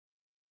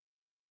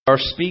Our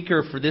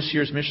speaker for this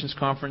year's missions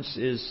conference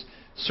is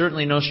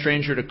certainly no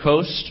stranger to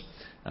Coast.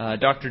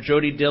 Dr.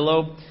 Jody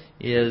Dillow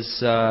is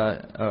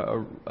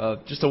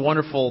just a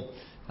wonderful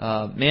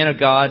man of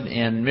God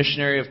and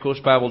missionary of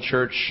Coast Bible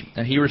Church.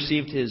 He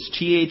received his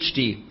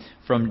Ph.D.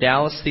 from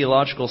Dallas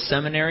Theological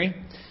Seminary.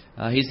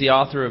 He's the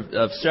author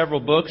of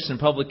several books and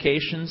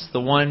publications.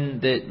 The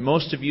one that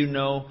most of you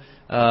know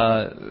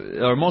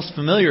or most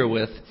familiar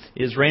with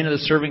is Reign of the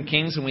Servant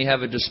Kings, and we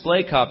have a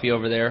display copy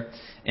over there,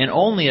 and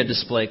only a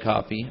display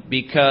copy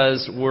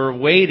because we're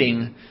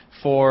waiting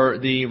for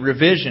the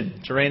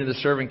revision to Reign of the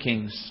Servant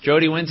Kings.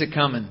 Jody, when's it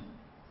coming?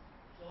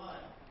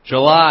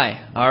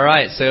 July. All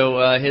right.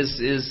 So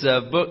his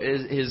book,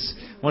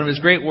 one of his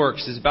great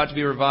works, is about to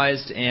be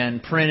revised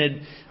and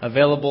printed,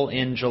 available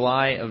in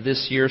July of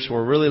this year. So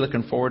we're really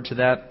looking forward to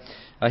that.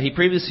 He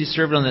previously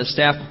served on the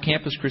staff of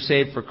Campus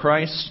Crusade for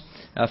Christ.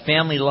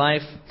 Family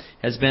life,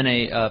 has been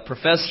a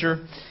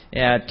professor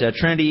at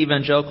Trinity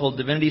Evangelical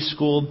Divinity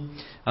School.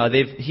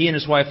 He and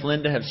his wife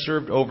Linda have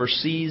served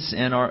overseas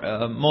and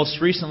are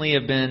most recently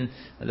have been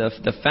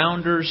the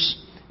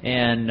founders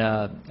and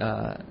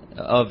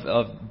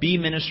of B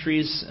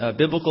Ministries,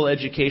 Biblical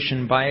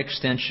Education by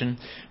Extension,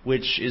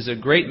 which is a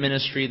great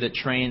ministry that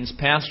trains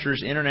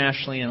pastors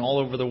internationally and all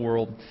over the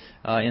world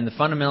in the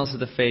fundamentals of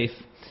the faith,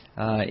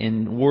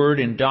 in word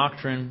and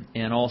doctrine,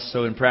 and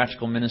also in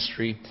practical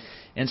ministry.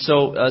 And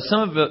so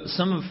some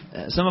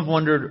have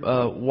wondered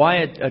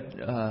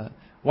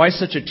why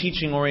such a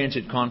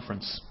teaching-oriented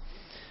conference.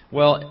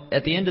 Well,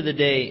 at the end of the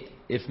day,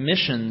 if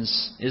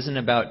missions isn't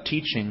about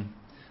teaching,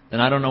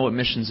 then I don't know what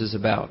missions is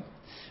about.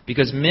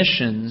 Because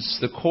missions,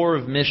 the core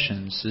of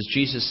missions, as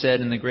Jesus said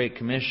in the Great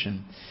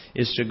Commission,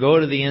 is to go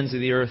to the ends of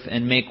the earth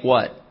and make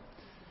what?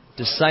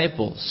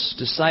 Disciples,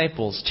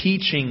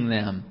 teaching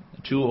them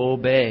to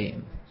obey,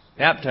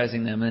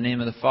 baptizing them in the name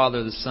of the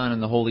Father, the Son,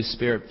 and the Holy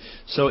Spirit.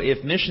 So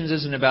if missions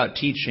isn't about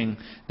teaching,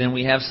 then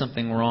we have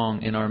something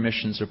wrong in our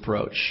missions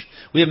approach.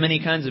 We have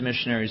many kinds of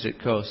missionaries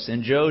at Coast,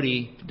 and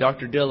Jody,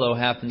 Dr. Dillow,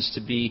 happens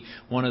to be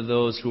one of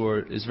those who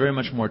is very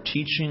much more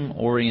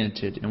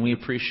teaching-oriented, and we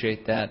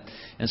appreciate that.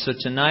 And so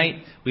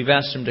tonight, we've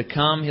asked him to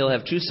come. He'll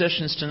have 2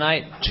 sessions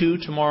tonight, 2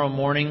 tomorrow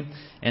morning,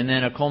 and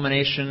then a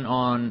culmination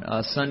on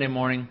Sunday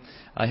morning.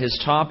 His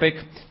topic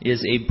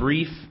is A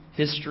Brief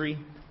History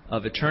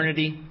of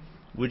Eternity.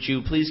 Would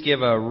you please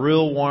give a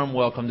real warm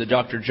welcome to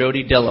Dr.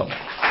 Jody Dillow.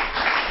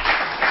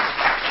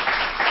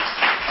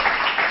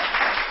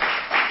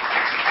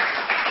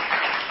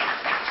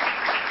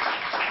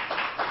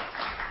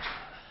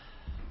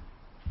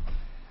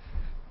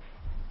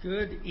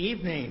 Good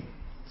evening.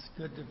 It's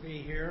good to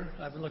be here.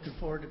 I've been looking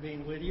forward to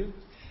being with you.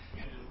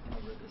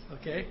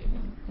 Okay.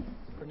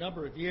 For a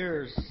number of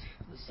years,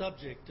 the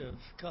subject of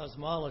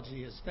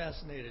cosmology has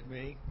fascinated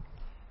me.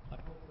 I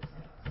hope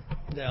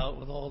out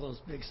with all those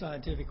big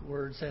scientific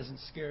words hasn't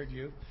scared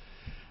you.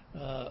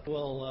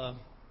 We'll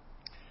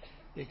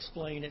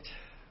explain it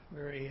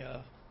very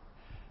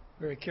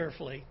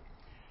carefully.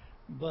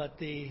 But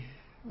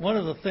one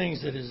of the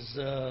things that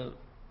has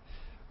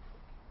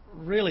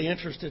really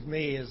interested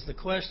me is the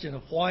question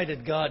of why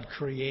did God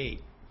create?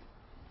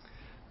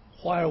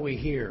 Why are we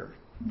here?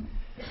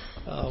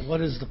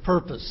 What is the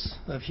purpose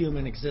of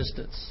human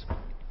existence?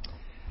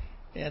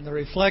 And the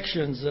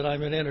reflections that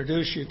I'm going to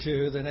introduce you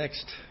to the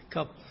next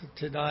couple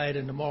tonight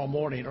and tomorrow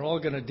morning are all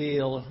going to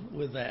deal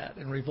with that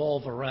and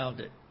revolve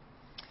around it.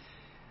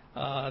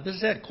 This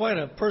has had quite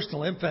a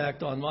personal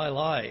impact on my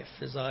life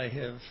as I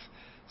have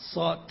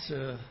sought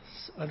to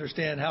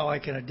understand how I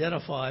can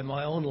identify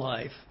my own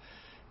life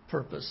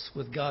purpose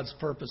with God's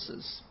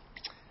purposes,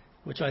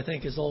 which I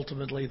think is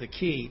ultimately the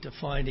key to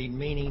finding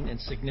meaning and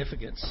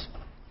significance.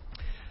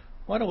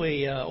 Why don't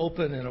we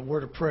open in a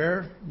word of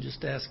prayer and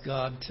just ask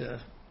God to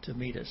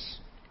meet us.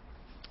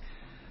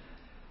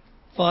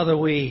 Father,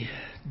 we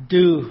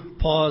do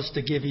pause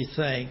to give you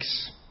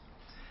thanks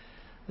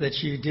that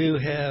you do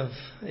have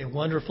a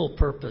wonderful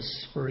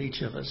purpose for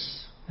each of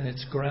us, and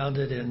it's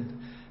grounded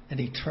in an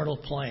eternal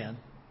plan.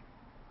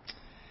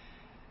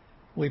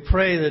 We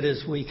pray that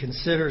as we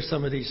consider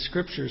some of these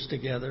scriptures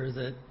together,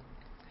 that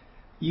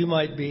you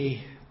might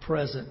be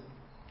present,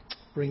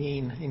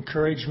 bringing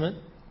encouragement,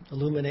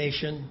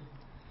 illumination,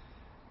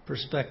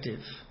 perspective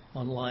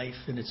on life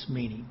and its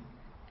meaning.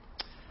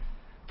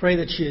 Pray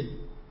that you'd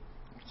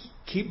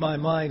keep my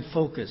mind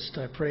focused.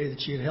 I pray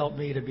that you'd help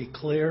me to be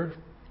clear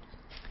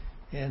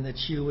and that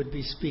you would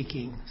be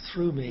speaking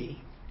through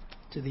me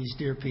to these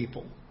dear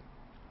people.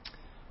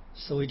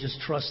 So we just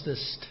trust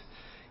this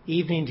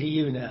evening to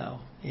you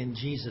now in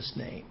Jesus'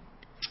 name.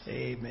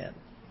 Amen.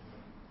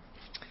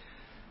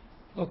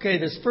 Okay,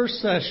 this first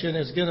session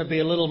is going to be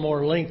a little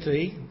more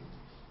lengthy,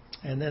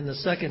 and then the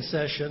second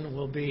session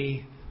will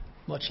be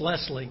much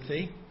less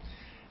lengthy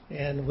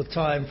and with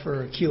time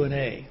for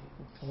Q&A.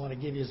 I want to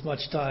give you as much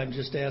time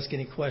just to ask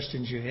any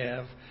questions you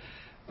have.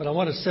 But I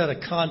want to set a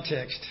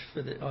context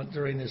for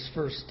during this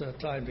first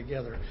time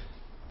together.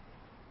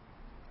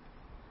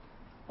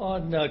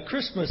 On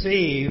Christmas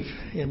Eve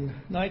in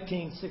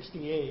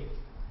 1968,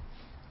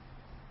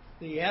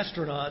 the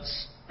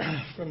astronauts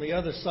from the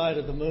other side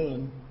of the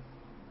moon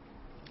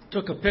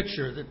took a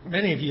picture that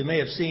many of you may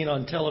have seen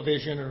on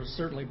television or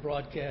certainly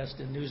broadcast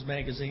in news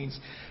magazines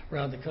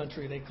around the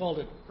country. They called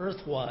it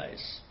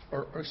Earthrise,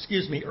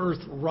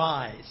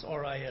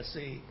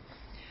 R-I-S-E.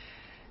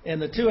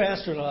 And the two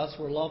astronauts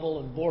were Lovell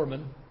and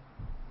Borman.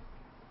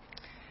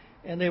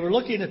 And they were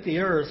looking at the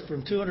Earth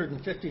from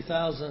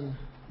 250,000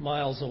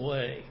 miles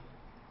away.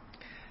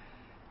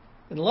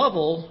 And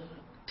Lovell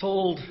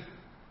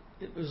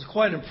was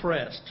quite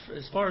impressed.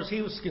 As far as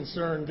he was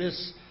concerned,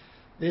 this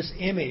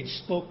image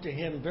spoke to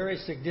him very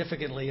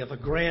significantly of a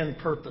grand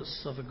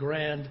purpose, of a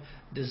grand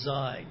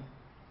design.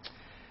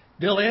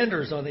 Bill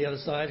Anders, on the other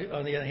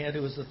hand,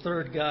 who was the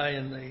third guy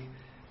in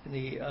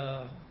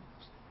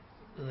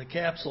the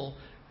capsule,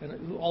 and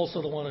who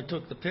also the one who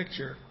took the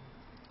picture,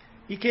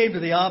 he came to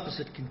the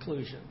opposite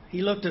conclusion.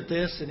 He looked at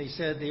this and he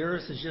said, the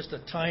Earth is just a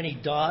tiny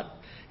dot,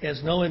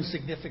 has no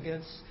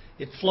insignificance.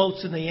 It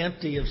floats in the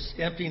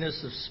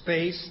emptiness of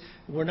space.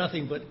 We're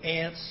nothing but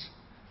ants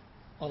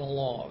on a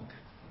log.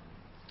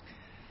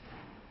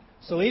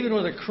 So even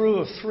with a crew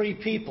of 3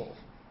 people,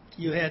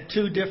 you had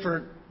 2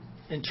 different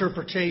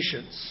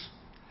interpretations.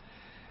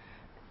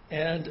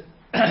 And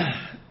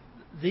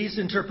these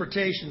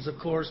interpretations, of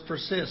course,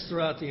 persist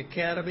throughout the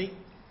Academy,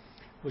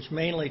 which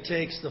mainly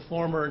takes the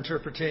former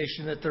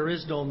interpretation that there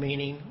is no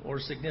meaning or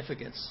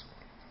significance.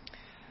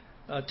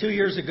 2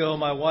 years ago,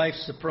 my wife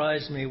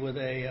surprised me with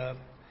a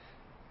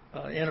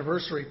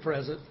anniversary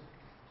present.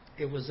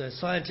 It was a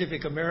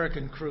Scientific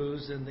American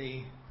cruise in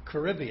the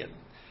Caribbean.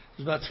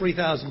 There was about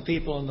 3,000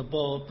 people on the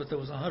boat, but there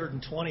was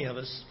 120 of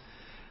us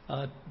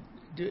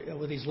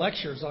with these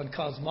lectures on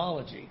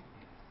cosmology.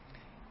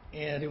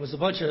 And it was a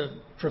bunch of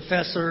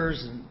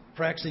professors and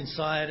practicing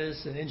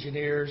scientists and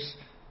engineers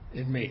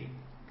and me.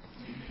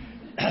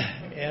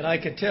 And I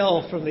could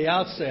tell from the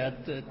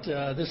outset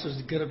that this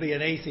was going to be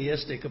an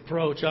atheistic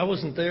approach. I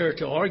wasn't there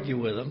to argue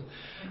with them.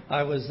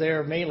 I was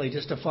there mainly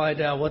just to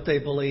find out what they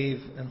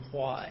believe and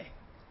why.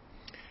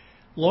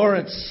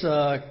 Lawrence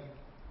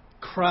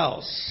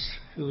Krauss,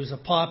 who is a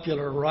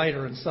popular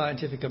writer in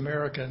Scientific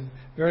American,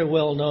 very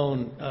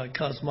well-known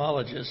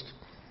cosmologist,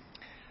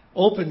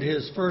 opened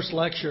his first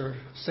lecture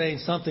saying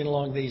something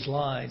along these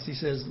lines. He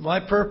says, my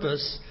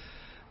purpose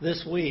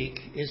this week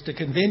is to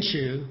convince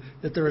you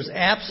that there is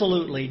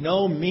absolutely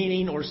no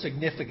meaning or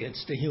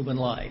significance to human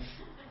life.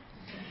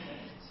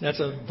 That's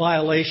a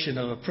violation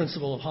of a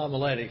principle of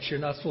homiletics. You're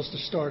not supposed to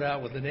start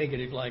out with a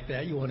negative like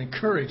that. You want to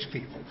encourage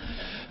people.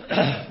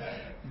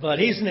 But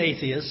he's an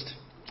atheist,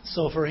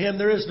 so for him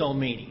there is no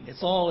meaning.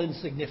 It's all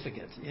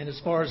insignificant. And as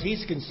far as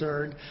he's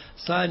concerned,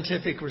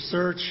 scientific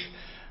research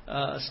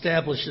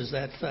establishes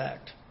that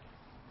fact.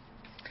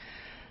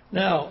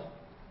 Now,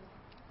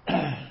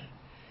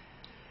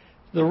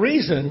 the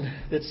reason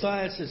that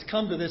science has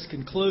come to this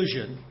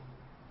conclusion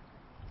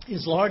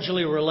is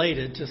largely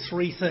related to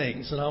 3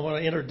 things, and I want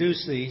to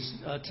introduce these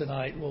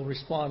tonight. We'll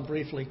respond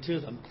briefly to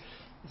them,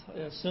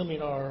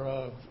 assuming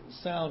our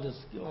sound is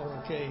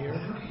okay here.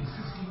 In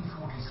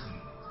 1543,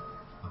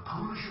 the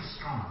Polish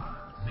astronomer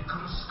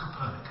Nicholas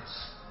Copernicus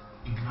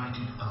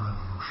ignited a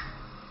revolution.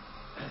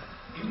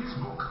 In his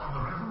book on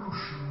the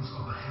revolutions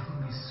of the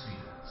heavenly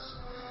spheres,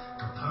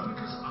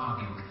 Copernicus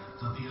argued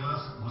that the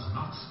Earth was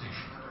not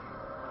stationary,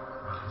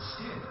 but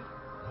instead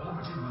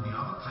orbited with the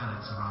other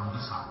planets around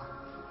the Sun.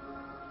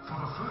 For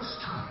the first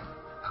time,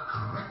 a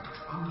correct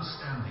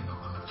understanding of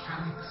the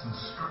mechanics and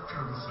structure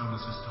of the solar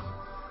system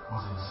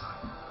was in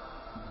sight.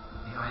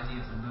 The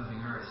idea of the moving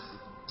Earth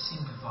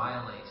seemed to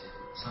violate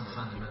some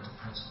fundamental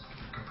principle.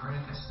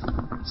 Copernicus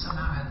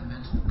somehow had the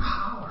mental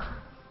power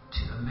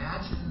to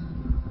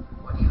imagine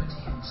what even to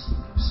him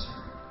seemed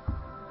absurd.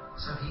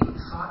 So he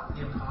thought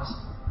the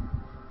impossible.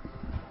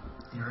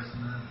 The Earth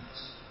moves.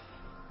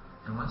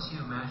 And once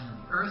you imagine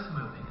the Earth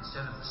moving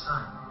instead of the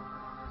Sun,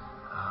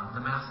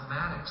 the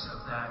mathematics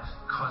of that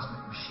cosmic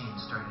machine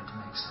started to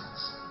make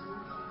sense.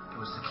 It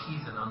was the key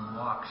that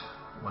unlocked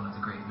one of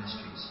the great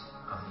mysteries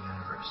of the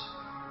universe.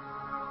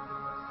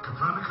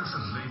 Copernicus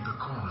had laid the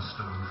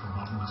cornerstone for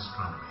modern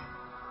astronomy.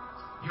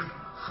 Yet,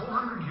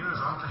 400 years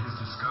after his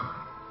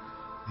discovery,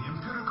 the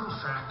empirical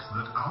fact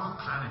that our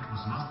planet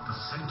was not the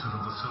center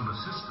of the solar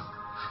system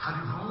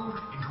had evolved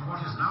into what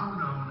is now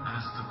known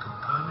as the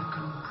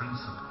Copernican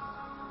principle.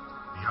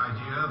 The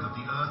idea that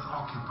the Earth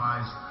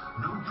occupies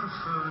no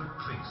preferred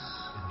place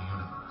in the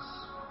universe.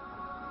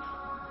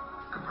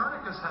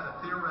 Copernicus had a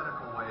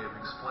theoretical way of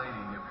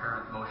explaining the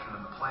apparent motion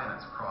of the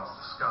planets across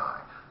the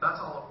sky.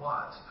 That's all it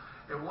was.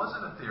 It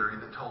wasn't a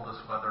theory that told us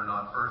whether or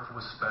not Earth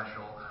was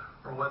special,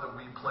 or whether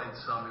we played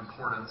some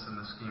importance in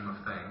the scheme of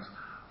things,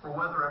 or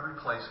whether every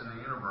place in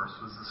the universe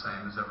was the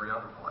same as every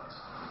other place.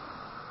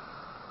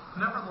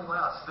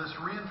 Nevertheless, this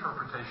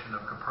reinterpretation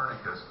of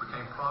Copernicus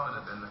became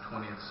prominent in the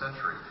 20th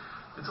century.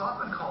 It's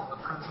often called the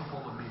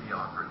principle of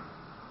mediocrity.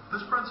 This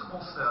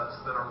principle says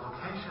that our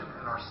location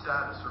and our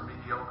status are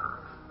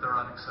mediocre, they're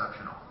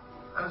unexceptional.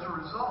 As a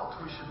result,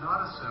 we should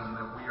not assume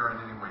that we are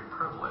in any way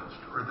privileged,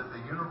 or that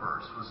the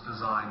universe was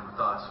designed with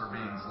us or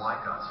beings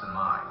like us in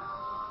mind.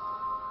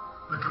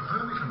 The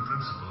Copernican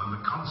principle and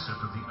the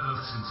concept of the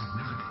Earth's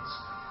insignificance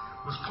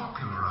was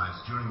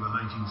popularized during the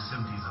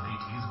 1970s and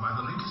 80s by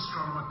the late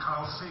astronomer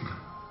Carl Sagan.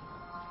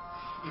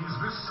 In his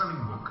best-selling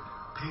book,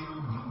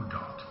 Pale Blue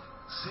Dot,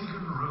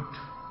 Sagan wrote,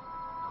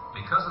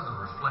 "Because of the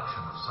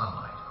reflection of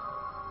sunlight,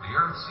 the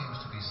Earth seems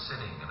to be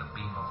sitting in a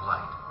beam of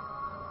light,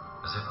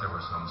 as if there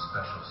were some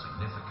special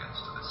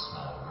significance to this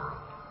small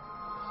world.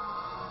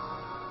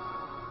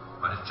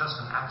 But it's just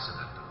an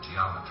accident of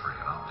geometry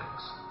and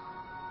optics.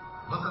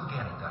 Look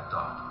again at that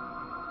dot.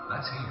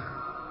 That's here.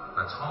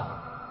 That's home.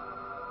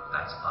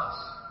 That's us.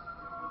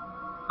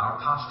 Our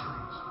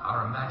posturings,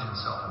 our imagined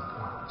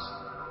self-importance,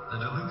 the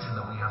delusion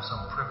that we have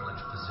some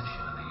privileged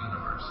position in the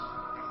universe,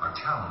 are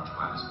challenged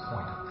by this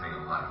point of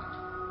pale light.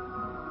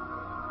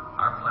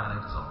 Our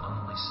planet is a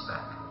lonely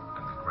speck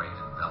in the great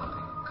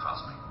enveloping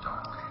cosmic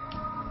dark."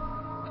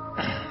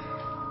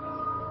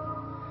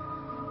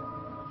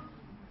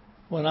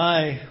 When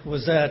I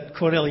was at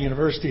Cornell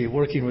University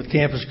working with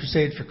Campus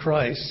Crusade for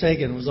Christ,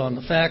 Sagan was on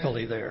the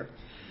faculty there.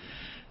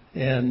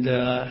 And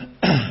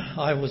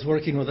I was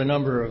working with a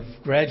number of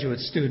graduate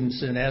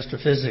students in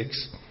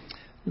astrophysics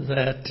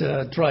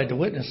that tried to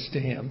witness to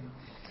him.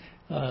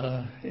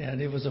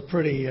 And it was a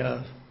pretty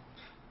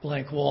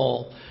blank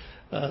wall.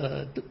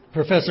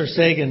 Professor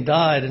Sagan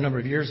died a number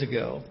of years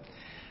ago.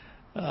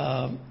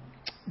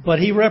 But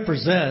he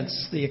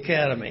represents the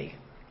academy,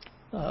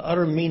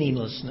 utter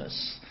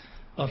meaninglessness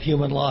of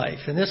human life.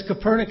 And this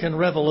Copernican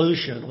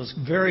revolution was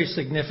very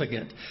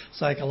significant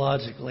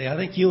psychologically. I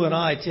think you and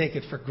I take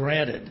it for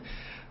granted,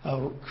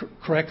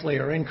 correctly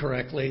or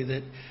incorrectly,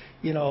 that,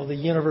 the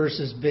universe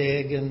is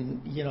big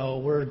and,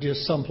 we're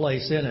just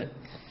someplace in it.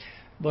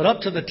 But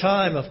up to the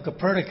time of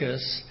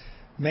Copernicus,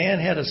 man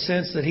had a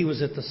sense that he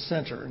was at the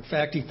center. In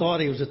fact, he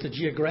thought he was at the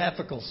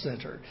geographical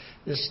center.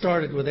 This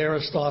started with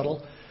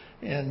Aristotle,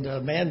 and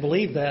man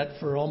believed that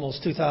for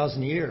almost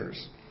 2,000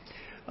 years.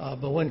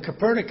 But when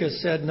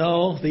Copernicus said,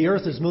 no, the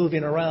Earth is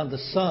moving around the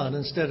sun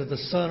instead of the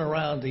sun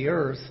around the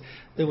Earth,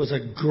 there was a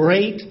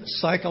great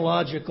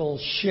psychological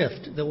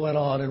shift that went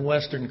on in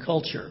Western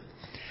culture,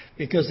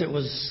 because it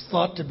was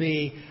thought to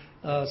be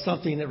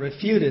something that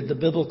refuted the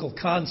biblical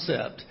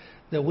concept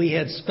that we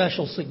had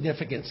special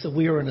significance, that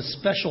we were in a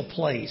special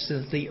place,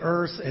 that the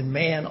Earth and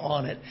man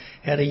on it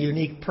had a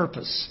unique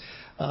purpose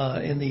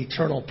in the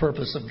eternal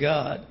purpose of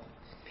God.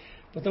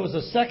 But there was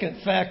a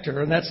second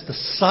factor, and that's the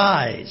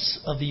size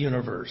of the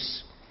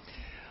universe.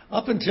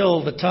 Up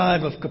until the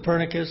time of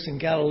Copernicus and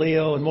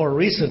Galileo, and more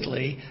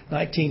recently,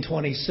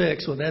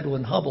 1926, with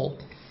Edwin Hubble,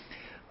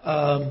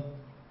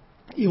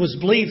 it was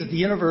believed that the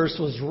universe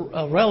was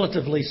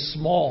relatively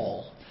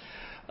small.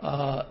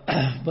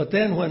 But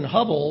then when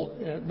Hubble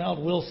at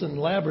Mount Wilson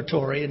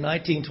Laboratory in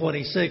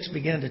 1926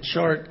 began to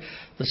chart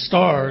the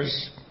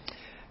stars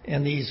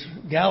and these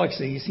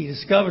galaxies, he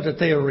discovered that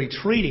they were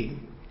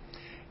retreating.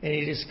 And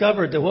he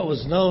discovered that what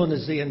was known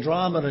as the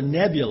Andromeda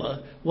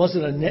Nebula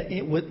wasn't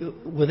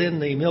within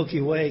the Milky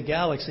Way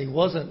galaxy,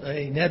 wasn't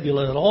a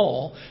nebula at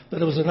all,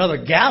 but it was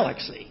another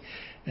galaxy.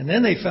 And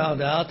then they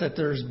found out that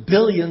there's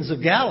billions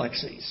of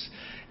galaxies.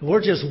 And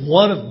we're just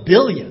one of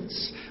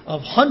billions,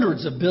 of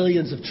hundreds of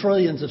billions of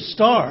trillions of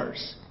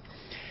stars.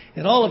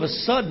 And all of a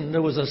sudden,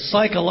 there was a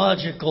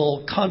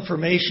psychological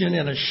confirmation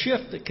and a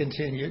shift that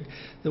continued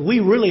that we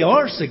really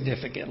are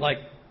significant. Like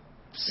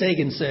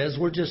Sagan says,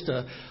 we're just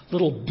a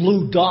little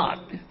blue dot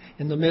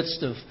in the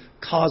midst of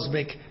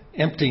cosmic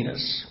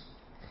emptiness.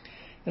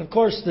 And of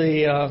course,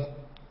 the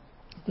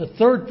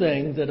third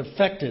thing that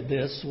affected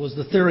this was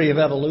the theory of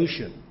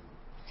evolution.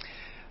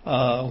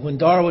 When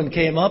Darwin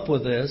came up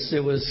with this,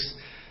 it was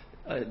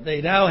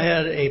they now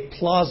had a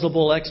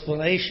plausible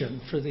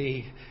explanation for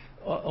the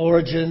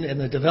origin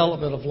and the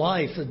development of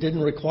life that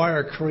didn't require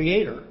a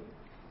creator.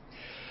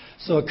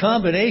 So a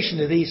combination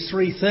of these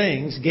three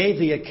things gave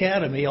the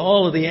Academy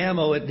all of the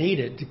ammo it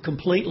needed to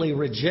completely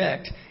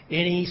reject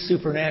any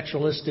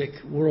supernaturalistic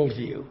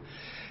worldview.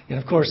 And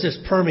of course, this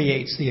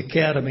permeates the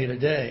Academy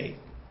today.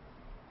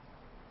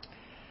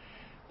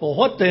 Well,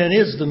 what then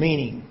is the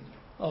meaning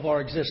of our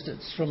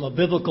existence from a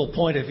biblical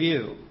point of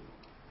view?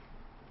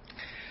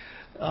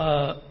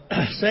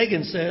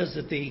 Sagan says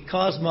that the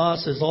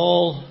cosmos is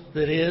all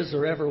that is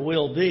or ever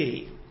will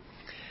be.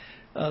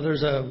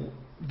 There's a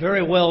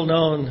very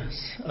well-known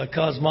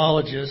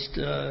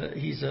cosmologist.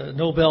 He's a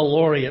Nobel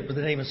laureate by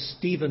the name of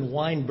Steven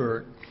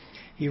Weinberg.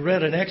 He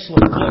read an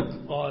excellent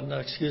book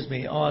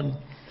on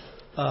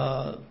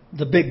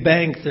the Big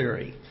Bang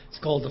Theory. It's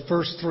called The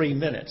First 3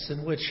 Minutes,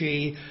 in which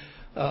he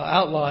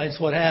outlines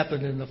what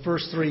happened in the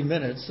first 3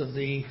 minutes of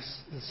the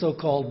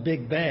so-called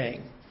Big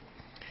Bang.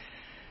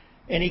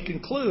 And he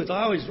concludes.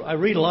 I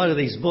read a lot of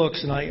these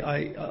books, and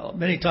I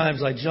many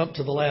times I jump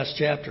to the last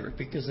chapter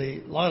because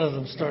a lot of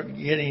them start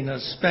getting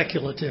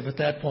speculative at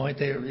that point.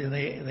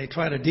 They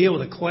try to deal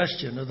with the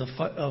question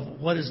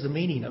of what is the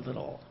meaning of it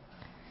all.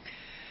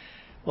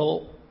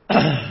 Well,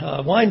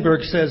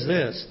 Weinberg says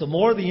this: the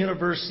more the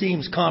universe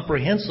seems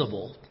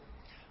comprehensible,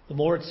 the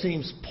more it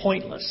seems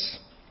pointless.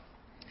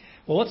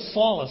 Well, what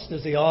solace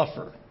does he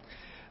offer?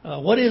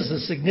 What is the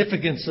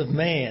significance of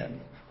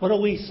man? What are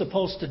we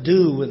supposed to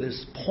do with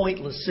this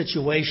pointless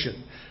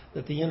situation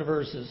that the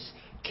universe has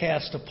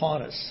cast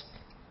upon us?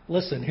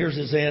 Listen, here's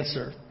his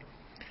answer.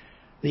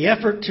 The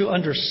effort to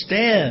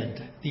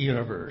understand the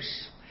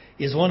universe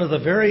is one of the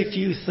very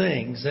few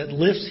things that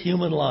lifts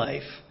human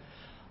life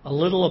a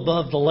little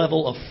above the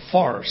level of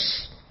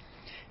farce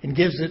and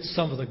gives it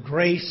some of the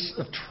grace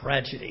of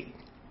tragedy.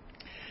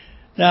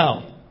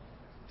 Now,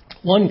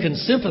 one can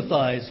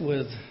sympathize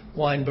with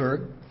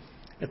Weinberg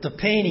at the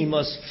pain he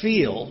must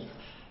feel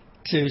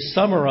to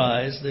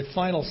summarize the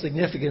final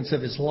significance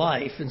of his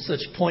life in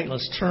such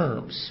pointless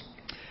terms.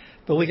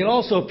 But we can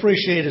also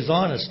appreciate his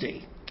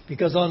honesty,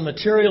 because on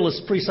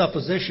materialist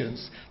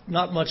presuppositions,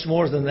 not much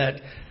more than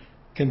that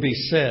can be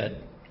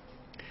said.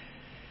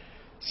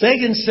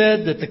 Sagan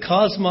said that the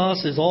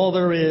cosmos is all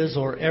there is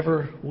or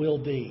ever will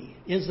be.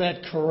 Is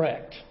that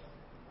correct?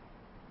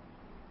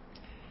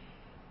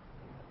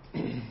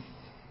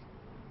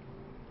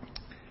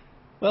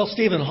 Well,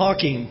 Stephen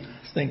Hawking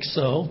thinks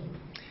so.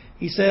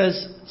 He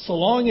says, so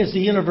long as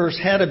the universe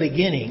had a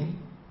beginning,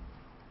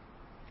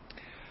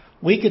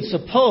 we could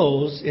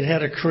suppose it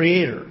had a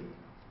creator.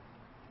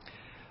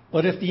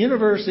 But if the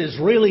universe is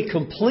really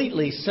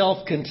completely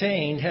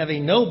self-contained,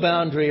 having no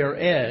boundary or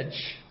edge,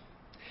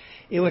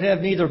 it would have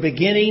neither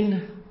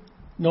beginning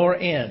nor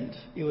end.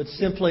 It would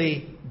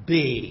simply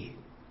be.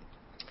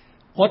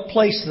 What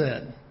place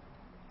then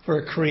for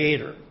a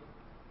creator?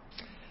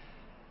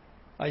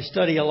 I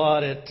study a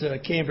lot at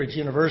Cambridge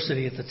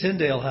University at the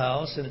Tyndale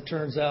House, and it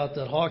turns out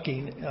that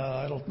Hawking,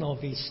 I don't know if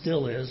he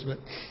still is, but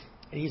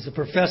he's a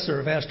professor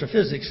of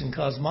astrophysics and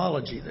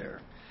cosmology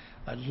there.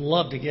 I'd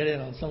love to get in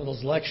on some of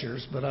those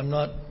lectures, but I'm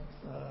not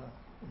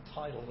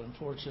entitled,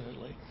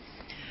 unfortunately.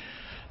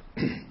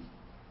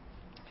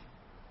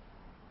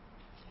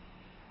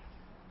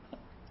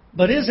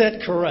 But is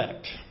that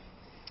correct?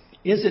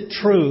 Is it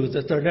true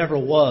that there never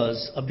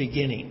was a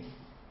beginning?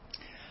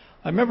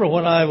 I remember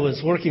when I was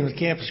working with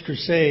Campus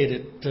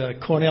Crusade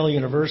at Cornell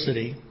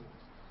University,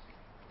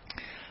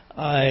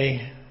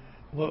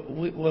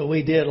 what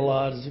we did a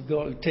lot is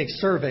go take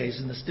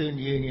surveys in the student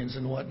unions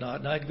and whatnot.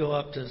 And I'd go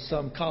up to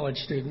some college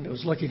student who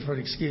was looking for an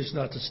excuse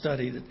not to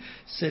study, that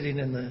sitting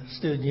in the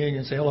student union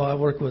and say, hello, I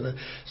work with a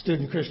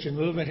student Christian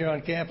movement here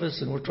on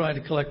campus, and we're trying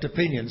to collect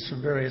opinions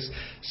from various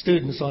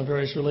students on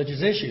various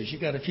religious issues. You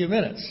got a few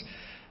minutes.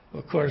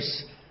 Of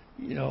course,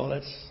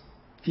 that's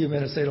a few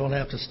minutes they don't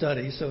have to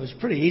study, so it's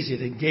pretty easy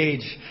to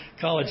engage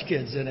college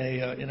kids in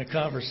a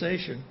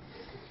conversation.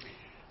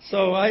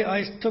 So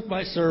I took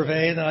my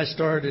survey, and then I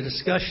started a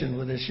discussion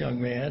with this young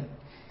man.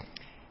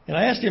 And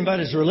I asked him about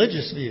his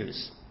religious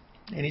views.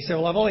 And he said,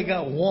 well, I've only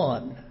got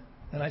one.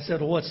 And I said,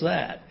 well, what's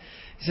that?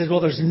 He said, well,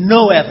 there's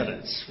no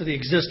evidence for the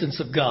existence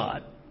of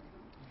God.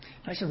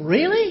 I said,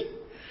 really?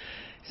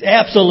 He said,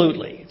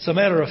 absolutely. It's a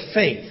matter of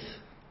faith,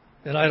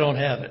 and I don't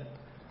have it.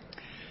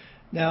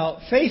 Now,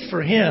 faith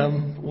for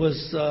him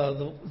was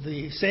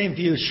the same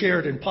view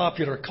shared in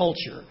popular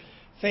culture.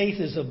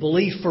 Faith is a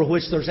belief for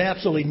which there's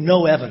absolutely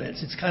no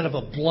evidence. It's kind of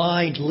a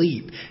blind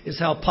leap, is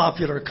how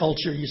popular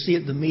culture, you see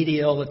it in the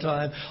media all the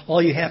time.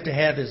 All you have to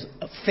have is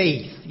a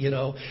faith,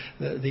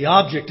 The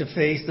object of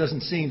faith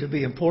doesn't seem to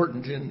be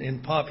important in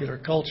popular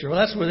culture. Well,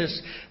 that's where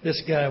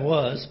this guy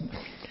was.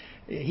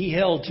 He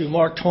held to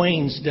Mark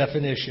Twain's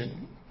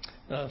definition.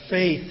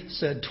 Faith,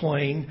 said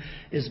Twain,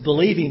 is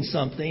believing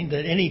something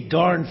that any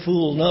darn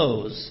fool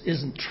knows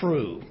isn't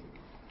true.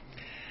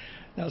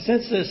 Now,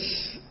 since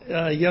this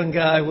young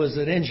guy was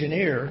an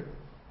engineer,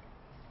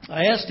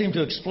 I asked him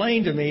to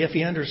explain to me if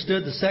he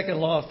understood the second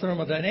law of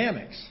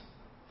thermodynamics.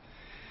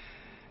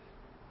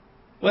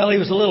 Well, he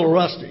was a little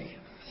rusty,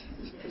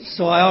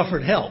 so I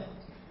offered help.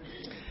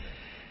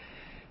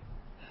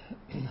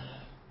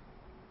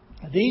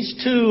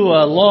 These two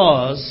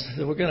laws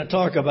that we're going to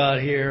talk about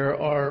here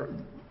are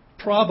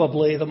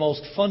probably the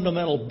most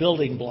fundamental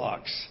building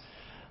blocks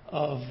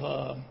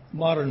of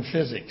modern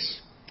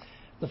physics.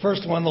 The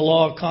first one, the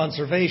law of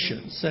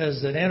conservation,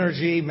 says that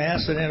energy,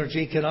 mass and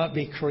energy, cannot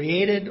be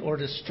created or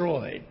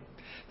destroyed.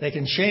 They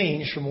can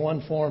change from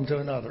one form to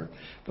another,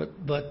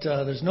 but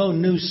there's no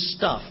new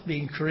stuff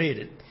being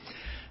created.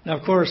 Now,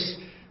 of course,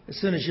 as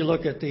soon as you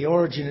look at the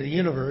origin of the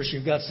universe,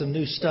 you've got some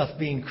new stuff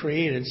being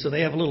created, so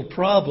they have a little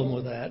problem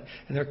with that,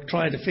 and they're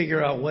trying to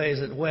figure out ways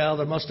that, well,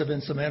 there must have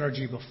been some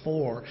energy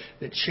before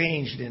that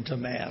changed into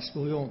mass,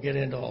 but we won't get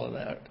into all of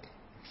that.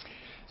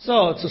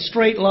 So it's a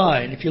straight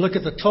line. If you look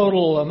at the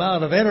total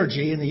amount of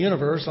energy in the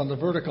universe on the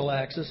vertical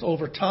axis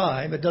over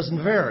time, it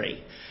doesn't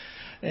vary.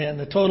 And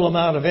the total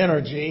amount of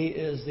energy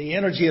is the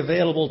energy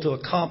available to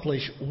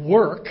accomplish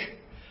work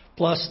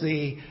plus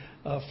the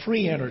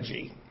free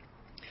energy.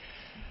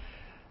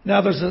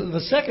 Now, there's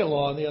the second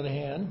law, on the other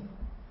hand,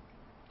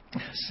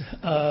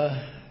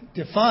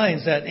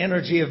 defines that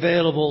energy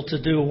available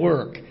to do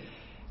work.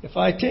 If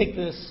I take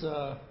this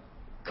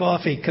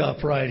coffee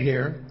cup right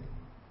here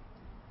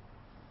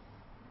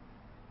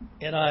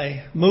and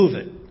I move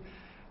it,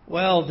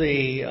 well,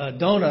 the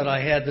donut I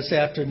had this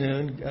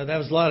afternoon, that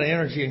was a lot of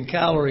energy and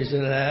calories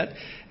in that,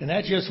 and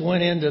that just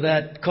went into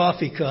that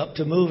coffee cup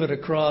to move it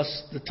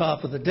across the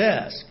top of the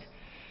desk.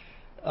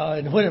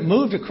 And when it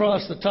moved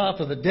across the top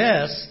of the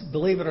desk,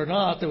 believe it or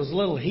not, there was a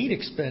little heat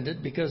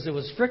expended because there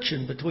was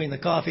friction between the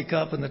coffee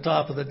cup and the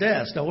top of the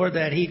desk. Now, where'd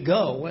that heat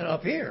go? It went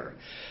up here.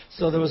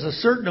 So there was a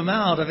certain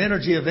amount of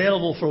energy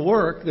available for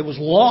work that was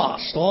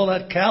lost. All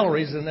that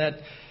calories in that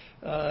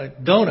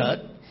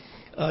donut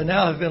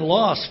now have been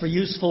lost for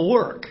useful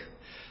work.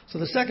 So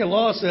the second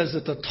law says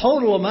that the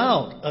total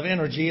amount of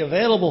energy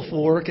available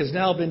for work has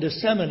now been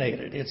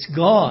disseminated. It's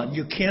gone.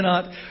 You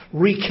cannot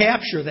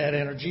recapture that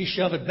energy,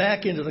 shove it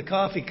back into the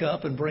coffee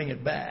cup, and bring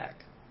it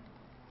back.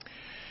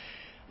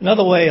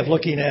 Another way of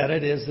looking at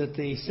it is that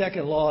the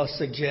second law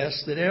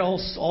suggests that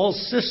all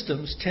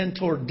systems tend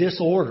toward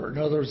disorder. In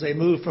other words, they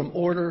move from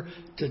order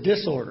to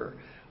disorder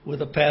with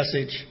the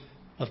passage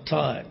of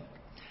time.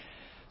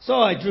 So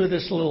I drew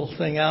this little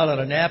thing out on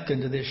a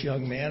napkin to this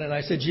young man, and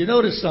I said, you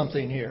notice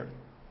something here?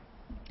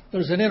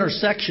 There's an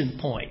intersection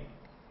point.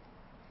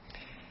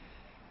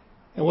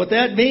 And what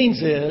that means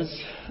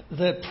is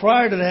that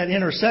prior to that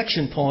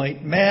intersection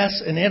point,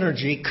 mass and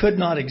energy could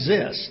not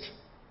exist.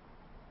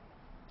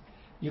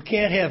 You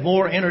can't have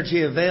more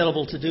energy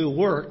available to do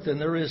work than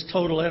there is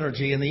total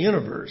energy in the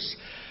universe.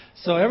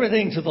 So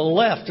everything to the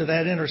left of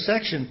that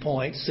intersection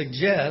point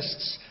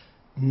suggests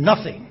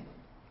nothing.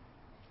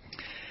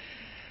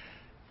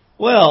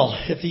 Well,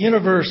 if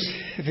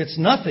it's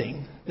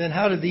nothing, then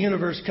how did the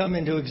universe come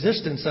into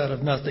existence out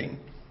of nothing?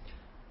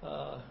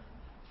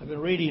 I've been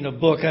reading a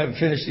book, I haven't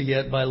finished it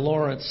yet, by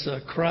Lawrence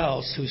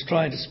Krauss, who's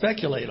trying to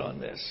speculate on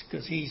this,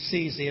 because he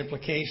sees the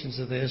implications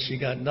of this. You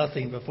got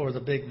nothing before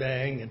the Big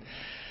Bang. And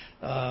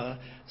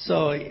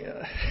so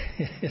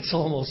it's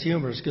almost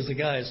humorous because the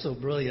guy is so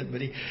brilliant,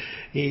 but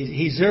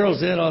he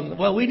zeroes in on,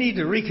 well, we need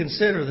to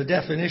reconsider the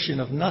definition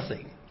of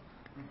nothing.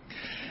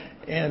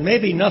 And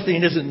maybe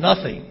nothing isn't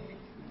nothing.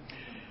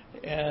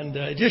 And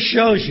it just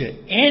shows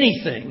you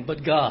anything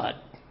but God,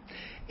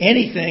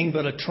 anything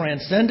but a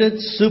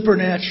transcendent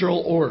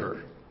supernatural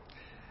order.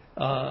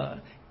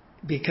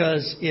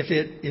 Because if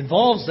it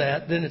involves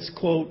that, then it's,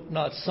 quote,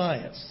 not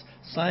science.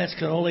 Science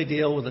can only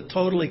deal with a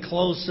totally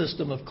closed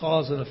system of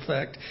cause and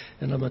effect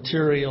in a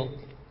material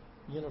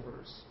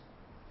universe.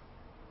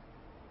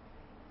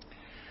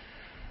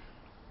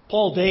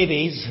 Paul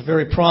Davies, a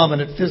very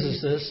prominent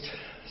physicist,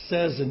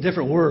 says in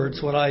different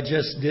words what I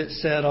just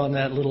said on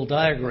that little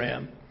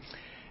diagram.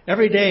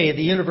 Every day,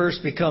 the universe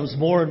becomes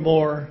more and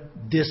more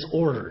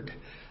disordered.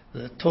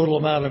 The total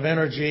amount of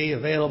energy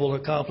available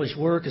to accomplish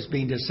work is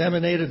being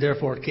disseminated,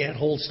 therefore it can't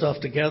hold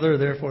stuff together,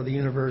 therefore the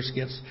universe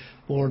gets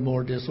more and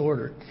more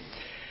disordered.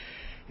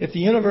 If the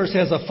universe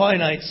has a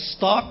finite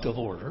stock of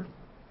order,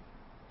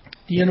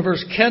 the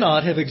universe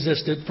cannot have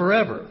existed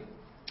forever.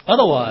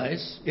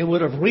 Otherwise, it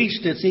would have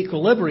reached its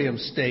equilibrium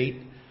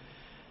state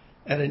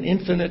at an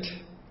infinite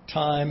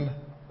time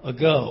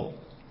ago.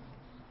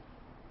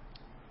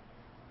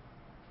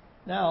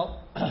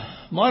 Now,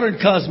 modern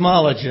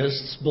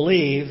cosmologists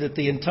believe that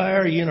the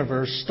entire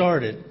universe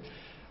started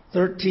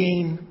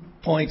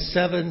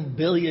 13.7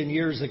 billion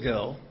years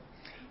ago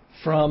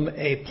from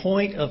a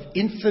point of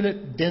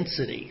infinite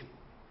density.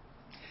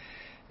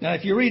 Now,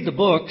 if you read the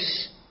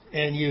books,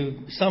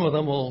 and some of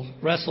them will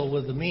wrestle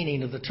with the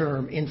meaning of the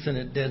term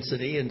infinite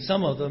density, and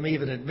some of them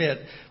even admit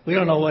we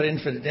don't know what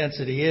infinite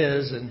density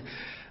is, and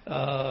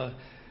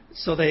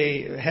so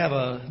they have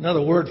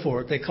another word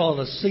for it. They call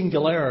it a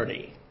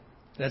singularity.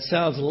 That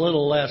sounds a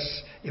little less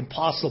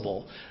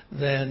impossible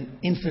than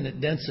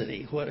infinite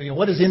density.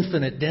 What is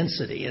infinite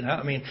density? And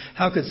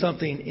how could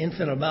something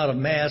infinite amount of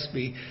mass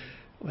be?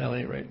 Well, at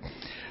any rate.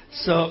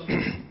 So,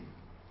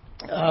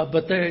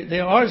 but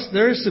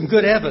there is some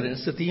good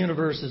evidence that the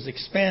universe is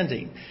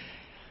expanding.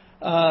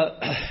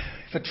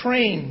 If a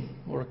train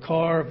or a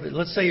car,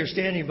 let's say you're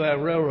standing by a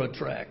railroad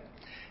track,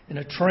 and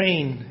a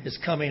train is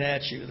coming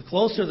at you. The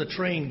closer the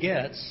train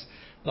gets,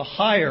 the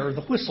higher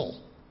the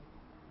whistle.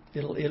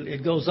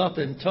 It goes up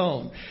in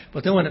tone.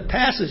 But then when it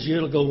passes you,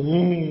 it'll go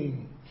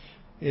boom,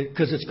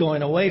 because it's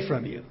going away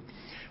from you.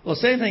 Well,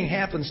 the same thing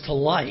happens to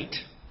light.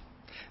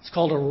 It's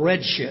called a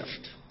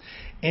redshift.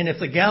 And if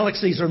the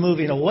galaxies are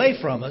moving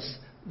away from us,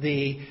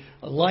 the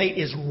light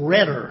is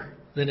redder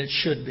than it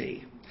should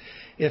be.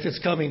 If it's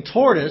coming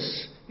toward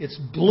us, it's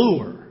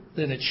bluer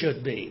than it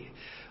should be.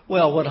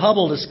 Well, what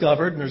Hubble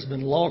discovered, and there's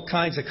been all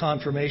kinds of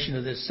confirmation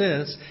of this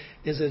since,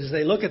 is that as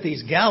they look at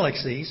these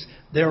galaxies,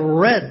 they're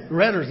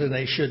redder than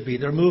they should be.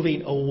 They're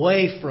moving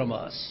away from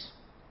us.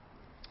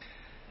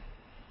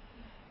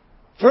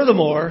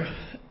 Furthermore,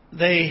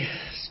 they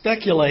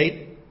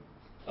speculate.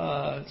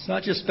 It's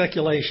not just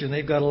speculation.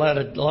 They've got a lot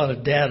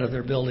of data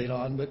they're building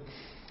on, but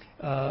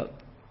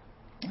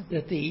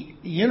that the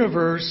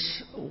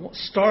universe,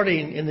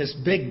 starting in this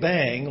Big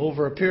Bang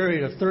over a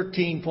period of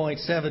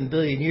 13.7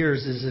 billion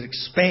years, as it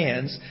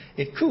expands,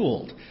 it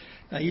cooled.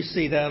 Now, you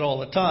see that all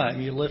the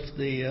time. You lift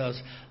the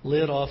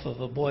lid off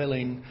of a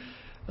boiling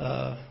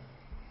pot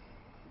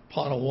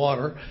of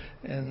water,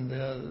 and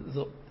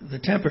the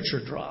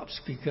temperature drops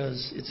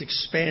because it's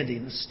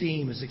expanding. The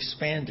steam is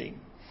expanding.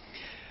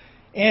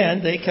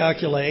 And they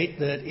calculate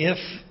that if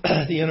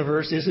the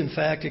universe is in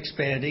fact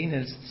expanding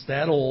and it's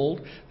that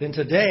old, then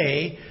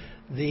today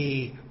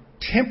the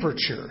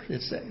temperature,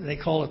 they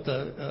call it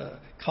the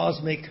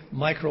cosmic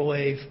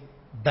microwave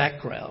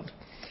background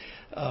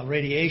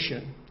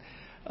radiation,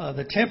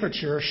 the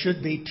temperature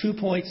should be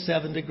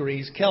 2.7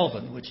 degrees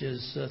Kelvin, which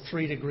is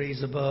 3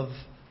 degrees above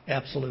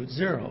absolute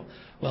zero.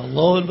 Well,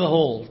 lo and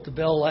behold,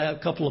 a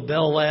couple of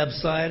Bell Lab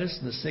scientists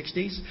in the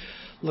 60s,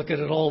 looking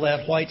at all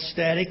that white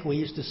static we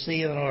used to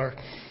see on our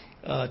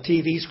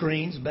TV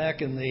screens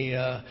back in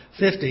the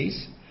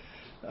 50s,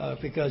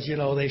 because,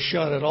 they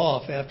shut it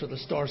off after the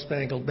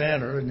Star-Spangled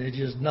Banner, and it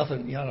just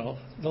nothing,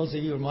 those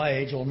of you my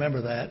age will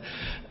remember that.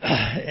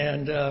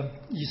 And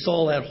you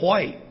saw that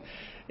white.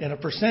 And a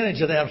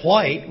percentage of that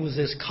white was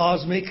this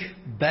cosmic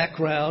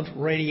background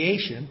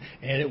radiation,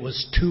 and it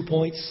was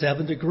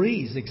 2.7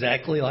 degrees,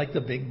 exactly like the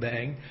Big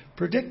Bang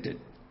predicted.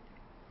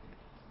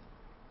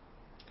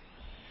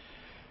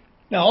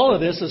 Now, all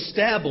of this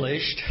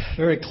established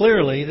very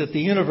clearly that the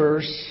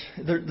universe,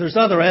 there's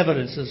other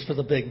evidences for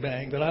the Big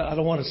Bang, but I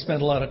don't want to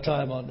spend a lot of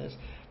time on this.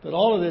 But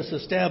all of this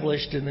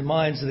established in the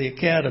minds of the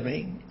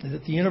Academy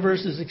that the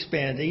universe is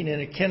expanding,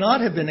 and it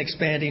cannot have been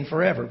expanding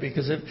forever,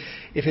 because if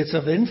it's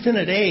of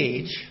infinite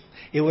age,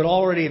 it would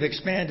already have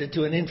expanded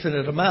to an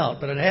infinite amount,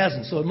 but it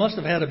hasn't. So it must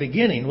have had a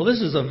beginning. Well,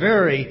 this is a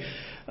very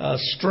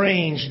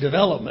strange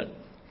development.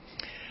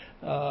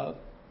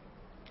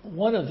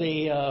 One of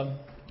the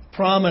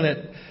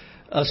prominent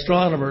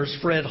astronomers,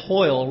 Fred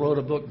Hoyle, wrote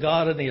a book,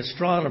 God and the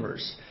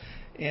Astronomers.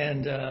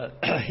 And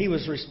he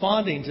was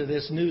responding to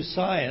this new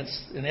science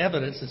and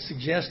evidence that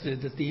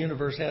suggested that the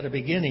universe had a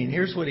beginning.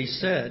 Here's what he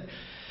said.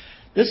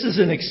 This is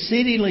an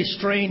exceedingly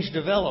strange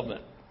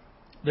development.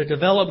 The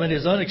development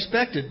is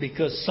unexpected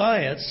because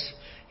science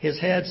has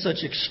had such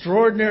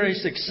extraordinary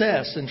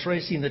success in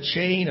tracing the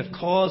chain of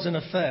cause and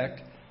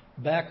effect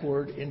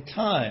backward in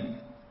time.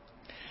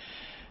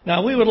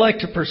 Now, we would like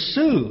to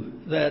pursue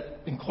that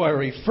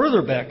inquiry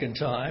further back in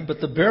time,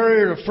 but the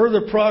barrier to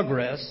further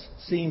progress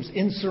seems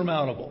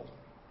insurmountable.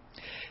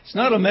 It's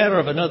not a matter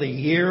of another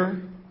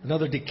year,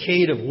 another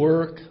decade of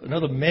work,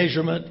 another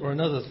measurement, or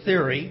another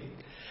theory.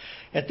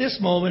 At this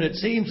moment, it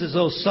seems as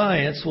though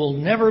science will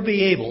never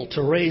be able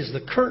to raise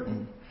the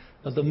curtain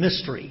of the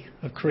mystery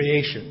of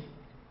creation.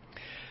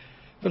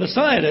 For the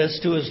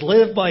scientist who has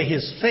lived by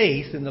his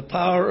faith in the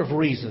power of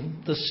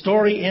reason, the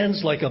story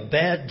ends like a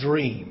bad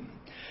dream.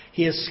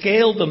 He has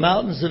scaled the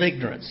mountains of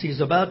ignorance.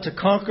 He's about to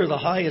conquer the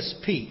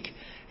highest peak.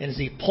 And as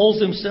he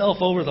pulls himself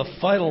over the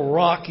final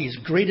rock, he's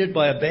greeted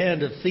by a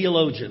band of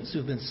theologians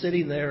who've been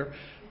sitting there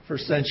for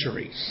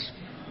centuries.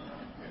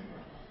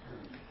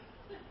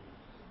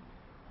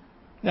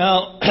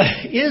 Now,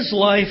 is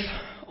life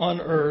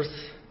on Earth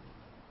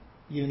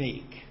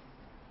unique?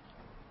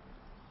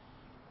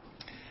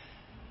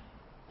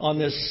 On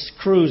this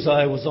cruise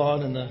I was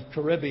on in the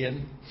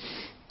Caribbean,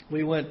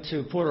 we went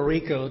to Puerto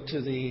Rico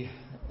to the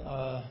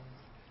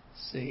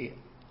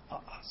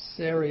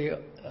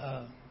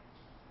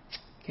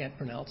can't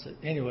pronounce it.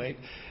 Anyway,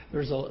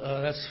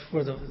 that's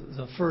where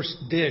the first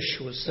dish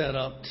was set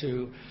up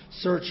to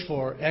search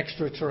for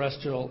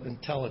extraterrestrial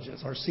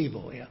intelligence,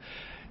 Arecibo, yeah.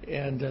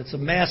 And it's a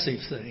massive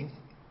thing.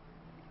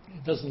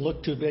 It doesn't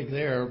look too big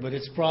there, but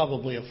it's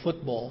probably a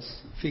football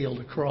field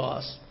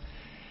across.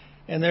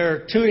 And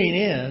they're tuning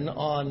in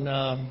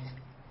on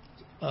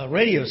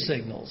radio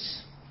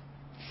signals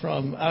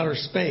from outer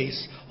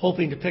space,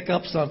 hoping to pick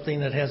up something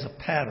that has a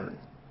pattern.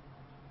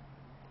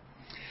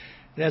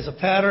 It has a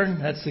pattern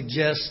that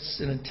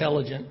suggests an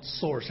intelligent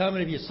source. How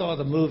many of you saw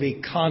the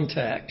movie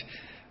Contact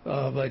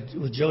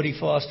with Jodie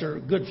Foster?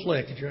 Good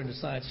flick if you're into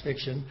science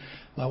fiction.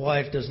 My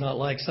wife does not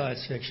like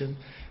science fiction.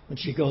 When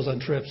she goes on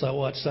trips, I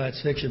watch science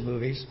fiction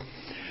movies.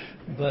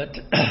 But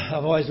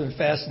I've always been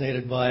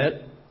fascinated by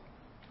it.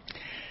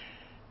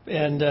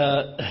 And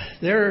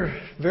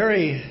they're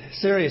very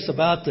serious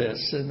about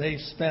this, and they've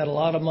spent a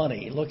lot of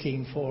money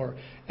looking for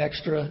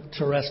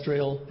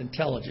extraterrestrial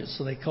intelligence.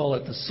 So they call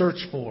it the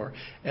Search for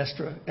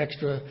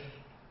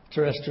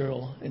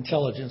Extraterrestrial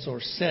Intelligence, or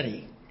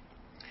SETI.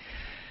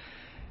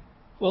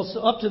 Well,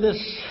 so up to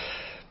this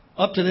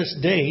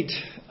date,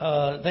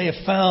 they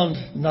have found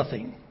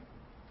nothing.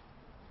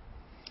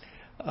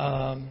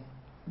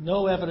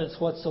 No evidence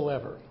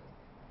whatsoever.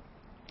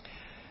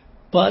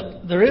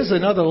 But there is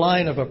another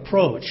line of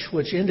approach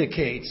which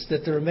indicates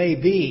that there may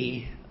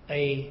be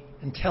an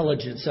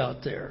intelligence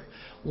out there,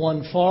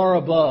 one far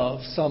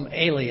above some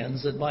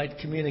aliens that might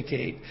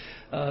communicate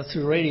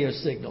through radio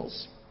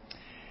signals.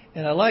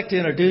 And I'd like to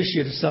introduce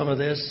you to some of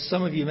this.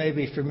 Some of you may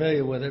be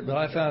familiar with it, but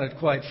I found it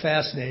quite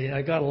fascinating.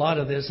 I got a lot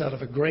of this out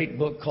of a great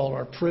book called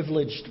Our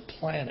Privileged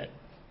Planet.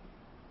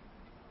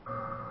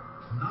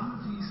 None of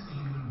these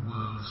alien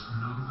worlds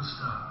know the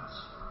stars,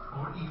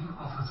 or even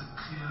offers a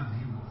clear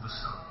view of the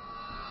sun.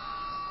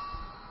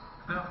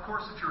 Now, of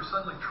course, if you were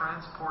suddenly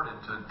transported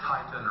to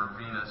Titan or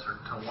Venus or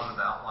to one of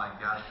the outlying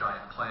gas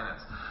giant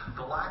planets,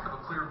 the lack of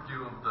a clear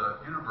view of the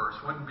universe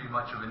wouldn't be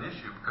much of an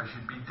issue because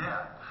you'd be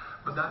dead.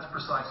 But that's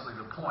precisely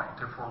the point.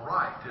 If we're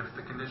right, if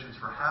the conditions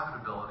for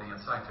habitability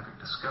and scientific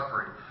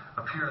discovery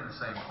appear in the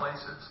same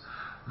places,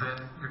 then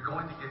you're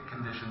going to get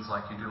conditions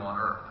like you do on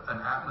Earth,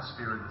 an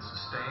atmosphere that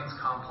sustains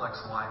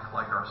complex life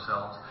like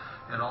ourselves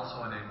and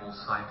also enables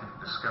scientific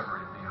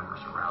discovery of the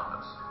universe around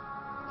us.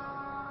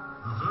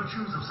 The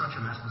virtues of such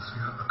an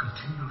atmosphere are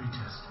continually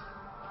tested.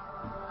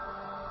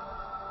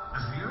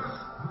 As the Earth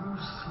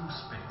moves through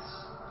space,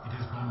 it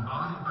is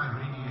bombarded by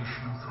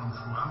radiation from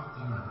throughout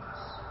the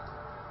universe.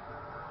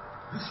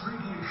 This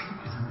radiation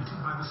is emitted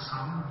by the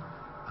Sun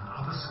and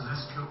other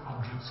celestial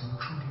objects,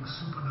 including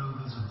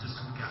supernovas and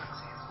distant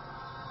galaxies.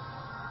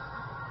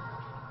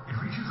 It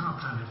reaches our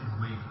planet in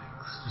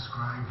wavelengths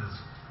described as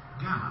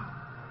gamma,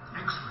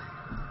 X-ray,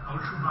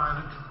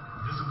 ultraviolet,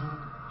 visible,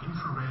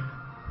 infrared,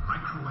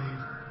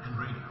 microwave, and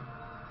radio.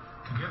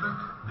 Together,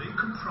 they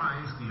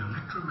comprise the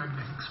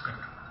electromagnetic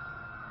spectrum.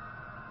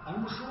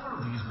 Almost all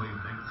of these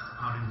wavelengths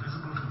are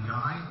invisible to the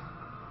eye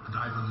and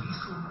either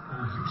lethal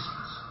or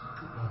useless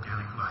to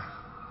organic life.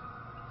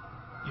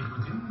 Yet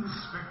within this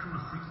spectrum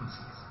of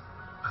frequencies,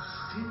 a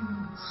thin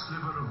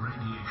sliver of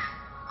radiation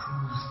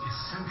proves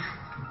essential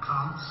to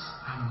plants,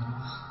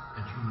 animals,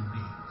 and human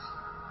beings.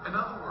 In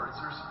other words,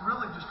 there's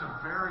really just a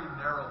very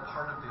narrow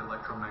part of the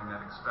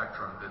electromagnetic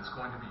spectrum that's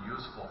going to be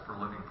useful for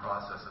living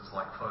processes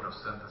like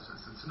photosynthesis.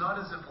 It's not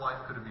as if life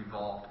could have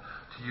evolved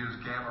to use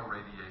gamma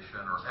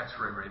radiation or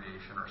X-ray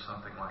radiation or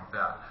something like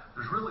that.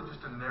 There's really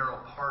just a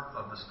narrow part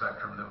of the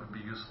spectrum that would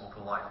be useful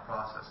to life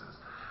processes.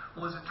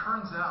 Well, as it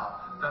turns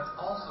out, that's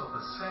also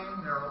the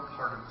same narrow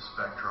part of the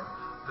spectrum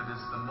that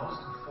is the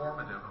most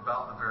informative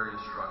about the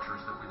various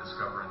structures that we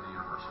discover in the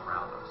universe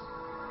around us.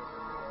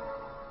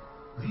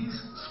 These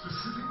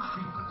specific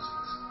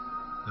frequencies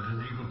that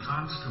enable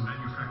plants to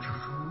manufacture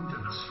food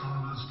and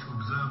astronomers to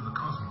observe the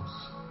cosmos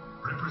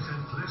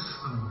represent less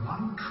than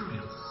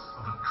 1/trillionth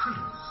of a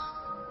trillionth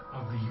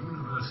of the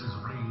universe's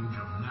range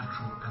of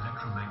natural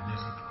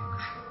electromagnetic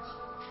emissions.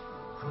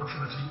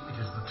 Fortunately, it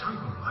is the type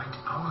of light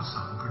our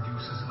sun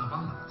produces in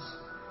abundance,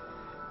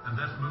 and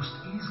that most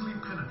easily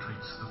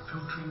penetrates the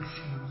filtering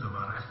shield of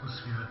our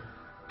atmosphere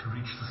to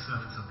reach the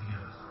surface of the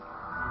Earth.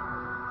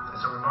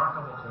 It's a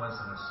remarkable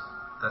coincidence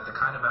that the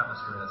kind of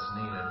atmosphere that's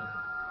needed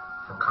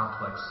for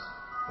complex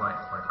life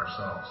like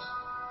ourselves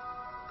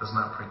does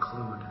not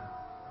preclude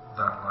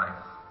that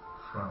life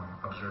from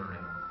observing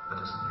the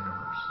distant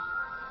universe.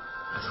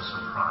 It's a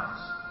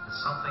surprise.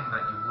 It's something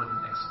that you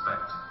wouldn't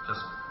expect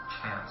just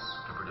chance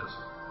to produce.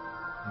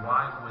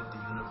 Why would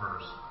the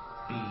universe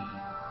be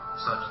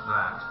such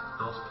that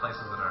those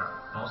places that are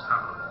most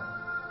habitable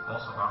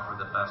also offer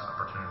the best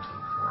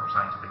opportunity for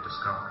scientific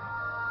discovery?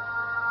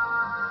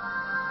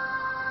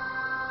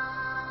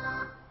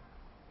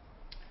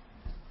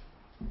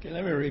 Okay,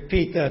 let me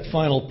repeat that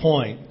final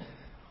point.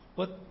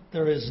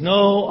 There is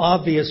no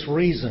obvious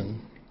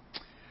reason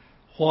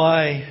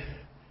why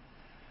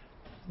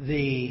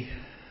the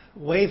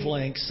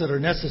wavelengths that are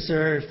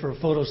necessary for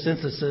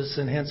photosynthesis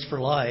and hence for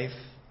life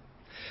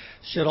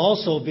should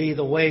also be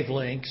the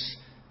wavelengths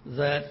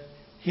that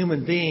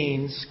human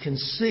beings can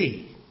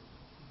see.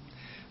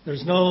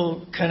 There's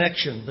no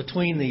connection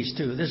between these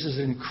two. This is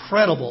an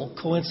incredible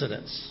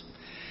coincidence.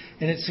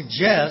 And it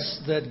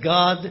suggests that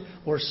God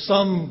or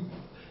some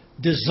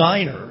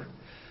designer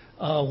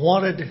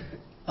wanted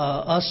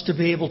us to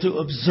be able to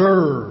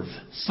observe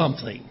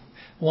something,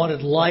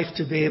 wanted life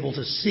to be able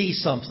to see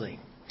something.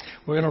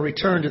 We're going to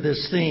return to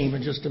this theme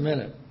in just a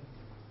minute.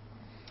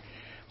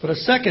 But a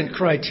second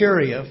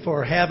criteria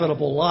for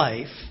habitable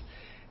life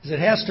is it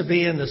has to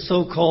be in the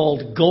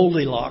so-called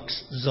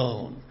Goldilocks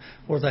zone,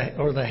 or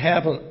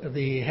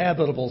the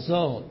habitable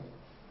zone.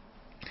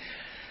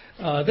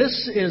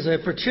 This is a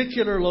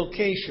particular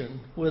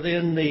location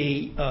within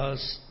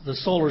the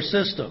solar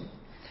system.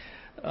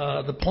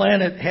 The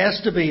planet has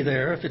to be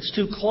there. If it's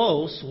too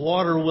close,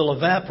 water will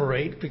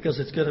evaporate because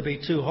it's going to be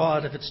too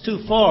hot. If it's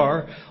too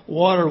far,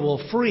 water will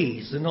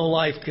freeze and no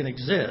life can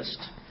exist.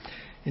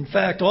 In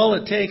fact, all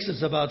it takes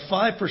is about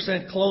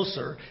 5%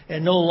 closer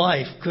and no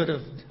life could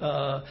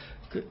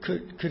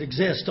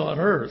exist on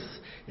Earth.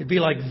 It'd be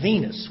like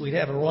Venus. We'd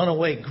have a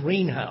runaway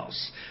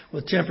greenhouse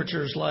with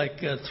temperatures like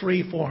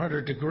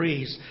 300-400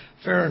 degrees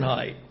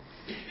Fahrenheit.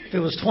 If it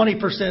was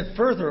 20%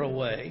 further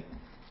away,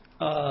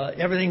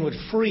 everything would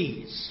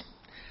freeze.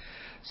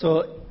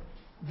 So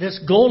this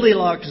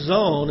Goldilocks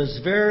zone is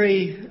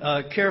very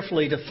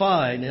carefully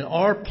defined, and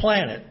our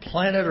planet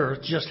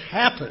Earth, just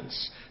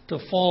happens to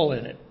fall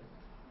in it.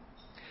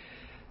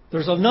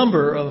 There's a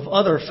number of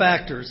other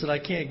factors that I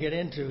can't get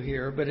into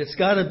here, but it's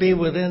got to be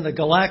within the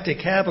galactic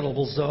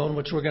habitable zone,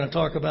 which we're going to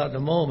talk about in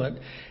a moment.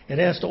 It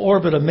has to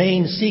orbit a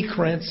main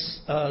sequence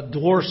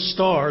dwarf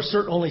star,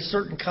 only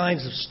certain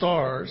kinds of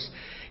stars.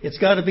 It's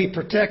got to be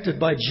protected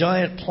by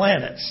giant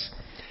planets,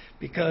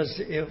 because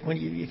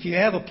if you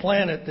have a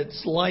planet that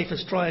life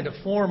is trying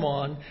to form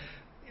on,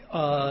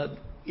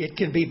 it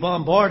can be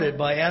bombarded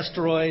by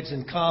asteroids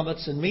and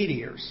comets and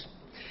meteors.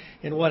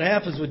 And what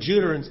happens with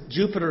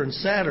Jupiter and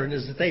Saturn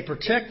is that they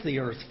protect the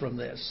Earth from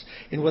this.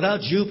 And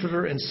without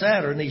Jupiter and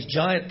Saturn, these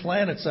giant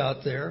planets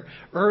out there,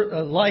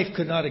 life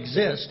could not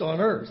exist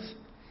on Earth.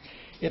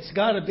 it's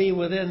got to be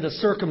within the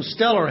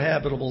circumstellar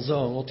habitable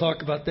zone. We'll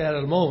talk about that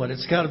in a moment.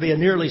 It's got to be a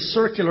nearly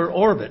circular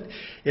orbit.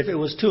 If it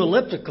was too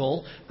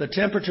elliptical, the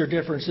temperature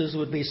differences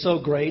would be so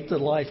great that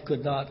life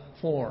could not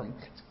form.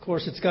 Of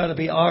course, it's got to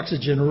be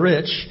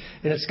oxygen-rich,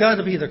 and it's got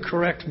to be the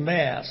correct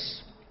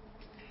mass.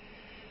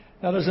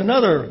 Now, there's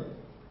another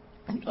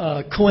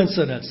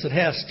coincidence that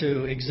has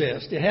to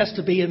exist. It has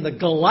to be in the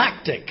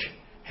galactic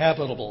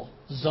habitable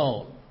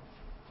zone.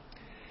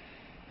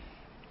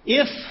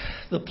 If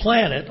the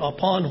planet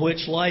upon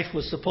which life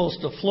was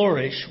supposed to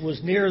flourish was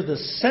near the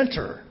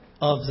center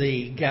of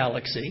the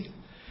galaxy,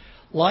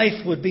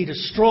 life would be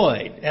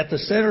destroyed. At the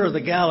center of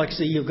the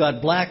galaxy, you've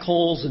got black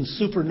holes and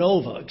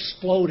supernova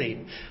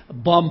exploding,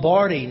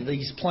 bombarding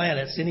these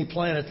planets, any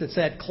planet that's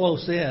that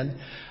close in,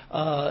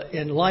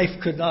 and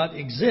life could not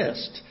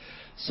exist.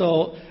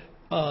 So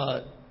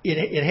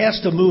it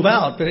has to move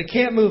out, but it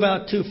can't move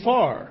out too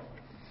far.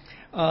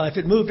 If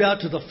it moved out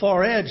to the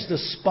far edge, the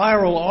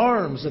spiral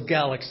arms of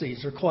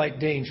galaxies are quite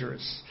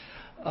dangerous.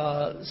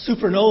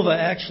 Supernova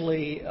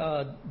actually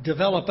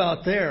develop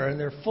out there, and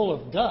they're full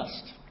of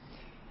dust.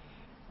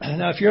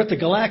 Now, if you're at the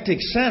galactic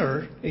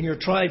center and you're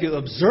trying to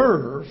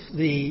observe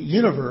the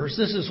universe,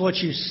 this is what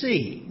you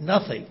see,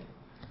 nothing.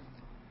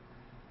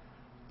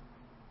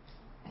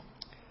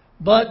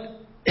 But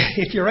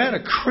if you're at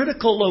a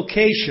critical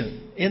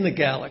location in the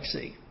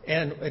galaxy,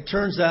 and it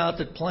turns out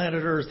that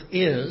planet Earth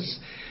is,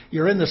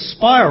 you're in the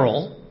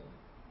spiral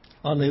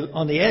on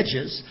the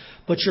edges,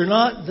 but you're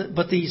not.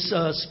 But these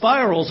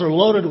spirals are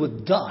loaded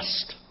with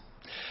dust.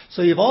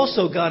 So you've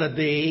also got to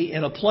be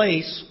in a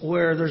place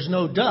where there's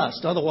no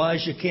dust.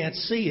 Otherwise, you can't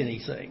see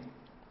anything.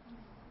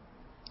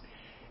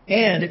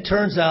 And it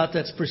turns out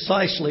that's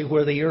precisely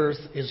where the Earth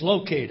is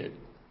located.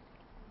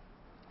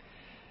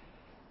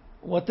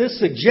 What this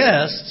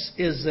suggests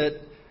is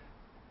that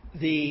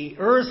the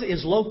Earth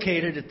is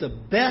located at the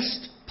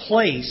best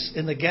place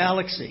in the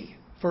galaxy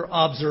for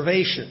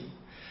observation,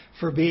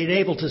 for being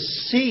able to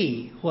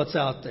see what's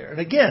out there.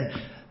 And again,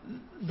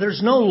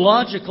 there's no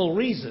logical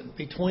reason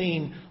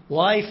between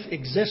life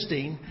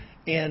existing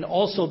and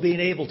also being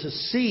able to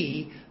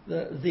see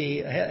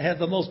have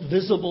the most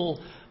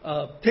visible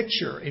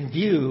picture in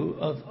view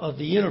of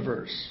the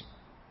universe.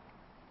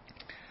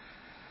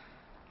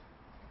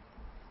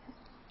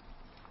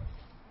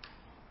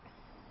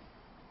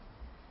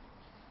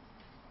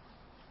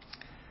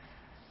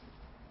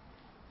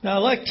 Now, I'd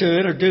like to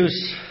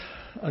introduce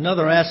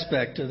another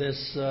aspect to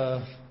this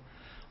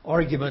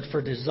argument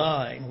for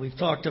design. We've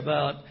talked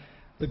about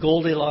the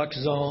Goldilocks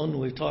zone.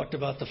 We've talked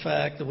about the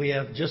fact that we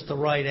have just the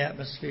right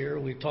atmosphere.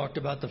 We've talked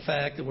about the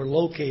fact that we're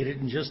located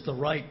in just the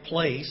right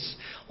place.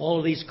 All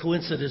of these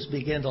coincidences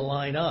begin to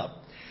line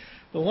up.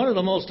 But one of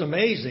the most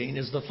amazing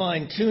is the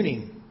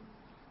fine-tuning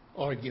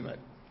argument.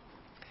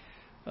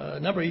 A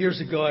number of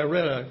years ago, I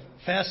read a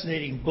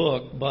fascinating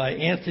book by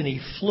Anthony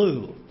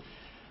Flew.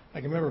 I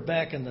can remember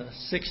back in the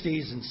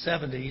 60s and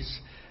 70s,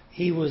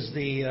 he was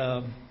the,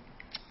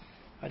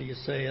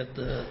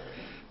 the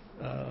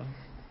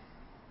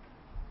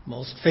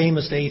most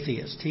famous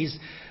atheist. He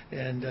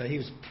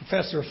was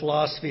professor of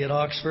philosophy at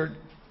Oxford,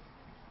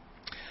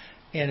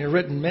 and had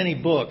written many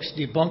books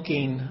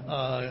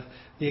debunking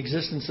the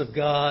existence of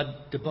God,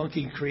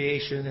 debunking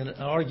creation,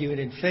 and arguing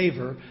in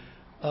favor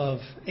of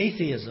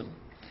atheism.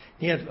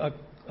 He had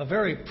a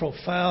very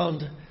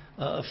profound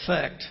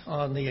effect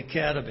on the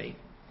academy.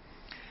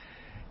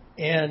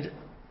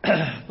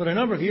 But a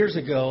number of years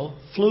ago,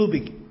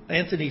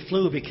 Anthony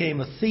Flew became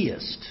a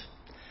theist,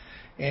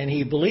 and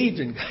he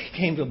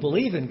came to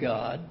believe in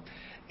God,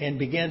 and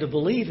began to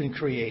believe in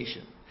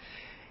creation.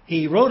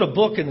 He wrote a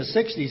book in the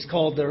 60s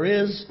called "There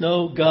Is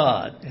No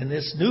God," and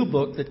this new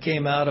book that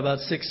came out about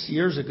 6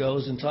 years ago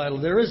is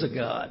entitled "There Is a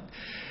God."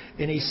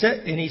 And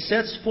he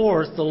sets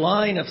forth the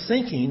line of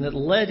thinking that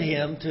led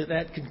him to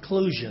that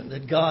conclusion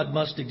that God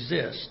must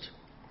exist.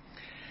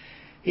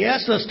 He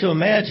asks us to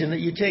imagine that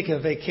you take a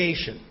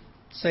vacation,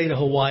 say to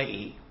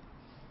Hawaii.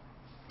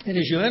 And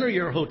as you enter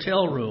your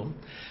hotel room,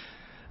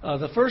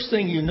 the first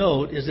thing you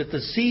note is that the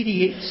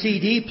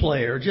CD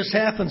player just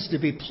happens to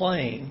be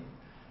playing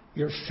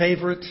your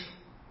favorite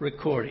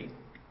recording.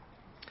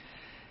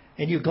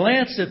 And you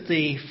glance at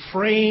the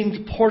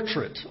framed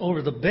portrait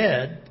over the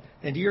bed,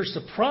 and to your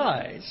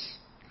surprise,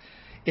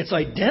 it's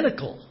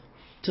identical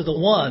to the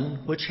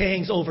one which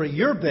hangs over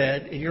your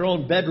bed in your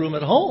own bedroom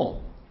at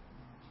home.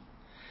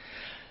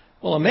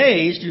 Well,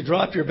 amazed, you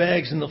drop your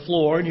bags on the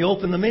floor and you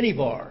open the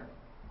minibar.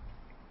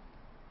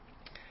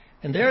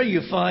 And there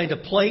you find a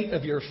plate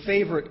of your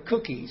favorite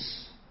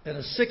cookies and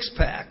a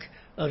six-pack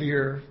of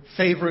your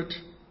favorite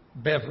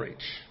beverage.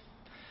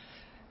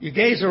 You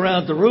gaze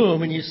around the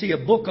room and you see a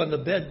book on the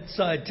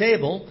bedside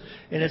table,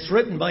 and it's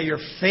written by your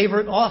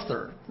favorite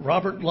author,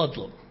 Robert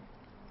Ludlum.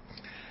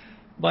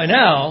 By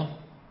now,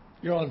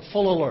 you're on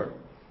full alert.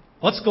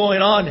 What's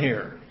going on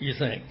here, you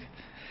think?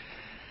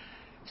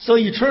 So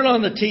you turn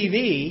on the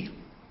TV,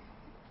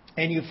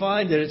 and you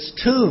find that it's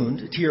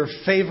tuned to your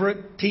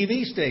favorite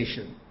TV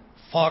station,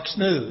 Fox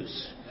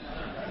News.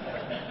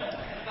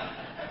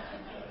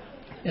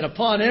 And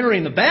upon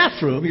entering the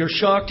bathroom, you're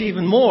shocked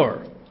even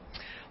more.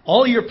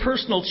 All your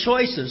personal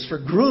choices for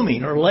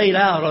grooming are laid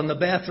out on the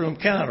bathroom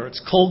counter. It's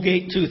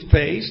Colgate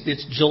toothpaste,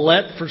 it's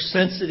Gillette for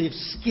sensitive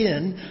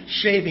skin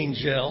shaving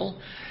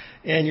gel,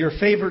 and your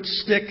favorite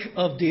stick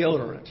of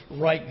deodorant,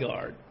 Right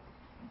Guard.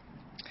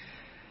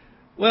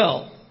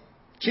 Well,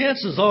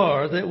 chances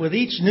are that with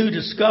each new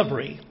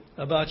discovery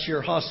about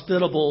your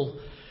hospitable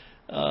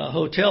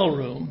hotel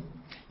room,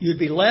 you'd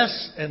be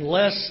less and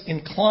less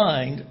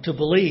inclined to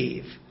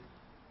believe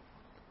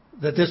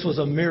that this was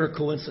a mere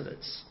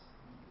coincidence.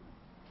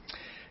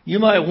 You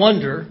might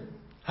wonder,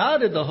 how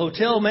did the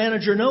hotel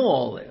manager know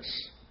all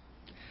this?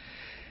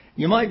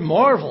 You might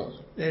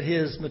marvel at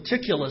his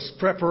meticulous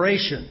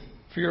preparation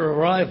for your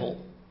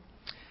arrival.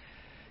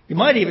 You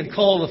might even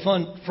call the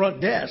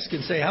front desk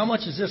and say, how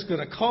much is this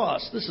going to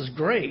cost? This is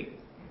great.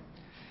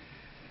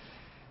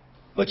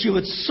 But you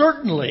would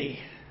certainly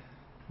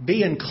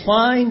be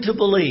inclined to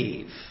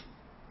believe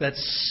that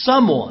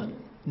someone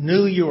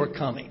knew you were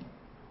coming.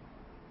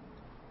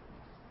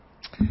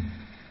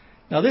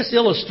 Now, this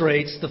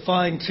illustrates the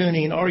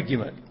fine-tuning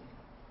argument.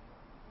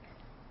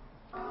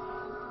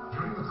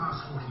 During the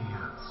past 40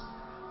 years,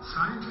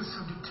 scientists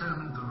have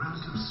determined the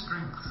relative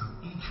strengths of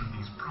each of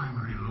these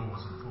primary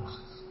laws and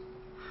forces.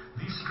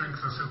 These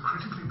strengths are so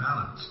critically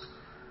balanced,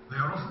 they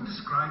are often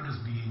described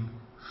as being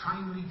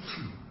finely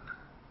tuned.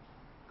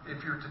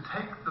 If you're to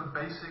take the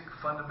basic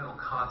fundamental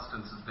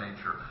constants of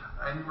nature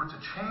and you were to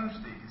change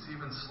these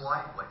even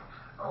slightly,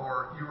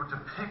 or you were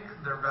to pick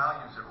their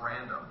values at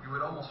random, you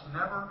would almost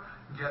never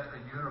get a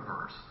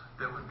universe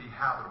that would be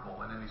habitable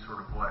in any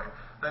sort of way.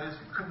 That is,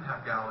 you couldn't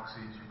have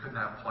galaxies, you couldn't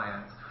have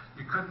planets,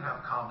 you couldn't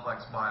have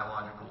complex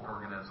biological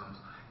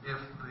organisms if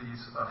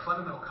these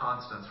fundamental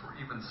constants were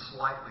even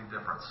slightly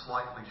different,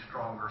 slightly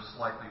stronger,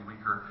 slightly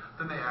weaker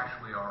than they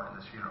actually are in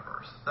this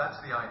universe.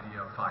 That's the idea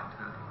of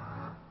fine-tuning.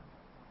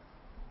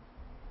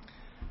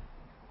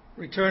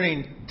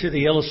 Returning to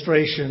the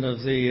illustration of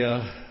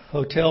the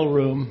hotel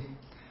room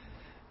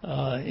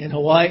in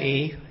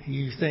Hawaii,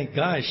 you think,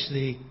 gosh,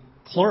 the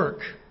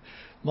clerk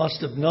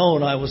must have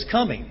known I was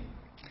coming.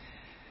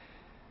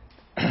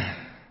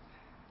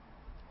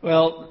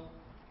 Well,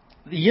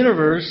 the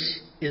universe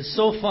is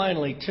so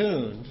finely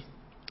tuned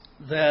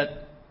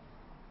that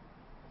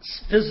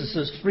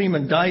physicist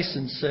Freeman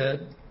Dyson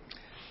said,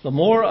 the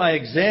more I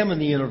examine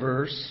the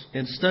universe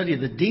and study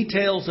the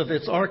details of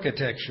its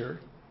architecture,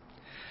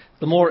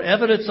 the more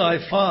evidence I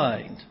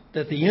find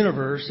that the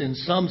universe, in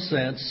some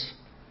sense,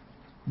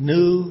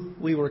 knew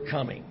we were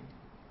coming.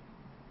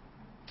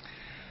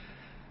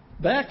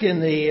 Back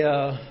in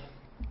the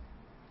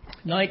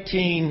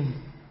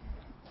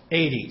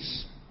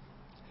 1980s,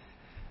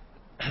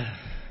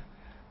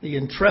 the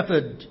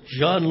intrepid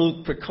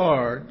Jean-Luc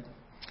Picard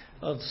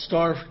of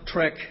Star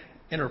Trek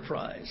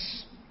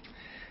Enterprise,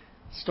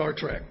 Star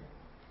Trek,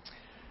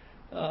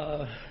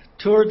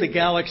 toured the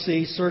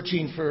galaxy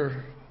searching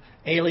for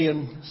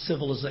alien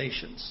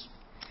civilizations.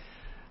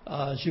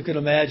 As you can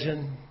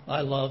imagine,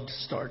 I loved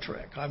Star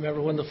Trek. I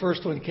remember when the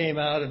first one came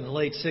out in the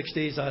late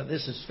 60s,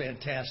 this is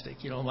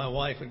fantastic. You know, my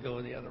wife would go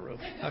in the other room.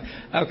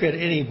 How could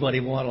anybody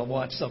want to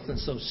watch something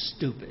so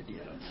stupid, you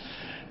know?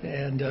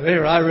 And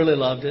I really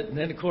loved it. And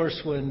then, of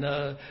course, when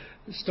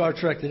Star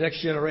Trek The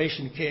Next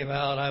Generation came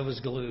out, I was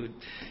glued.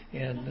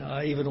 And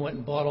I even went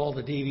and bought all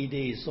the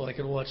DVDs so I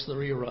could watch the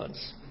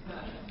reruns.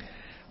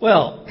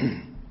 Well,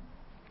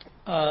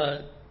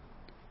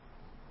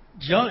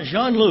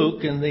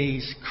 Jean-Luc and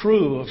the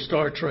crew of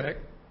Star Trek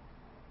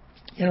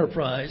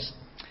Enterprise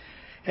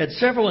had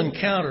several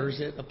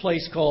encounters at a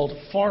place called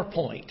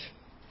Farpoint.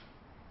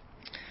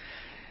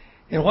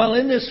 And while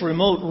in this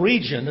remote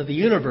region of the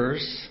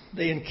universe,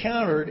 they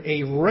encountered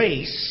a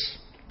race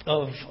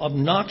of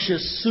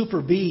obnoxious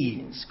super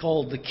beings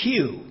called the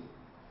Q.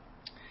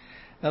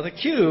 Now, the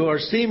Q are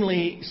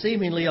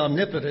seemingly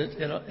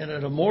omnipotent and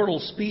an immortal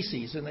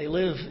species, and they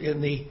live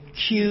in the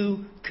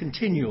Q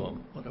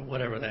continuum,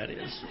 whatever that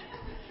is.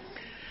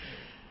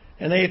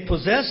 And they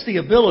possess the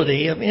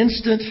ability of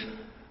instant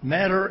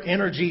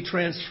matter-energy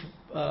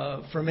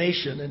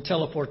transformation and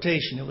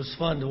teleportation. It was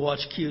fun to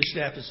watch Q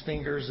snap his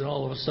fingers, and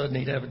all of a sudden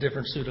he'd have a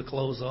different suit of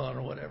clothes on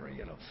or whatever,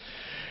 you know.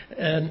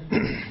 And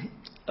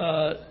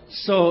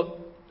so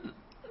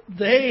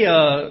they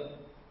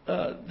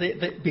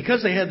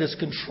because they had this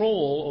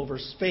control over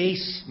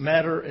space,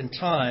 matter, and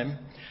time,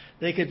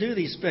 they could do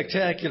these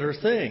spectacular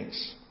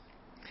things.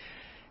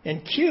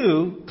 And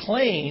Q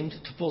claimed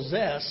to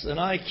possess an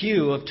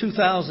IQ of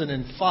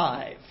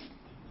 2005.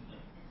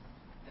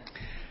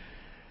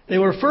 They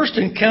were first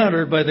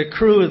encountered by the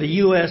crew of the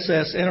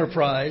USS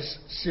Enterprise,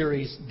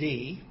 Series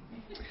D,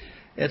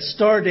 at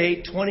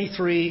Stardate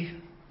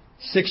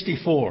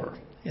 2364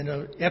 in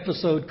an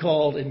episode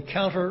called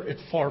Encounter at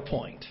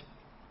Farpoint.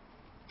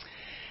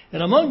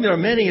 And among their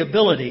many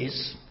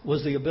abilities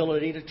was the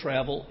ability to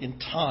travel in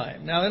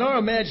time. Now, in our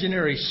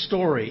imaginary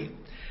story,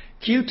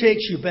 Q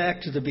takes you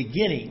back to the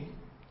beginning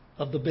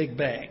of the Big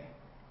Bang.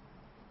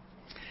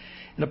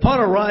 And upon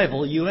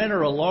arrival, you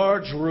enter a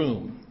large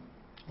room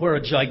where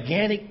a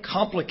gigantic,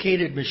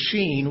 complicated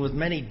machine with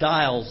many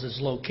dials is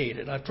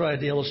located. I've tried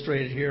to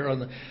illustrate it here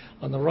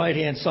On the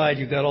right-hand side,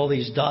 you've got all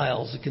these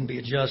dials that can be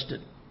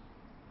adjusted.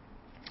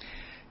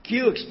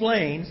 Q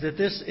explains that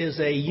this is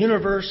a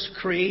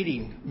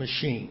universe-creating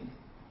machine.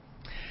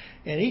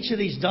 And each of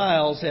these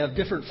dials have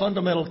different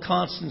fundamental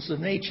constants of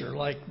nature,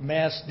 like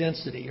mass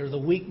density, or the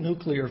weak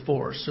nuclear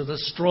force, or the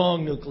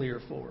strong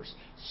nuclear force,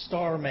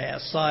 star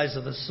mass, size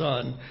of the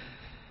sun,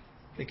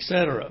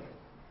 etc.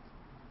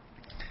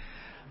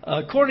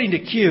 According to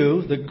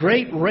Q, the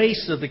great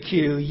race of the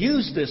Q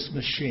used this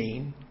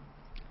machine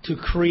to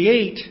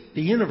create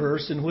the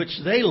universe in which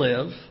they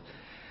live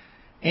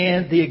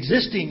and the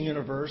existing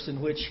universe in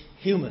which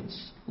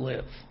humans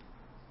live.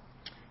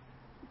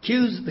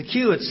 The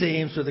Q, it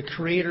seems, are the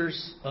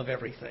creators of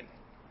everything.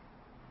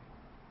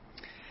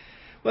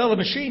 Well, the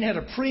machine had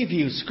a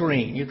preview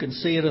screen. You can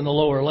see it in the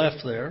lower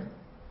left there,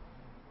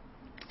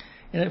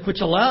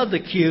 which allowed the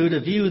Q to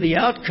view the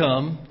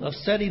outcome of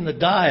setting the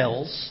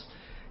dials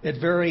at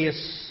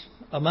various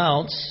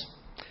amounts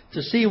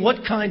to see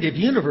what kind of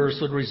universe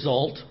would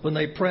result when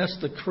they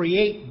pressed the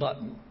Create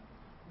button.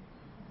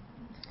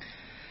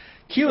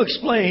 Q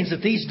explains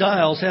that these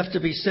dials have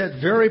to be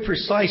set very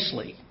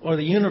precisely, or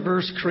the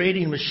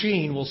universe-creating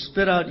machine will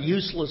spit out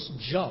useless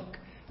junk,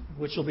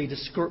 which will be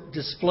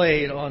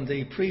displayed on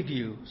the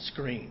preview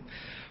screen.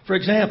 For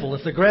example,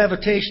 if the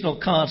gravitational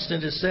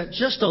constant is set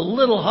just a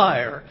little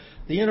higher,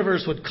 the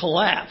universe would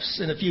collapse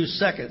in a few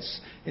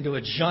seconds into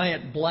a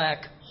giant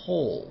black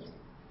hole.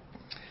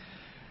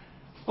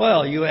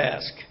 Well, you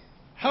ask,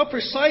 how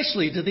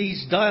precisely do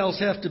these dials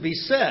have to be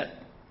set?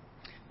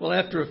 Well,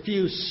 after a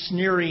few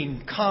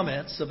sneering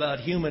comments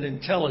about human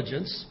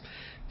intelligence,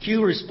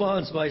 Q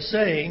responds by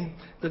saying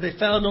that they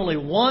found only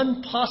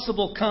one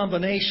possible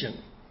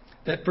combination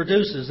that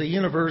produces a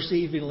universe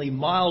evenly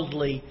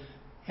mildly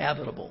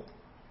habitable.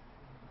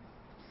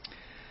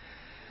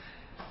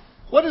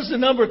 What is the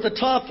number at the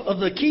top of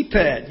the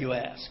keypad, you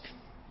ask?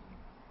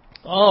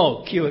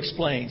 Oh, Q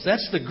explains,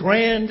 that's the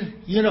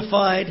grand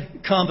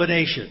unified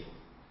combination.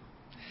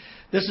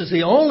 This is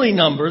the only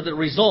number that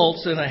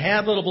results in a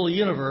habitable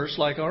universe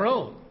like our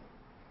own.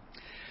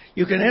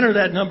 You can enter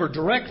that number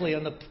directly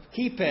on the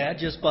keypad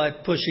just by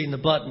pushing the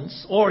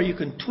buttons, or you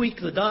can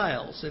tweak the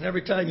dials. And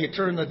every time you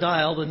turn the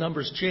dial, the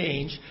numbers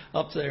change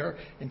up there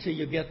until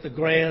you get the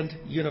grand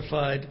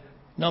unified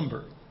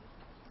number.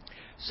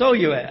 So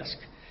you ask,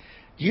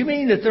 do you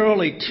mean that there are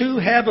only two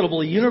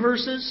habitable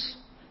universes?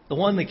 The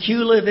one that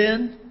Q live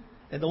in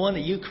and the one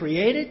that you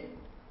created?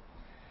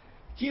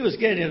 Q is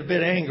getting a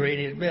bit angry, and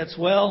he admits,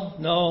 well,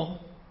 no,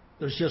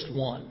 there's just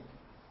one.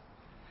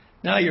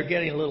 Now you're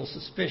getting a little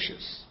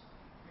suspicious.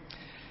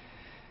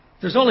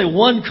 There's only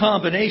one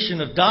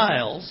combination of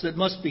dials that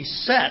must be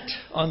set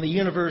on the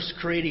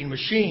universe-creating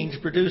machine to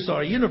produce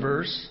our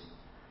universe.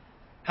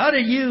 How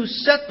did you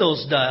set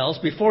those dials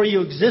before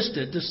you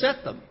existed to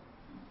set them?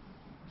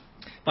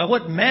 By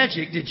what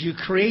magic did you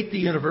create the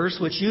universe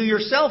which you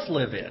yourself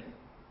live in?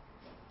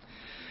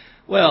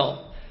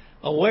 Well,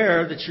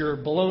 aware that your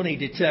baloney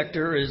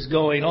detector is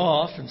going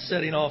off and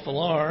setting off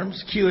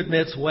alarms, Q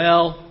admits,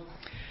 well,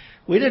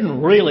 we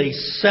didn't really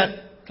set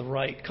the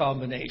right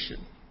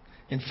combination.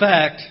 In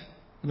fact,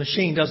 the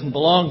machine doesn't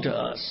belong to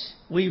us.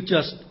 We've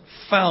just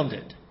found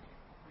it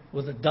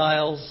with the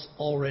dials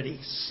already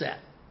set.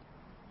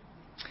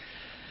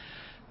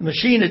 The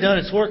machine had done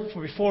its work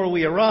before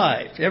we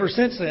arrived. Ever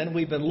since then,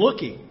 we've been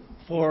looking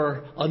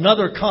for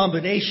another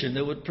combination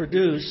that would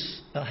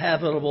produce a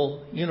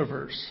habitable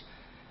universe,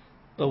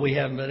 but we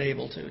haven't been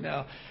able to.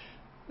 Now,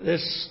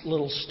 this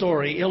little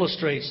story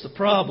illustrates the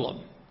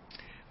problem.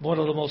 One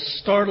of the most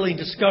startling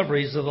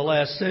discoveries of the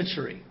last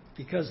century,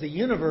 because the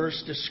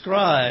universe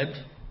described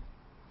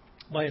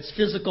by its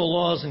physical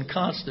laws and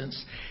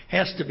constants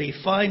has to be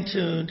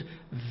fine-tuned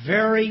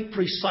very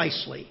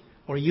precisely,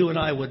 or you and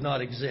I would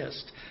not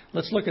exist.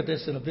 Let's look at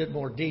this in a bit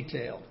more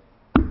detail.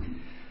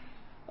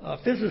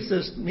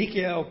 Physicist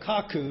Mikao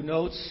Kaku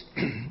notes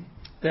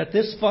that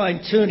this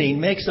fine-tuning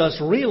makes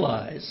us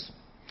realize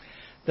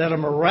that a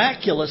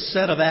miraculous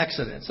set of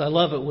accidents, I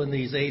love it when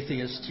these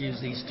atheists use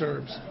these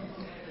terms,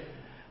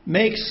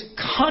 makes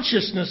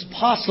consciousness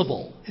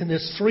possible in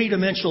this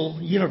three-dimensional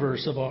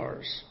universe of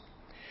ours.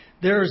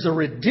 There is a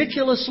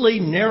ridiculously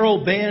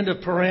narrow band of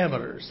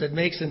parameters that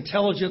makes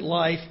intelligent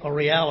life a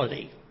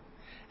reality.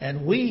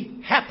 And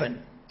we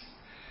happen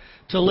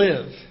to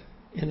live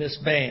in this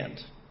band.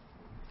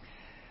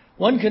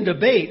 One can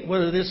debate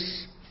whether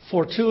this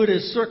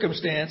fortuitous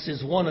circumstance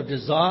is one of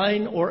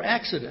design or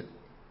accident.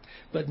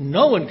 But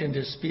no one can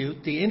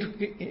dispute the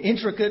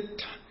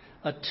intricate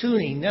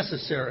tuning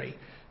necessary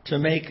to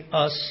make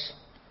us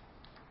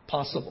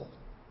possible.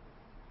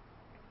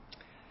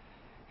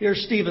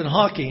 Here's Stephen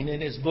Hawking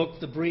in his book,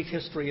 The Brief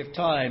History of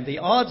Time. The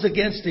odds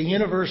against a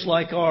universe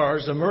like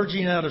ours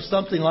emerging out of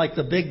something like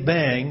the Big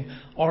Bang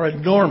are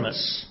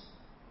enormous.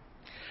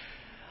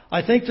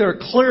 I think there are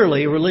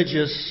clearly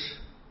religious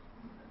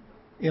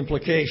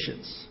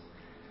implications.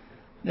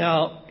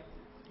 Now,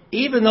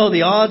 even though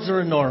the odds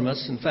are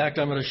enormous, in fact,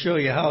 I'm going to show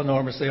you how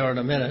enormous they are in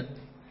a minute,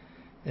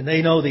 and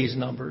they know these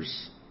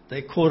numbers.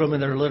 They quote them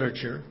in their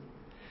literature.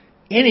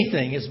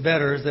 Anything is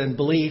better than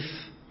belief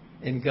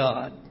in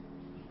God.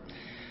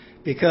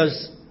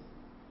 Because,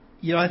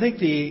 I think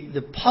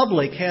the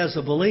public has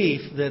a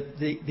belief that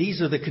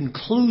these are the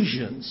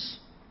conclusions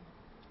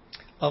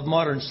of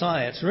modern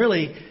science.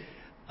 Really,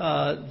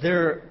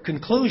 they're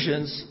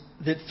conclusions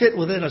that fit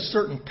within a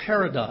certain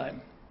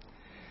paradigm.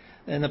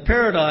 And the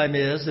paradigm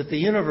is that the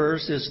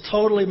universe is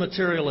totally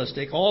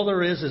materialistic. All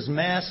there is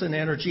mass and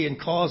energy and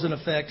cause and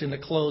effect in a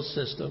closed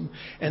system.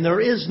 And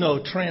there is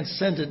no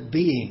transcendent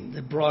being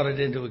that brought it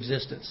into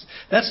existence.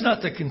 That's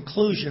not the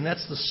conclusion.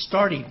 That's the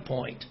starting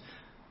point.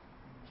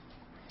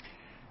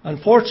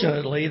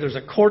 Unfortunately, there's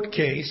a court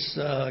case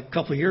a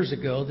couple of years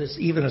ago that's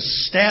even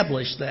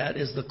established that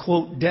as the,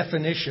 quote,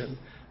 definition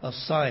of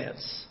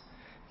science.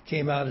 It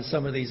came out in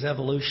some of these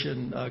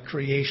evolution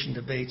creation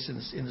debates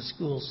in the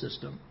school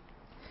system.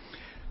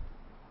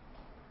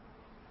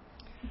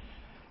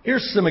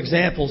 Here's some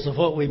examples of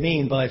what we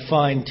mean by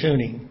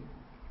fine-tuning.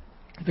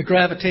 The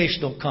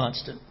gravitational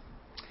constant.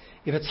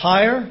 If it's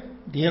higher,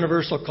 the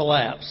universe will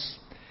collapse.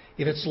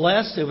 If it's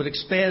less, it would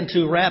expand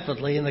too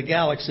rapidly and the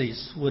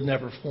galaxies would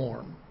never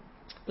form.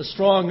 The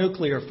strong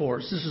nuclear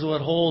force. This is what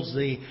holds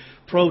the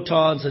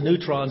protons and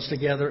neutrons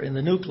together in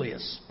the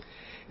nucleus.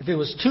 If it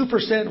was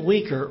 2%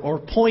 weaker or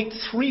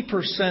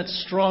 0.3%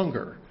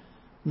 stronger,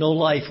 no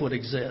life would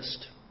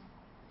exist.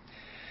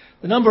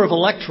 The number of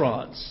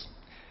electrons.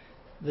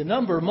 The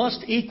number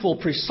must equal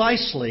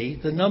precisely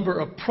the number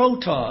of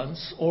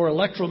protons or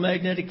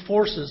electromagnetic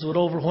forces would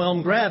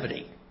overwhelm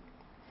gravity.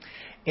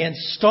 And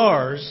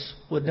stars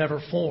would never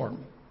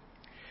form.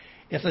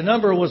 If the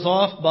number was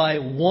off by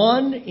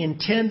 1 in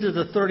 10 to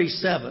the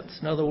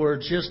 37th, in other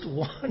words, just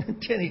 1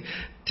 in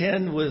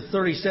 10 with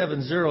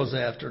 37 zeros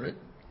after it,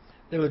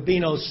 there would be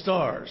no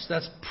stars.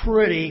 That's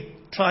pretty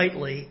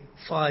tightly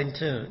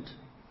fine-tuned.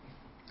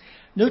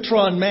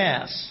 Neutron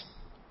mass.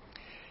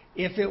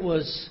 If it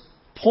was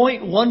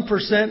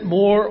 0.1%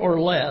 more or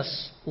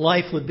less,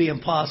 life would be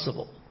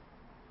impossible.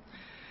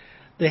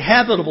 The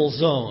habitable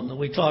zone that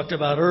we talked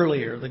about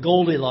earlier, the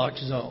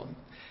Goldilocks zone.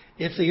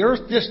 If the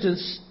Earth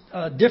distance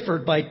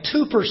differed by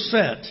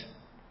 2%,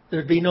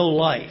 there'd be no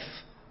life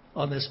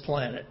on this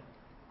planet.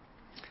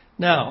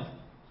 Now,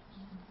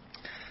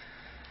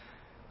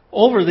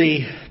 over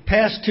the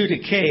past 2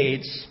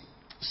 decades,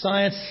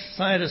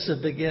 scientists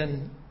have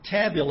begun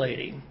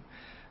tabulating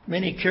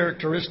many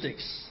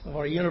characteristics of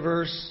our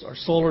universe, our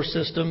solar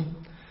system,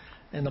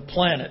 and the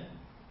planet.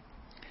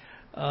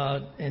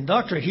 And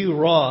Dr. Hugh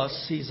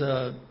Ross, he's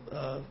a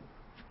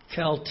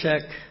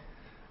Caltech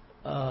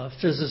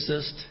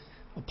physicist,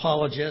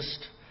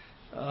 apologist.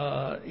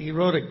 He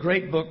wrote a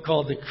great book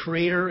called The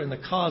Creator and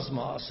the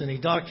Cosmos, and he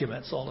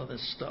documents all of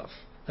this stuff.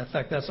 In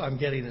fact, I'm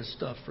getting this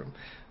stuff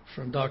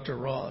from Dr.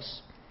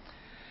 Ross.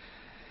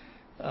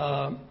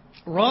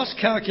 Ross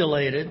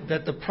calculated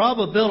that the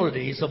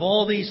probabilities of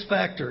all these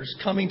factors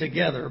coming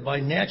together by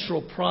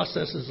natural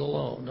processes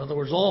alone, in other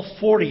words, all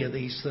 40 of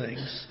these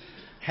things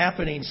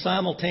happening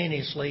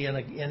simultaneously in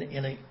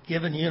a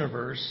given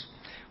universe,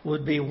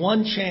 would be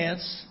 1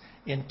 chance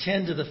in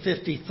 10 to the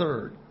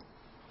 53rd.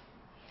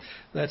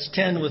 That's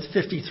 10 with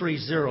 53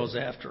 zeros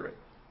after it.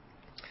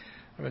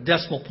 Or a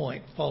decimal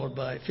point followed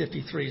by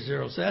 53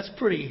 zeros. That's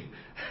pretty,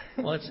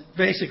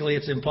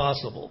 it's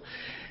impossible.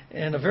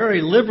 And a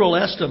very liberal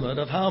estimate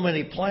of how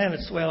many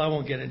planets, I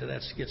won't get into that,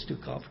 it gets too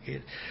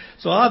complicated.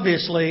 So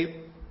obviously,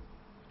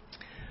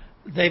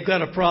 they've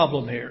got a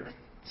problem here.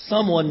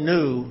 Someone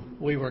knew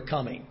we were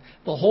coming.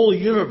 The whole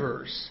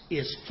universe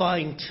is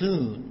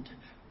fine-tuned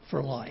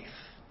for life.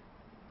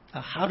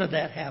 Now, how did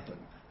that happen?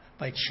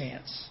 By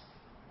chance.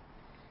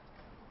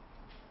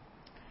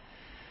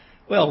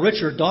 Well,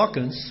 Richard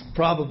Dawkins,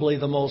 probably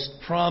the most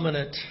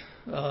prominent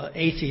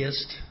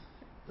atheist,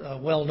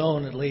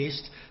 well-known at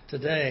least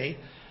today.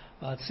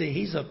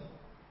 He's a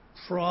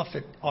prof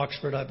at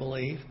Oxford, I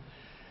believe.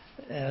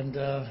 And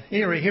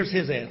anyway, here's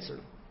his answer.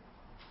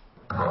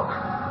 Who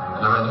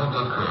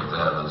did create the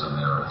heavens and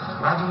the earth?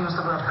 Why do you use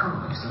the word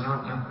who? You see, you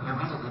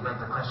immediately beg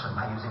the question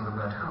by using the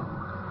word who.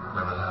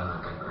 But how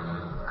did they create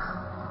it?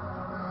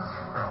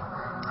 Well,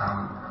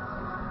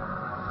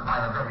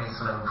 by a very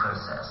slow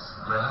process.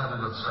 Well, how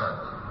did it start?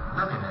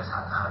 Nobody knows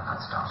how it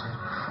got started.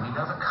 We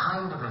know the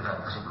kind of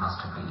event that it must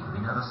have been.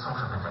 We know the sort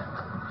of event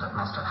that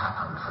must have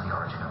happened for the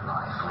origin of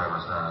life. Where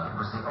was that? It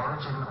was the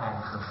origin of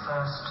the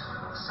first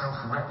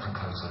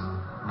self-replicating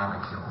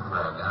molecule.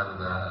 Right, how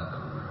did that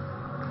happen?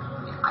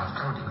 I've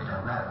told you we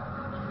don't know.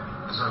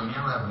 So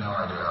you have no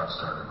idea how it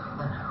started?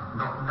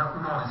 No,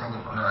 nor has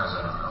anyone. Nor has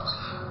anyone else.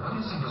 What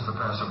do you think is the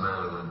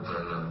possibility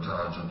that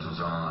intelligent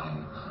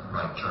design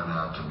might turn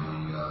out to be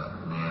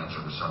the answer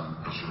to some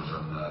issues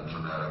in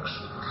genetics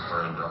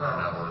or in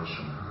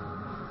evolution?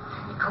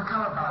 It could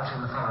come about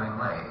in the following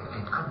way.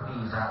 It could be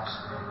that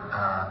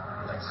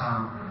at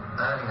some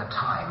earlier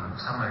time,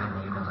 somewhere in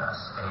the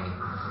universe, a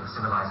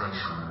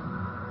civilization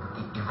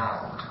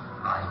evolved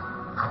by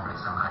probably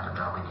some kind of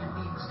Darwinian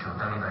means to a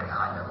very, very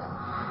high level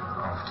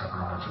of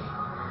technology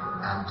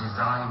and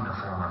designed a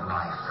form of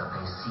life that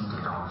they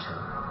seeded onto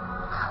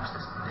perhaps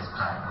this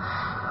planet.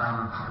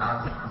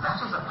 Now, that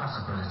is a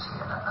possibility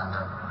and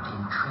an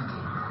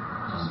intriguing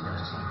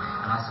possibility.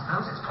 And I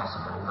suppose it's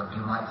possible that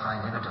you might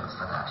find evidence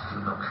for that if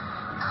you look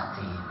at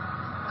the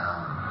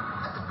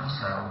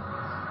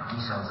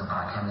details of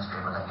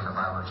biochemistry, molecular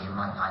biology. You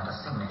might find a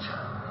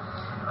signature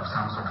of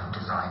some sort of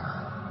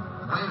designer.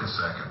 Wait a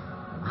second.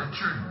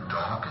 Richard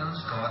Dawkins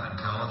thought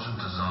intelligent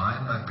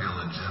design might be a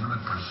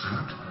legitimate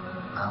pursuit?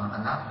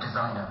 And that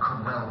designer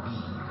could well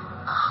be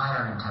a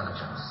higher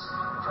intelligence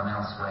from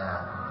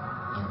elsewhere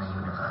in the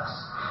universe.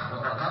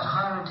 But that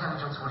higher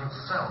intelligence would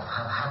itself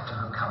have had to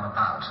have come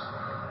about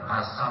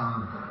by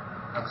some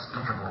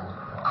explicable,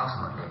 or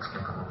ultimately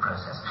explicable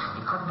process.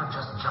 It couldn't have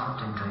just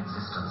jumped into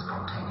existence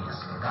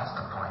spontaneously. That's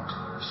the point.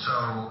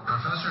 So,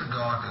 Professor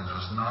Dawkins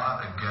was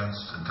not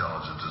against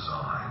intelligent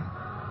design,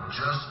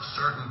 just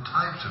certain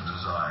types of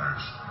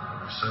designers,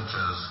 such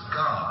as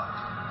God.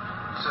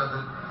 So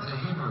the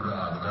Hebrew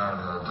God, the God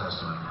of the Old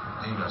Testament,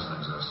 he doesn't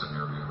exist in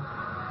your view?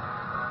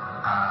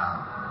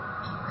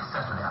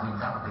 Certainly. I mean,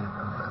 that would be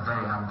a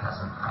very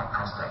unpleasant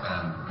prospect.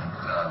 And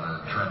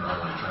the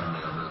Holy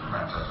Trinity of the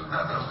New Testament?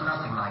 There's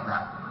nothing like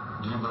that.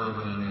 Do you believe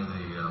in any of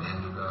the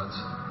Hindu gods?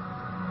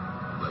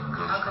 Like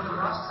How could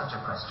you ask such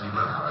a question?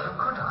 How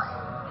could I?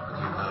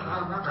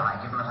 Why would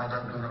I, given that I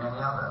don't believe in any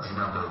others? You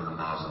don't believe in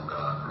the Muslim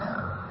God?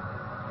 No.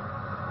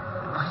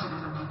 Why do you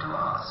even need to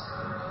ask?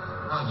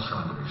 Well, I just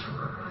wanted to be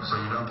sure. So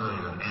you don't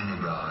believe in any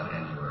God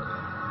anywhere?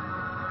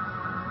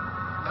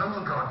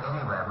 Any God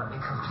anywhere would be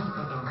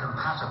completely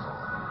incompatible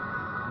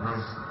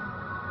with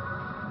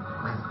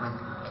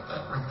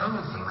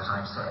anything that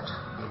I've said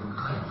in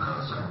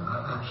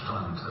I'm just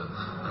trying to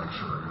make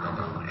sure you don't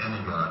believe in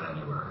any God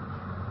anywhere.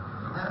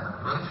 No.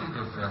 What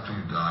if after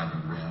you died you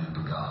ran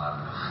into God?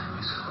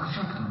 He said, what have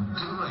you been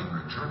doing,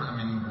 Richard? I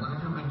mean, what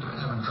have you been doing?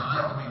 I've been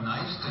trying to be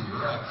nice to you.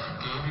 I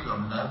gave you a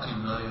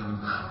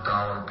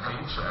multi-million-dollar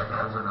paycheck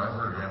over and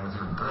over again with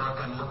your book,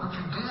 and look what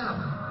you did.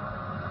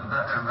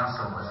 Bertrand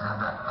Russell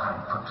had that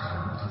point put to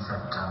him. He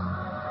said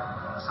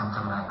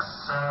something like,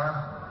 "Sir,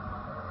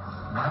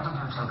 why did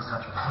you take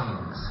such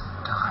pains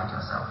to hide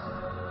yourself?"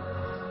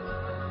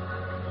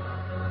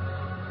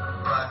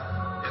 But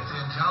if the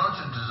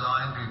intelligent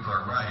design people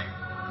are right,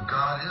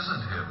 God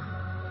isn't hidden.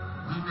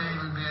 We may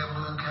even be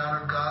able to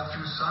encounter God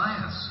through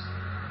science,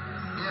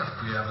 if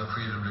we have the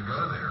freedom to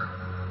go there.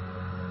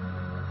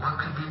 What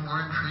could be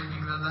more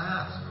intriguing than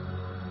that?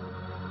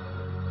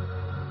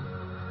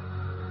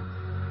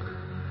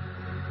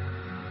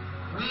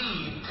 We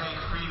take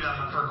freedom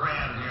for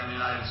granted here in the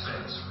United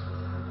States.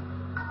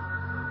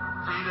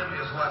 Freedom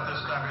is what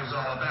this country is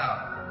all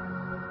about.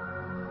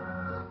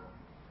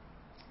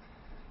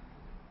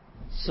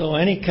 So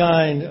any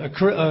kind,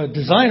 a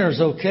designer's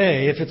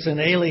okay if it's an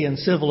alien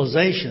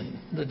civilization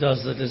that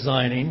does the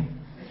designing,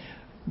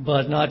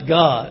 but not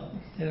God.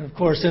 And of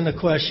course, then the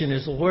question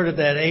is, well, where did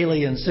that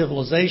alien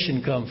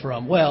civilization come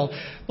from? Well,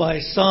 by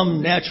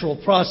some natural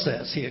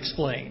process, he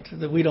explained,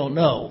 that we don't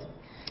know.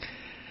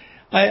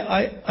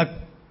 I'm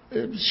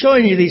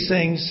showing you these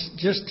things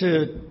just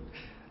to,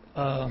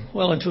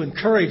 and to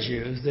encourage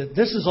you that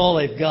this is all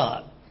they've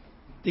got.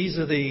 These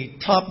are the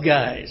top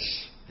guys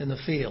in the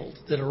field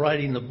that are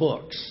writing the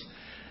books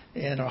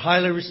and are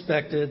highly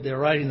respected. They're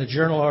writing the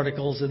journal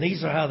articles, and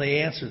these are how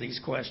they answer these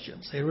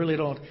questions. They really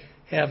don't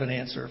have an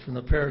answer from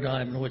the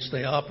paradigm in which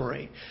they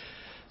operate.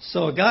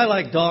 So a guy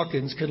like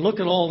Dawkins could look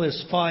at all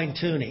this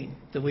fine-tuning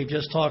that we've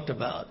just talked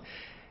about,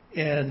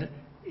 and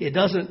it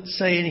doesn't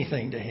say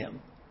anything to him.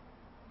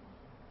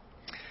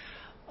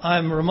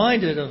 I'm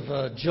reminded of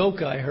a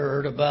joke I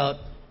heard about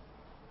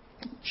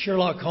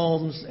Sherlock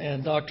Holmes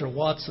and Dr.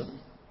 Watson.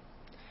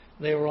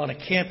 They were on a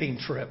camping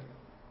trip.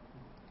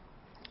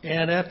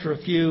 And after a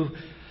few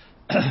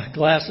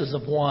glasses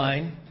of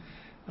wine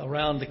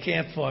around the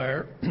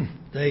campfire,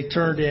 they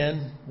turned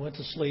in, went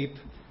to sleep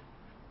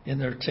in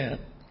their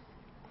tent.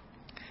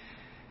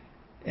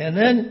 And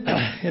then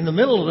in the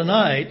middle of the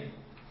night,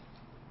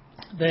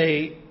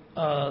 they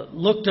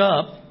looked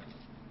up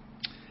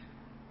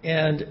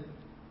and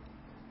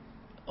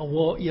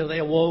they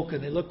awoke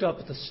and they looked up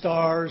at the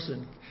stars,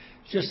 and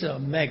just a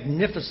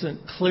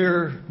magnificent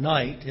clear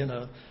night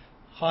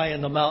high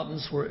in the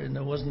mountains, and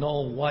it wasn't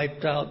all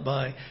wiped out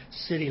by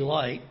city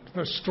light.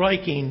 A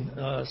striking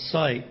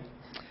sight.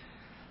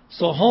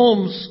 So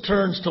Holmes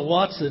turns to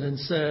Watson and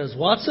says,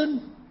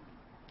 "Watson,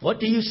 what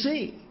do you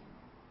see?"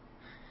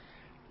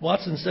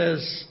 Watson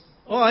says,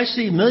 "Oh, I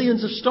see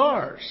millions of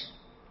stars."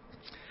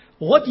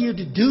 "What do you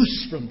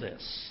deduce from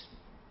this?"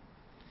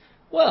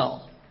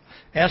 "Well,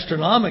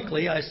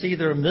 astronomically, I see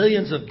there are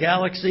millions of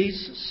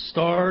galaxies,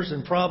 stars,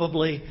 and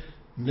probably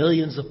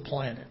millions of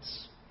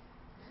planets.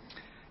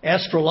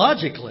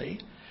 Astrologically,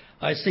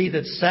 I see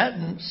that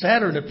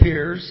Saturn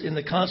appears in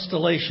the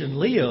constellation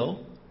Leo,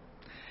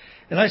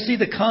 and I see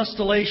the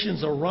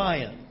constellations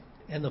Orion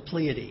and the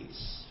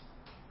Pleiades.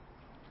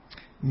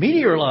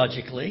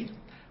 Meteorologically,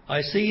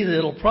 I see that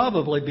it'll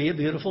probably be a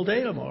beautiful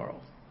day tomorrow.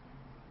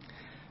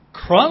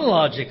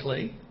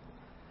 Chronologically,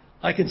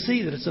 I can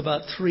see that it's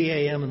about 3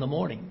 a.m. in the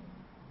morning."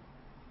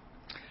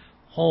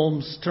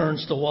 Holmes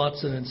turns to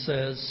Watson and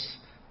says,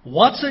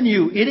 "Watson,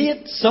 you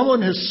idiot,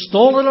 someone has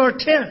stolen our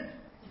tent."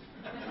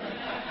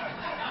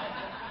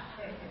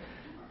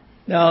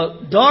 Now,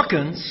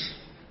 Dawkins,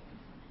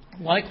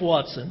 like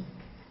Watson,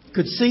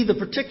 could see the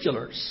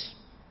particulars,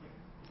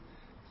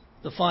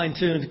 the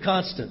fine-tuned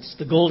constants,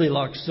 the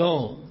Goldilocks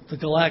zone, the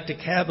galactic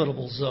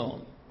habitable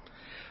zone.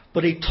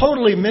 But he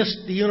totally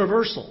missed the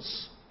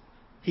universals.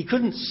 He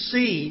couldn't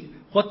see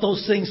what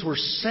those things were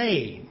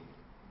saying.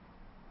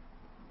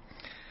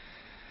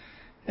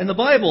 And the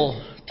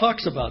Bible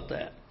talks about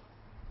that.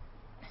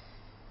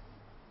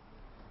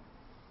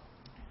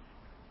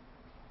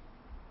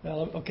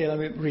 Well, okay, let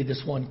me read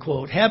this one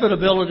quote.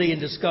 Habitability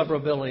and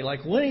discoverability,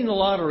 like winning the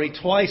lottery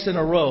twice in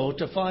a row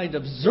to find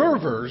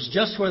observers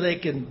just where they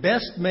can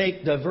best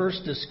make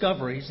diverse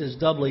discoveries, is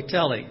doubly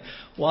telling.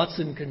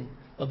 Watson can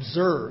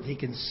observe. He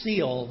can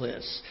see all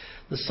this.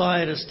 The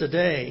scientists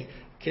today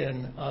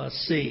can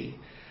see.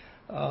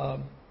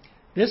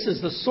 This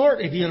is the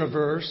sort of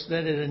universe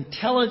that an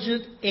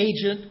intelligent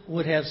agent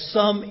would have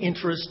some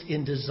interest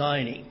in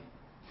designing.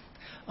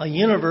 A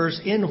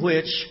universe in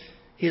which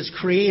his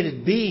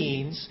created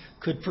beings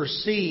could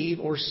perceive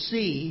or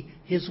see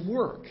his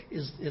work,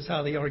 is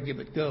how the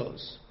argument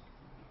goes.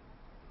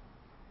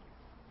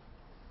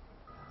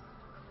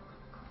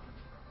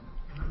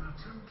 In an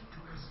attempt to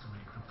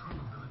estimate the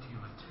probability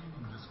of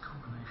attaining this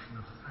combination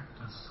of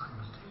factors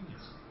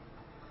simultaneously,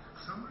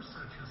 some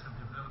researchers have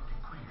developed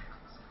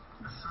equations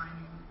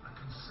assigning a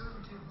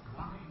conservative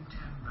 1 in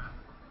 10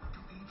 value to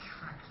each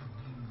factor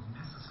deemed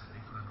necessary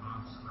for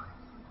advanced life.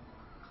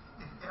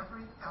 If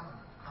every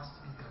element has to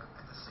be there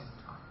at the same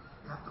time,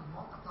 you have to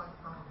multiply the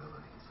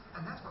probabilities.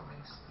 And that's what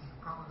makes the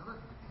probability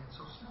at the end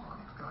so small.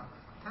 You've got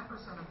 10%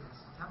 of this,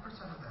 10%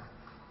 of that,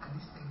 and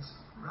these things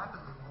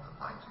rapidly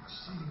multiply to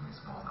exceedingly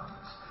small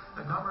numbers.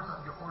 The numbers are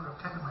the order of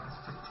 10 to the minus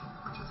 15,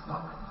 which is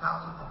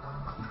 1/1,000 or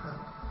 1/1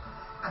 trillion.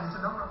 And it's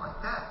a number like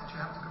that that you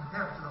have to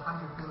compare to the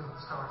 100 billion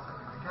stars that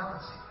are in the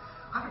galaxy.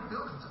 100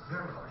 billion is a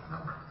very large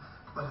number,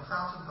 but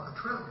 1,000th of a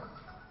trillion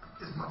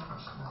is much,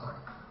 much smaller.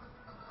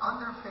 On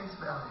their face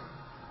value,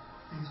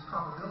 these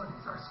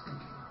probabilities are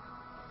speaking.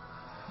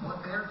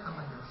 What they're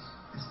telling us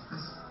is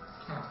this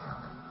can't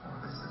happen, or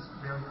this is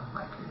very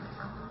unlikely to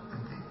happen in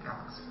the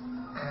galaxy.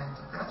 And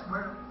that's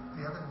where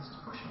the evidence is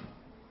pushing.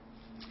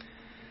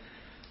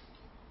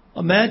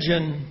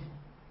 Imagine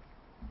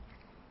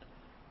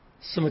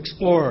some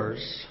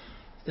explorers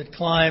that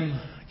climb,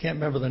 I can't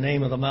remember the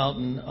name of the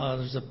mountain,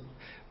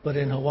 but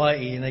in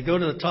Hawaii, and they go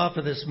to the top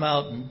of this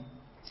mountain,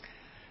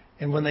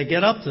 and when they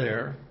get up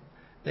there,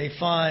 they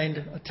find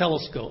a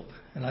telescope.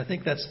 And I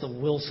think that's the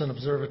Wilson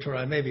Observatory.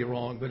 I may be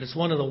wrong, but it's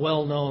one of the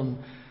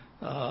well-known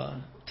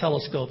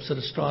telescopes that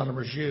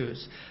astronomers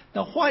use.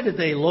 Now, why did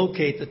they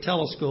locate the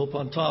telescope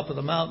on top of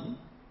the mountain?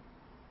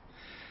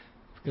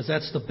 Because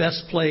that's the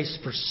best place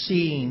for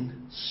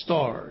seeing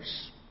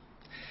stars.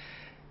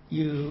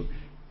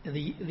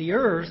 The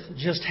Earth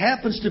just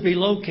happens to be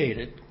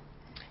located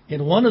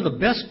in one of the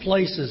best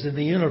places in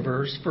the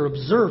universe for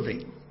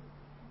observing.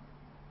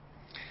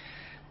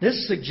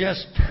 This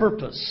suggests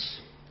purpose.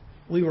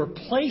 We were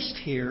placed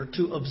here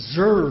to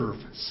observe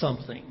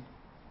something.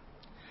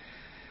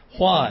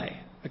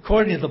 Why?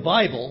 According to the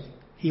Bible,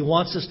 He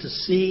wants us to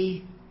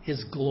see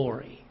His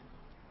glory.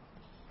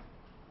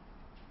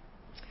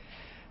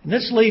 And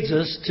this leads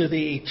us to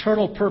the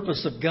eternal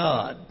purpose of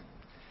God.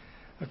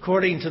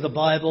 According to the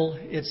Bible,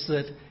 it's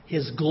that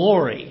His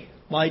glory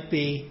might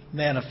be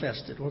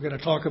manifested. We're going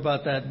to talk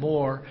about that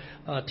more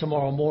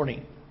tomorrow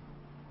morning.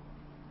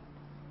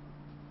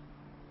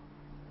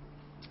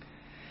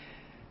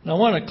 And I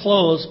want to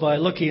close by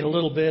looking a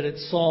little bit at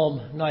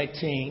Psalm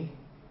 19,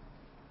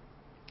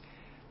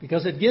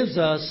 because it gives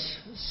us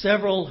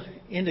several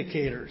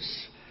indicators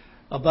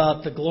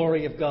about the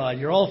glory of God.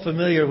 You're all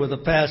familiar with the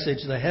passage,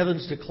 the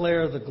heavens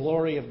declare the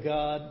glory of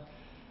God,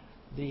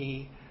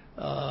 the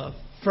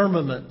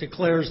firmament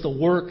declares the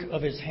work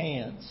of His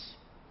hands.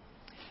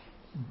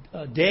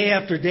 Day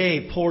after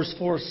day pours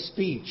forth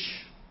speech.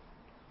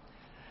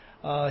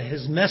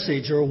 His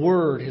message or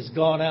word has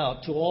gone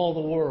out to all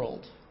the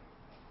world.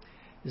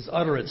 His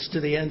utterance to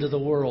the end of the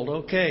world.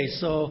 Okay,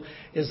 so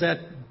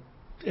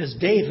as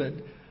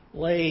David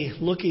lay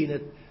looking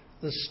at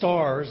the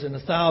stars in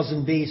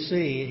 1000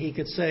 BC, he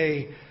could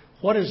say,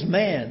 "What is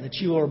man that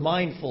you are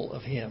mindful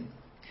of him?"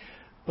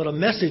 But a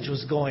message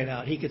was going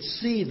out. He could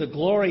see the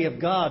glory of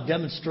God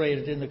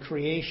demonstrated in the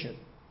creation.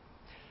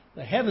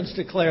 The heavens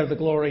declare the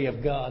glory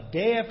of God.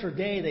 Day after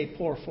day they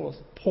pour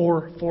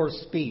forth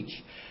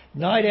speech.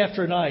 Night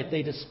after night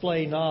they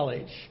display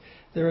knowledge.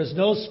 There is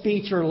no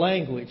speech or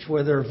language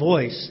where their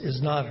voice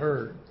is not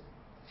heard.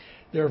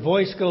 Their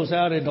voice goes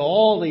out into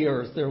all the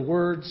earth, their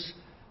words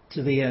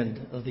to the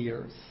end of the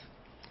earth.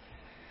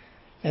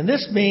 And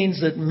this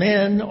means that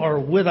men are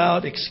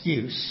without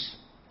excuse.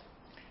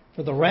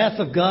 For the wrath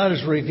of God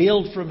is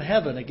revealed from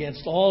heaven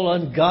against all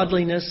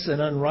ungodliness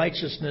and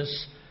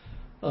unrighteousness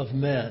of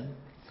men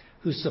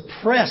who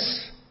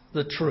suppress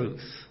the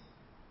truth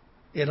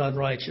in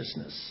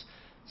unrighteousness.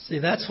 See,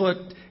 that's what,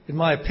 in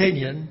my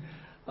opinion,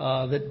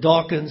 that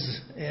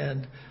Dawkins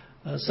and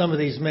some of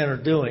these men are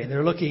doing.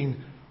 They're looking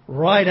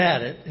right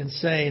at it and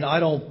saying, I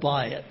don't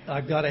buy it.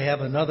 I've got to have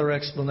another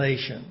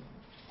explanation.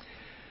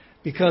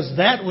 because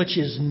that which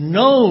is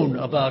known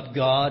about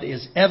God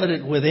is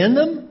evident within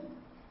them.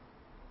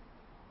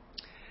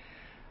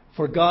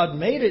 For God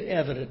made it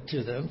evident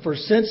to them, for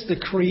since the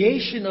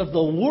creation of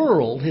the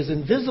world, His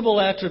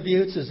invisible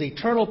attributes, His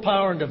eternal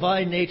power and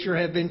divine nature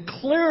have been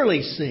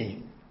clearly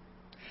seen,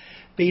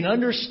 being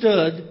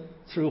understood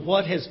through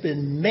what has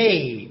been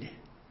made,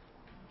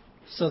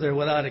 so they're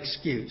without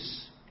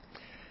excuse.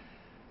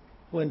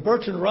 When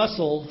Bertrand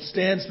Russell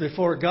stands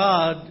before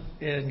God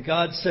and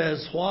God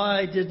says,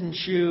 "Why didn't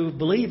you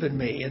believe in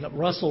me?" And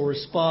Russell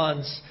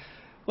responds,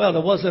 "Well,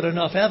 there wasn't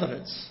enough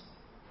evidence."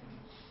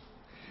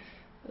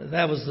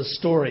 That was the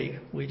story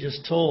we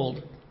just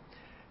told.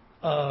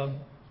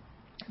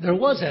 There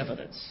was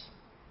evidence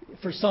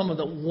for someone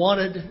that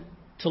wanted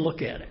to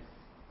look at it.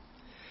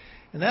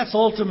 And that's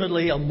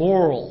ultimately a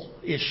moral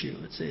issue.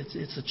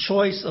 It's a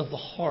choice of the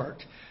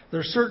heart. There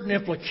are certain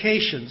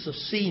implications of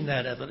seeing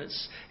that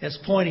evidence as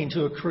pointing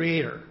to a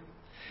creator.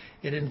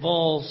 It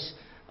involves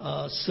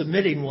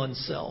submitting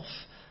oneself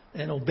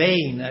and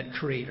obeying that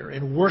creator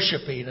and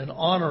worshiping and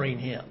honoring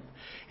him.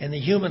 And the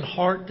human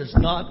heart does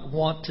not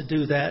want to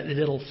do that, and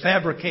it'll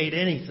fabricate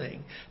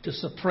anything to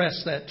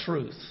suppress that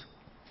truth.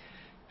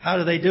 How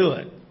do they do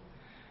it?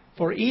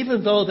 For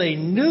even though they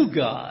knew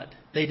God,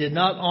 they did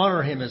not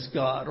honor Him as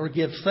God or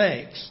give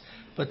thanks,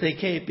 but they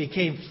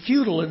became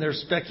futile in their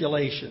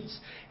speculations,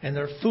 and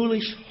their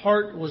foolish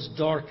heart was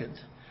darkened.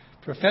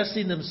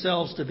 Professing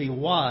themselves to be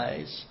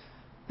wise,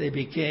 they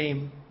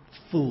became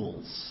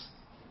fools.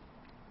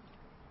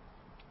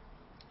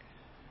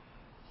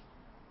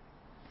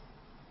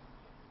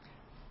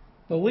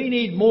 But we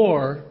need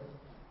more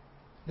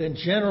than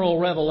general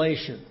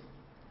revelation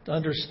to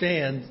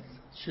understand,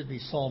 should be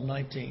Psalm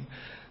 19,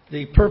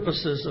 the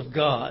purposes of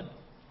God.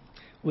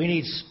 We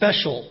need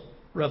special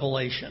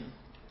revelation.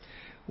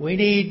 We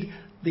need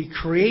the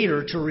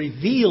Creator to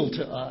reveal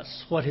to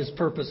us what His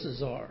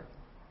purposes are.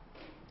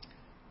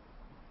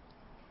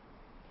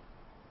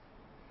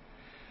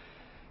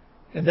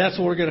 And that's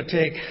what we're going to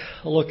take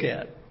a look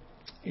at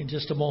in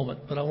just a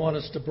moment. But I want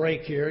us to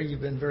break here.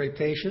 You've been very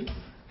patient.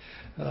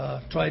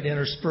 Tried to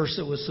intersperse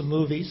it with some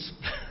movies.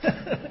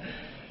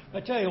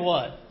 I tell you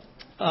what,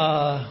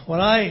 when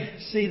I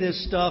see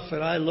this stuff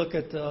and I look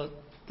at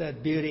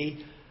that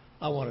beauty,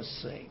 I want to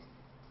sing.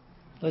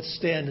 Let's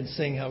stand and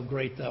sing How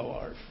Great Thou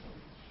Art.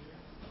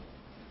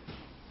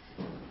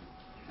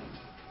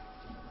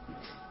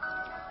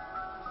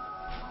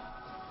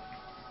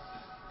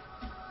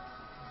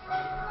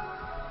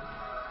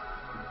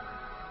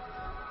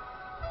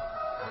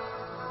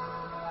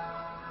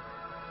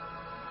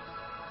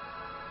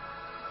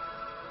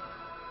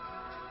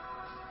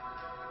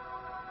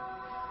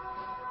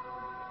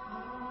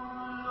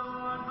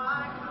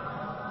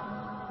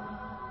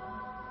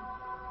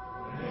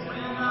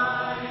 When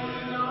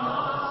I in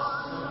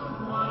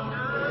awesome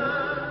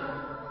wonder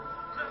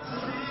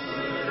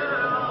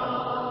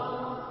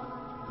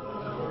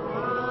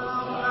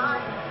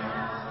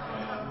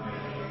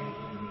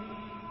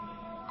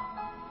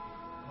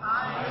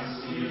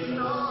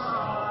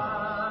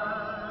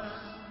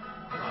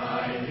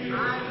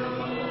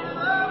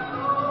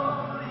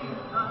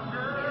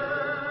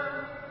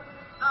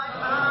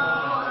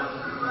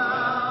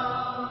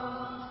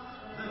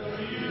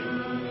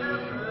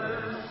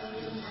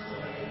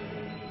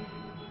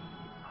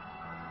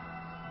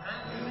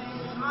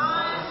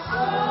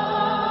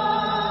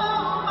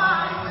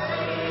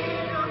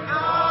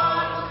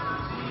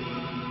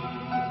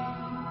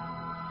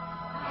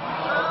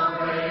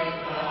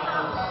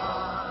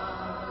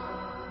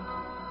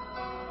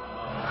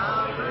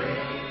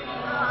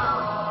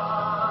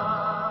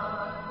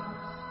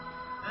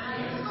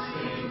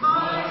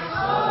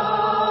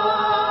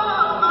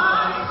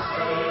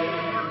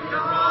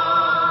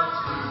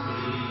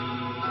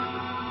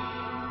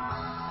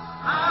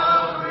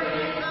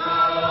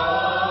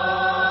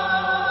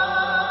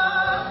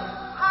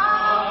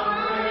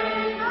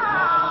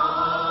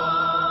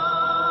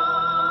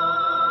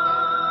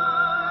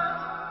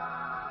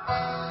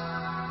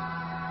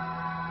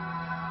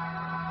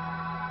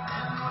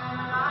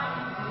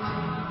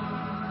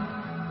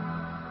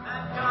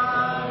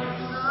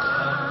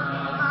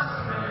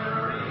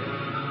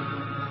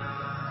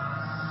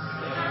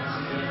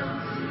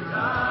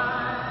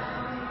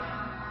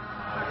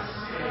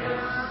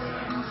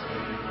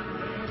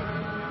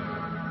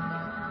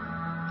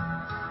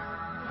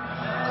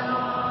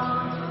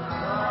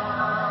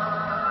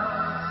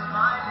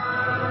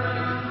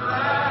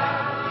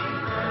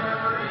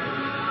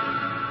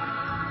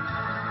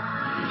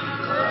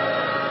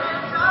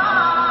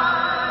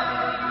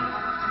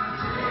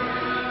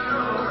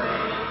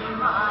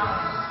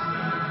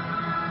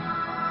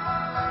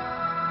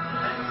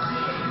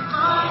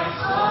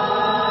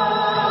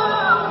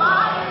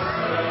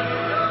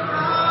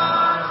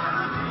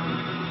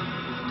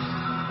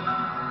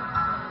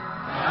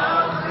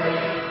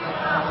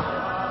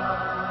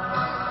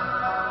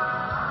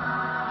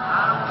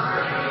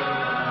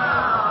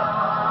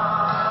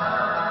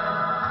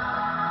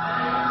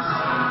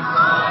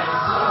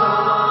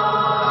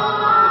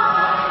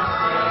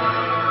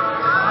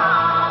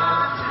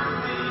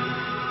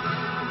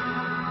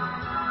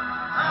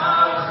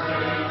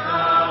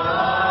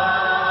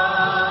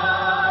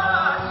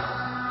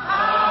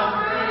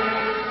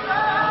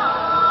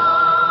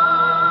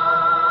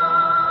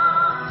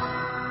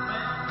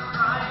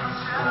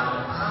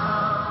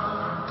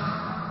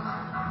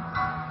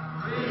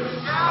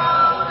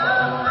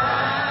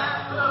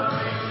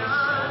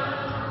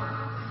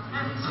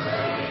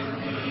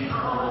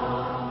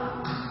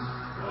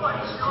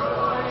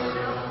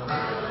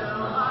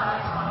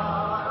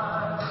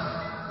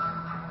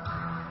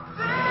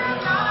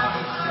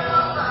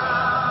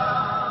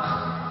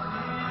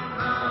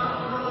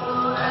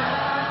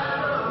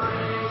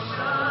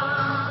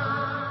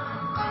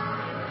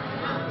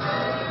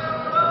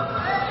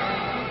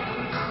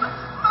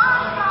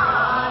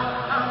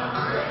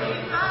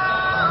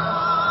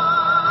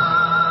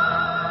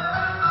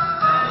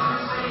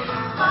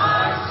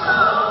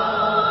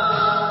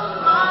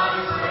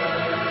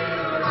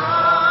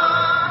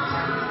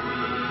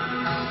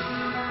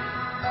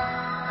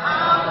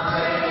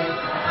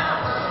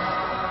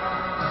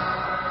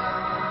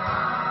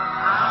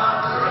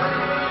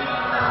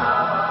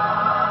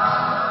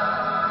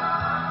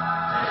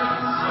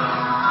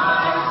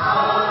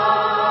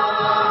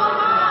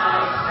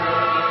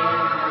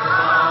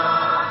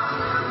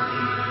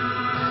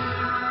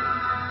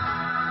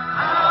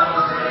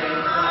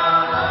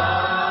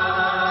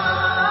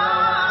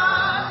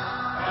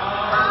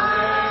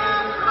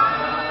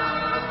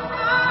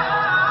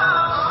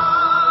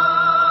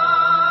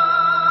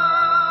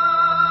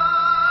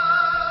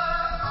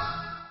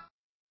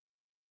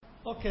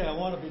Okay, I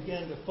want to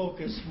begin to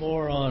focus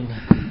more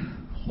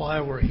on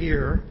why we're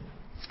here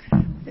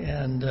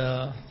and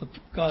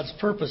God's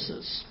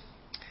purposes.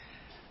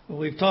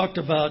 We've talked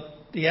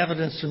about the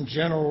evidence from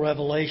general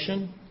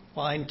revelation,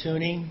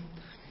 fine-tuning.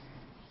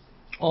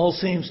 All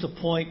seems to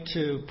point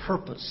to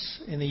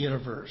purpose in the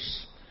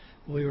universe.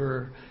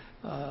 There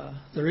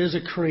is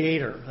a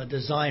creator, a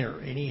designer,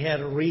 and he had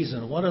a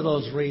reason. One of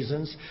those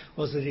reasons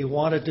was that he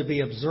wanted to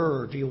be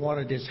observed. He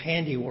wanted his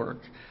handiwork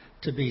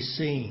to be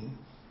seen.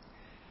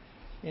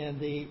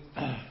 And the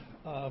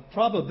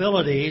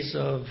probabilities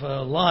of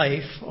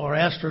life are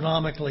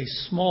astronomically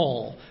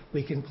small,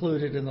 we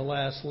concluded in the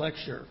last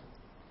lecture.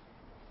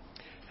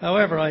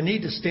 However, I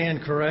need to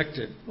stand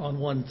corrected on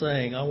one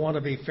thing. I want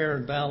to be fair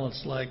and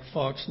balanced like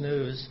Fox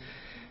News.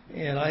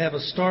 And I have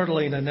a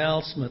startling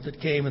announcement that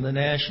came in the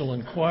National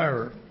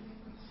Enquirer.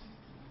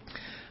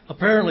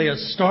 Apparently, a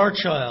star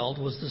child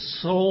was the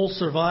sole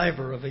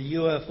survivor of a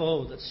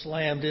UFO that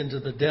slammed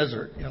into the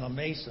desert in a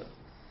mesa.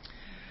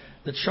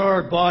 The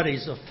charred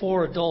bodies of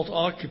 4 adult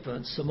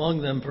occupants,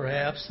 among them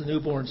perhaps the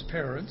newborn's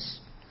parents,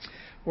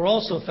 were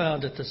also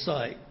found at the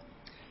site.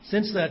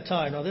 Since that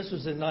time, now this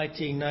was in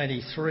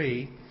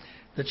 1993,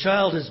 the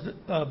child has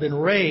been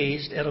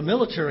raised at a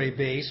military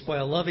base by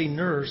a loving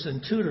nurse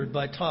and tutored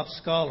by top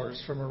scholars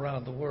from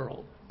around the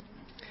world.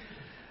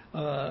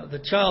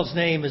 The child's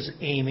name is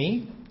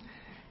Amy,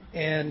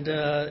 and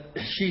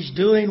she's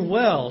doing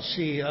well.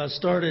 She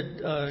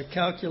started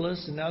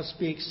calculus and now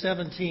speaks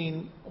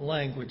 17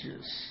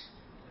 languages.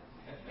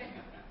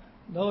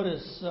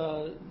 Notice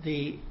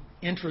the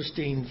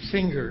interesting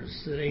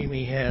fingers that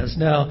Amy has.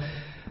 Now,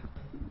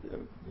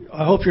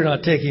 I hope you're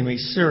not taking me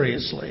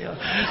seriously.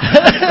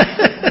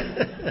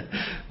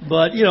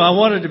 But, I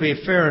wanted to be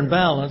fair and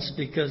balanced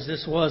because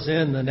this was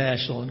in the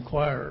National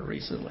Enquirer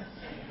recently.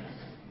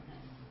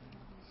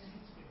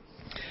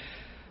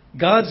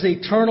 God's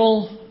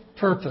eternal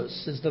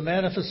purpose is the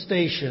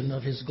manifestation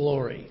of His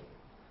glory.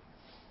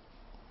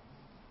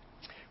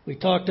 We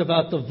talked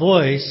about the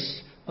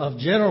voice of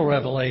general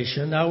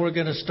revelation. Now we're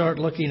going to start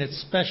looking at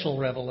special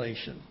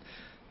revelation.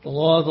 The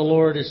law of the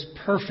Lord is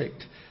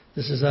perfect.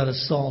 This is out of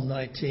Psalm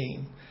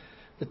 19.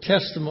 The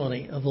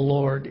testimony of the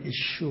Lord is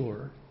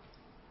sure.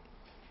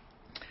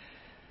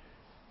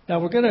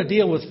 Now we're going to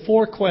deal with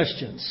 4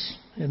 questions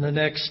in the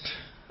next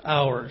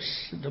hours,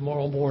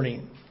 tomorrow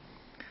morning.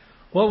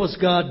 What was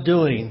God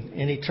doing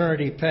in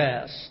eternity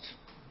past?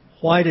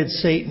 Why did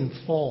Satan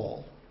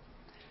fall?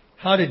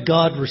 How did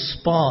God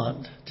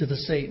respond to the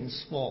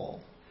Satan's fall?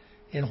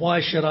 And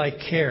why should I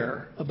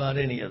care about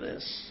any of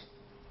this?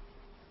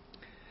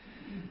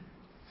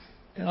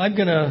 And I'm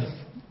going to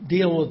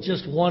deal with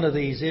just one of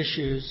these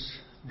issues,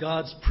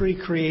 God's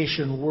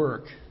pre-creation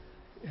work,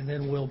 and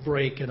then we'll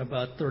break in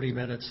about 30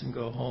 minutes and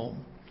go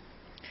home.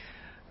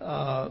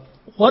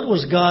 What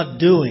was God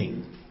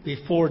doing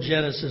before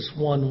Genesis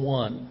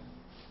 1:1?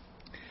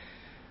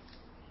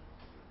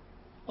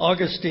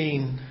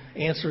 Augustine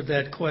answered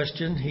that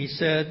question. He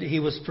said he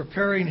was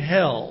preparing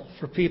hell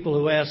for people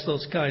who ask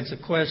those kinds of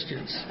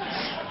questions.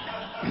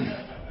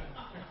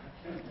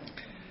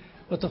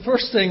 But the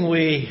first thing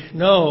we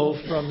know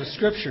from the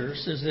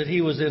Scriptures is that he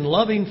was in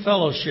loving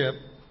fellowship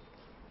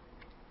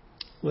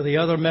with the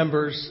other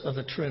members of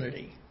the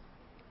Trinity.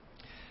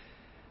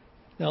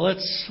 Now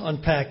let's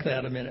unpack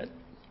that a minute.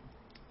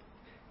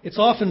 It's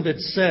often been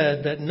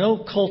said that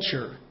no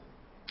culture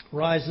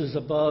rises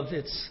above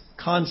its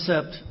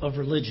concept of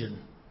religion.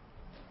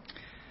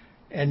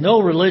 And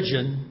no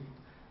religion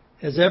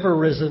has ever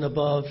risen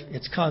above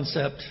its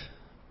concept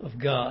of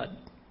God.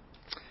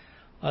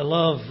 I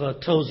love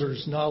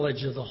Tozer's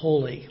knowledge of the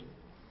holy.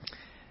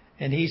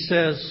 And he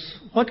says,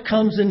 what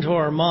comes into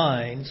our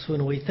minds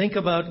when we think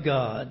about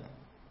God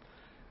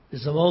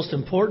is the most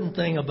important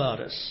thing about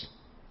us.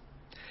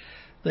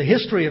 The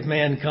history of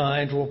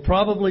mankind will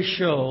probably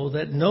show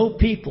that no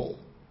people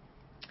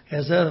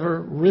has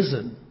ever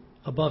risen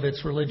above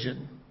its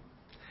religion.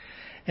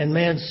 And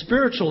man's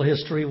spiritual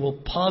history will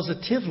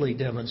positively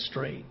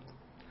demonstrate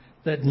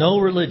that no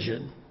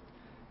religion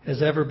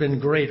has ever been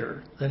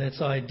greater than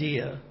its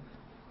idea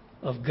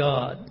of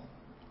God.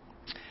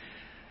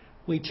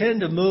 We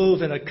tend to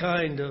move in a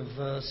kind of,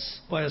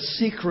 by a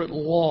secret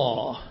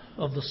law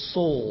of the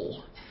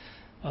soul,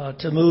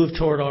 to move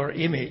toward our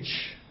image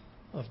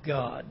of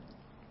God.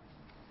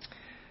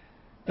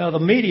 Now, the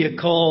media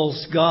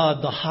calls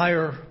God the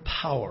higher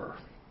power.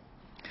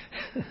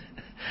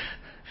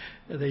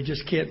 They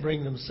just can't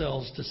bring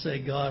themselves to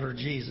say God or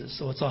Jesus.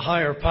 So it's a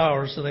higher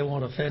power, so they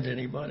won't offend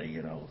anybody,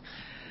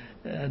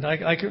 And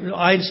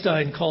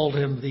Einstein called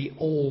him the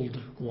old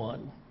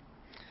one.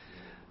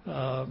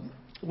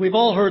 We've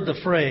all heard the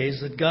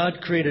phrase that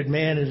God created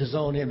man in his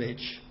own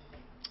image,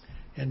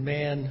 and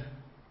man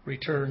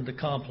returned the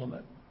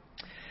compliment.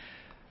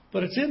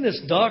 But it's in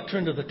this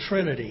doctrine of the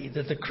Trinity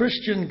that the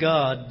Christian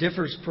God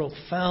differs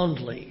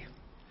profoundly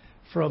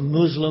from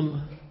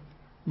Muslim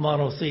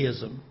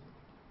monotheism.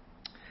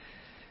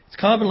 It's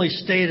commonly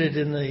stated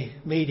in the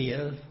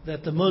media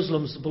that the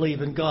Muslims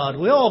believe in God.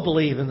 We all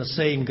believe in the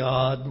same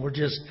God. We're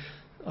just,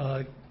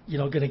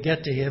 going to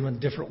get to him in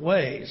different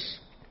ways.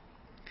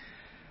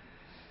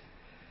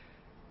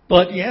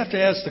 But you have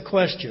to ask the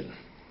question,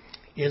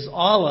 is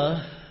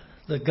Allah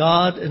the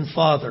God and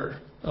Father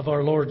of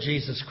our Lord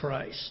Jesus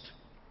Christ?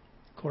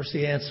 Of course,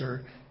 the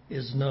answer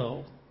is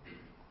no.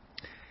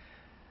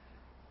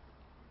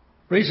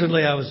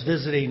 Recently, I was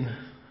visiting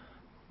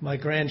my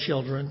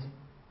grandchildren,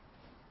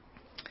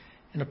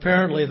 and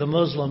apparently the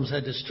Muslims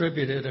had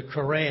distributed a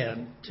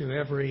Quran to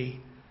every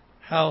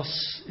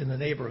house in the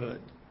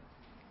neighborhood.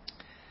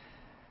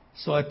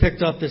 So I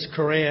picked up this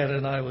Quran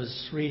and I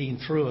was reading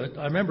through it.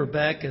 I remember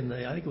back in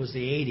I think it was the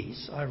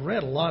 80s, I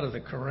read a lot of the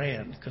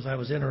Quran because I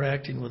was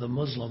interacting with a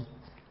Muslim.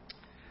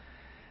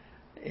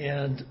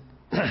 And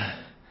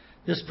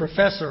this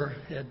professor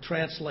had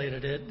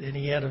translated it, and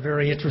he had a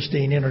very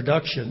interesting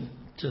introduction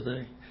to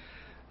the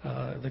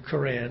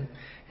Quran. And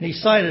he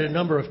cited a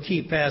number of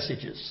key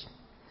passages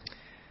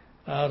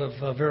out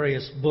of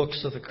various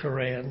books of the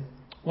Quran.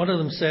 One of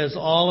them says,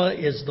 Allah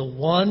is the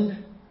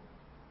one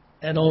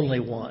and only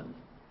one.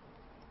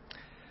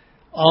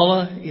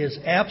 Allah is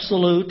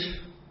absolute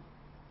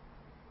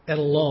and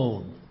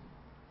alone.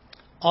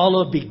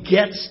 Allah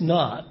begets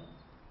not.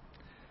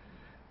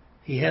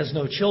 He has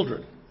no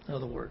children, in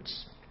other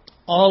words.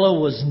 Allah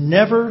was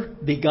never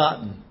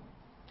begotten.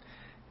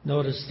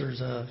 Notice there's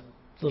a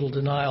little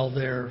denial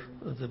there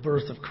of the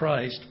birth of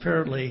Christ.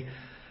 Apparently,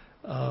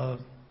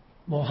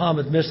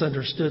 Muhammad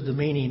misunderstood the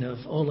meaning of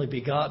only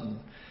begotten.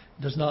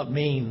 It does not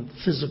mean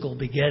physical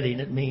begetting.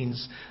 It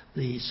means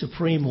the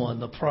supreme one,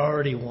 the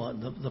priority one,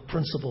 the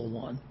principal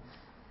one.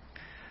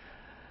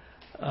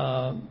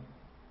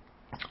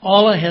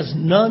 Allah has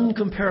none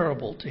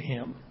comparable to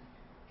him.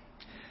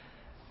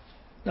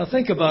 Now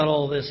think about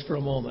all this for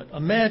a moment.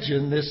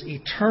 Imagine this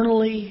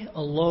eternally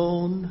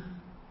alone,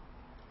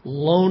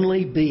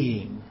 lonely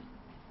being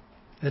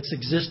that's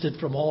existed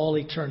from all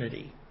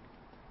eternity.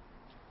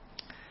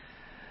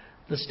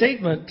 The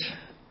statement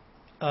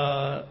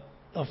of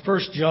 1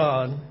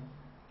 John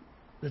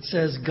that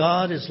says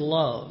God is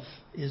love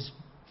is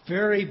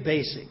very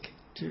basic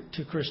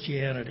to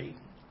Christianity.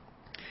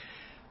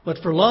 But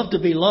for love to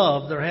be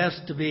love, there has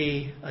to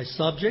be a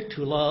subject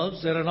who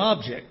loves and an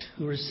object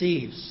who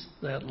receives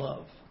that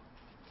love.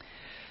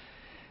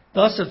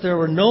 Thus, if there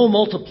were no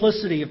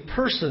multiplicity of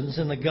persons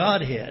in the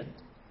Godhead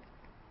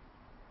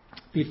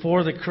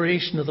before the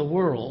creation of the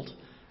world,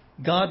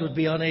 God would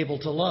be unable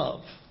to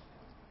love.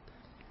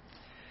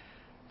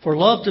 For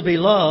love to be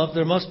loved,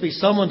 there must be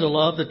someone to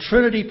love. The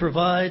Trinity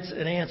provides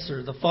an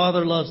answer. The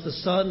Father loves the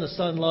Son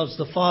loves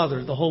the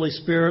Father, the Holy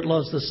Spirit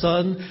loves the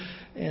Son,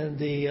 and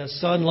the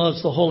Son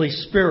loves the Holy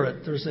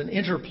Spirit. There's an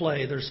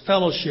interplay, there's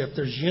fellowship,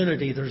 there's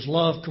unity, there's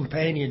love,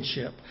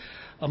 companionship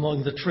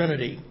among the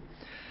Trinity.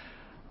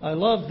 I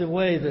love the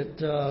way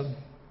that,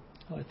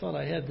 I thought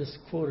I had this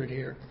quoted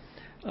here,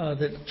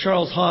 that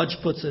Charles Hodge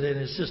puts it in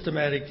his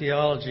systematic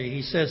theology.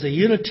 He says, a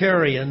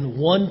Unitarian,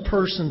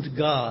 one-personed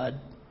God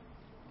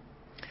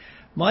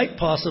might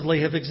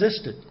possibly have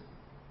existed.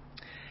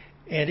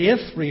 And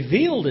if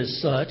revealed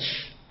as such,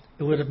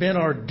 it would have been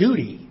our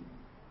duty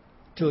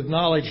to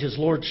acknowledge his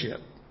lordship.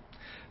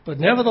 But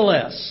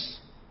nevertheless,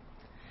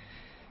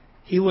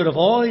 he would have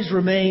always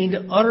remained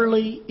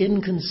utterly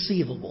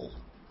inconceivable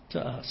to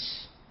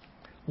us.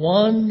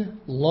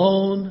 One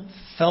lone,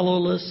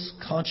 fellowless,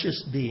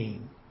 conscious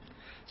being,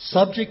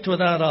 subject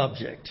without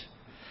object,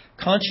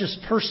 conscious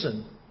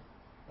person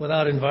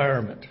without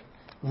environment,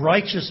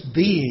 righteous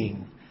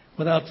being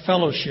without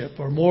fellowship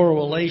or moral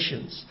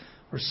relations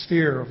or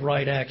sphere of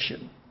right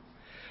action.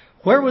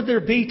 Where would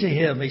there be to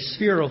him a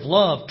sphere of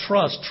love,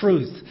 trust,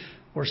 truth,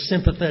 or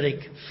sympathetic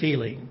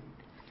feeling?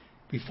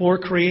 Before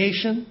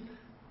creation,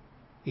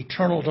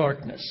 eternal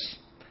darkness.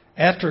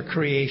 After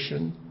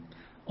creation,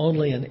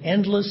 only an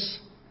endless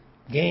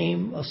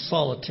game of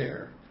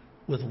solitaire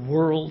with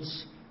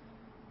worlds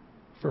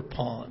for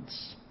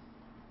pawns.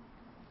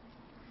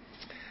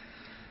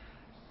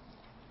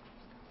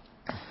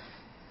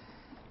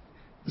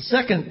 The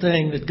second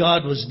thing that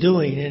God was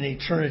doing in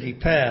eternity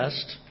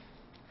past,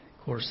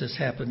 of course this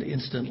happened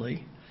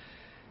instantly,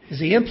 is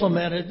he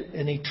implemented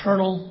an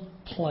eternal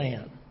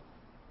plan.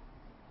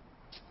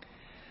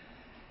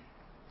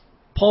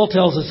 Paul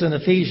tells us in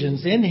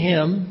Ephesians, in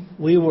him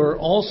we were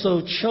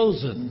also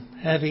chosen,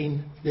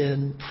 having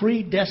been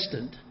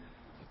predestined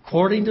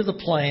according to the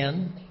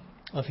plan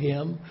of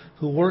him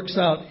who works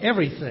out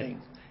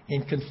everything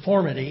in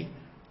conformity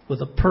with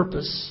the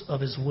purpose of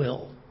his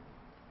will.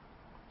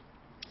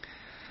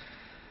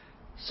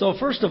 So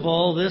first of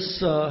all,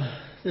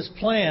 this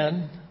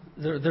plan,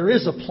 there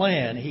is a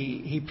plan.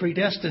 He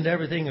predestined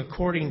everything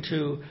according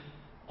to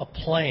a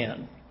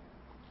plan.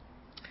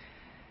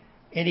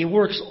 And he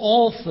works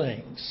all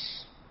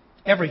things.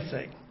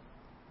 Everything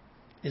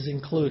is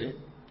included.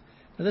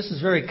 Now, this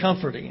is very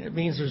comforting. It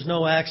means there's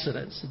no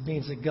accidents. It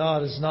means that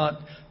God is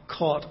not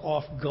caught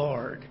off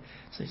guard.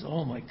 He says,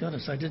 oh my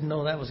goodness, I didn't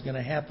know that was going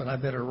to happen. I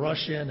better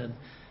rush in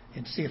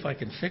and see if I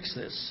can fix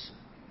this.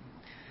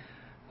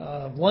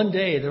 One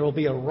day there will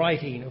be a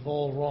righting of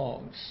all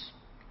wrongs.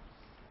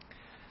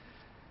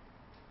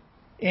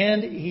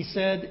 And he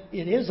said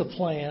it is a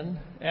plan.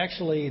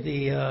 Actually,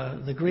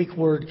 the Greek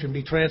word can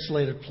be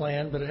translated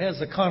plan, but it has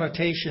the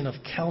connotation of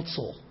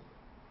counsel.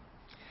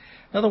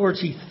 In other words,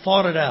 he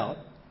thought it out.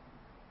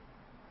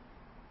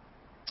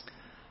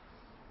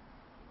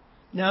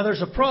 Now,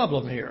 there's a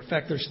problem here. In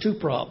fact, there's two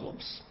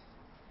problems.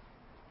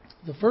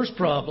 The first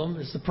problem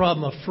is the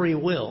problem of free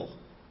will.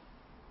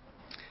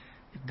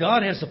 If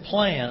God has a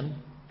plan,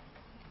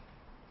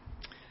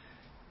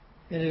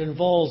 and it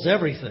involves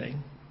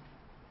everything,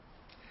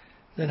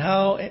 then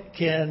how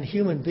can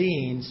human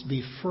beings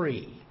be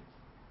free?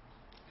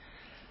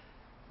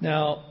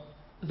 Now,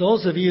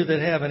 those of you that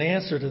have an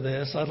answer to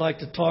this, I'd like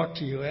to talk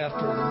to you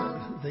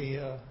after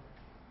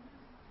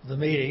the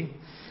meeting.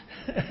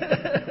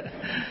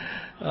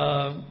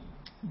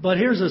 But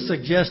here's a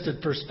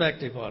suggested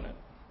perspective on it.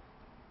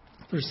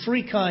 There's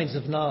three kinds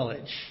of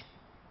knowledge.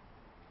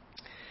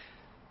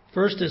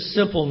 First is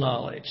simple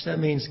knowledge. That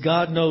means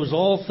God knows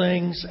all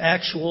things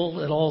actual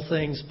and all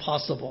things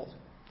possible.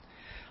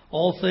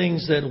 All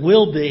things that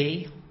will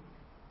be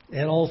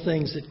and all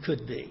things that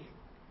could be.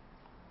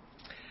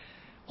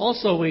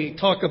 Also, we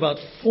talk about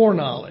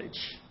foreknowledge.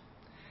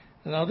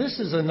 Now, this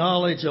is a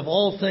knowledge of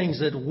all things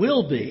that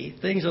will be,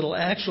 things that will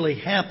actually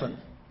happen.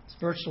 It's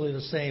virtually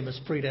the same as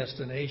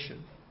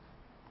predestination.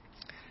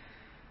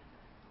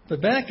 But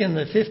back in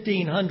the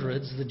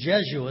 1500s, the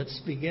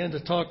Jesuits began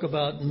to talk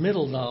about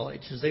middle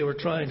knowledge as they were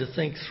trying to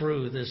think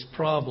through this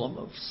problem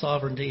of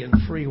sovereignty and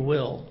free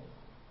will.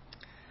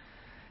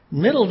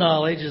 Middle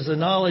knowledge is the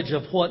knowledge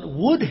of what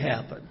would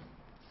happen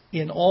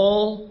in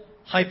all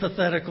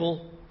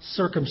hypothetical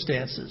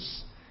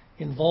circumstances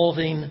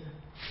involving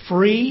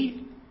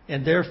free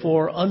and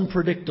therefore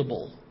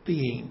unpredictable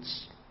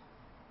beings.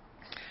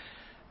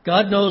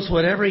 God knows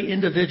what every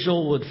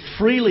individual would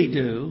freely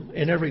do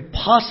in every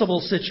possible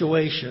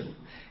situation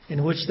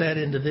in which that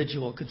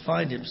individual could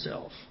find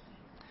himself.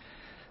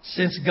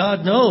 Since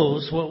God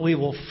knows what we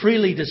will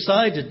freely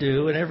decide to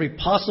do in every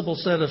possible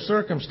set of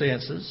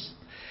circumstances,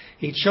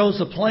 He chose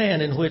a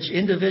plan in which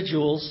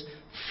individuals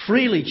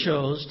freely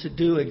chose to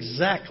do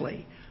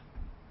exactly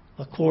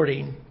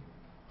according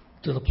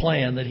to the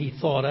plan that He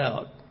thought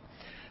out.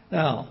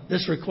 Now,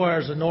 this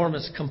requires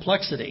enormous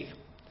complexity,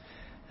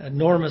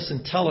 enormous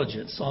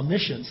intelligence,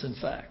 omniscience, in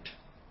fact.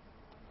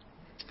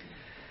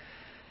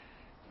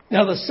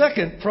 Now, the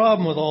second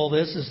problem with all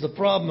this is the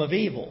problem of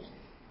evil.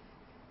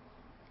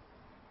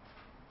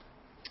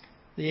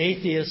 The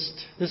atheist,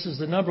 this is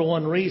the number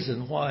one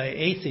reason why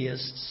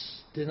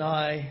atheists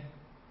deny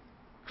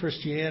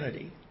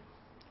Christianity.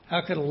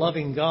 How could a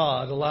loving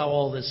God allow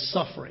all this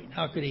suffering?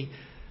 How could He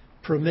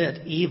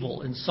permit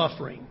evil and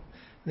suffering?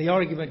 The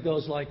argument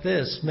goes like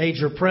this.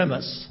 Major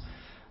premise.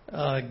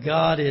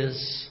 God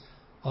is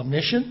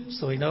omniscient,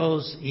 so He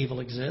knows evil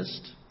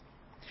exists.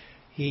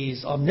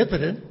 He's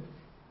omnipotent.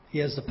 He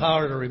has the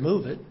power to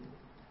remove it.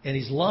 And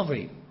He's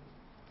loving.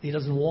 He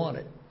doesn't want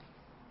it.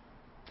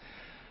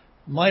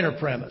 Minor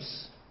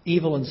premise.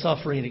 Evil and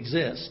suffering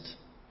exist.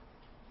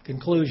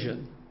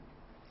 Conclusion.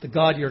 The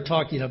God you're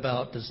talking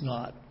about does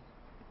not.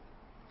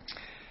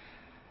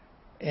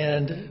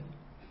 And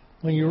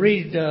when you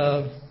read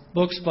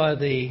books by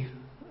the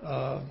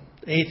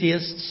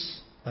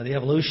atheists, by the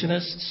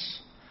evolutionists,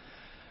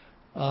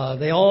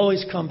 they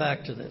always come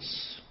back to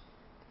this.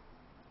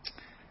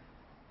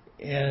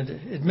 And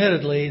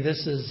admittedly,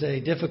 this is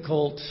a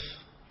difficult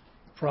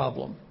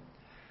problem.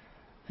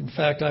 In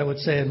fact, I would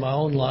say in my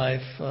own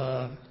life,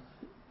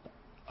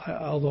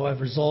 although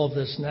I've resolved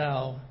this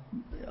now,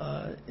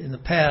 in the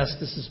past,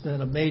 this has been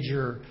a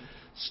major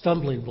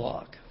stumbling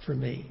block for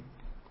me.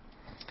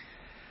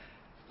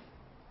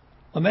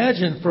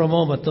 Imagine for a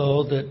moment,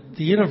 though, that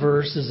the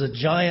universe is a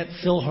giant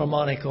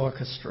philharmonic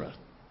orchestra.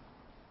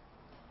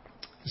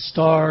 The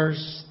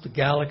stars, the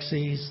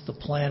galaxies, the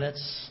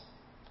planets,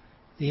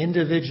 the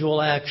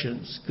individual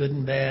actions, good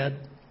and bad,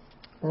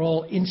 are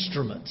all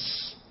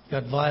instruments.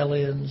 You've got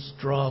violins,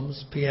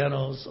 drums,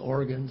 pianos,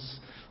 organs,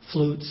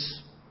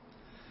 flutes.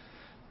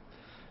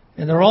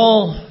 And they're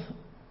all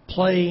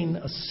playing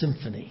a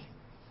symphony.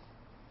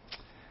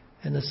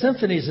 And the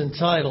symphony is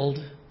entitled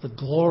The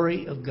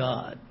Glory of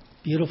God.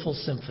 Beautiful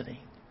symphony.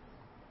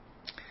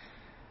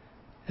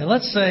 And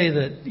let's say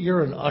that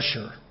you're an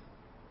usher.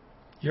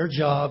 Your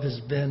job has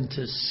been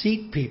to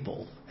seat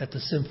people at the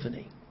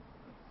symphony.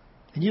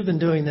 And you've been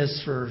doing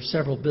this for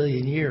several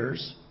billion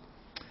years.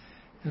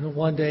 And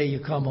one day you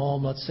come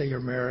home, let's say you're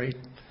married,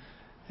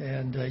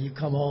 and you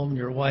come home and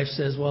your wife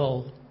says,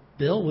 "Well,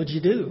 Bill, what'd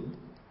you do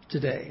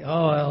today?"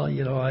 "Oh,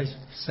 well, I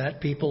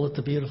sat people at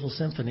the beautiful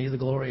symphony, The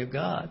Glory of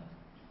God."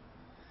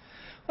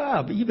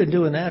 "Wow, but you've been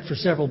doing that for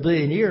several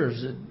billion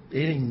years.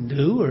 Anything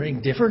new or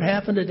anything different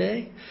happened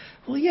today?"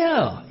 "Well,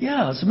 yeah.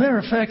 As a matter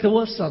of fact, there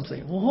was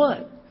something." "Well,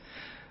 what?"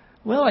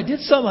 "Well, I did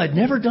something I'd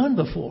never done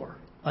before.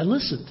 I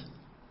listened."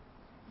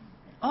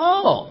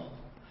 "Oh,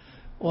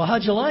 well,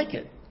 how'd you like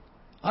it?"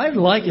 "I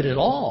didn't like it at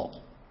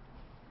all."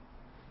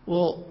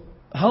 "Well,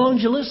 how long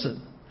did you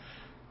listen?"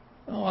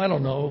 "Oh, I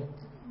don't know,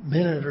 a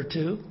minute or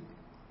two."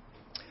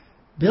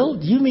 Bill,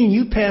 do you mean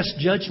you passed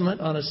judgment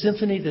on a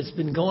symphony that's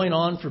been going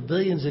on for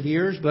billions of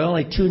years by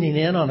only tuning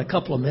in on a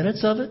couple of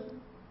minutes of it?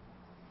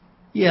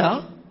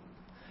 Yeah.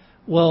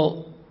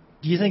 Well,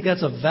 do you think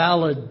that's a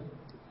valid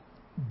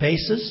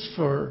basis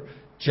for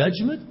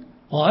judgment?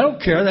 Well, I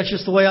don't care. That's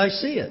just the way I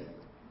see it.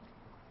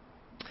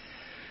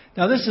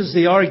 Now, this is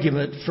the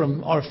argument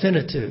from our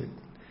finitude.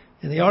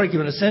 And the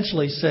argument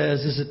essentially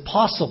says, is it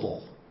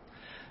possible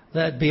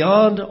that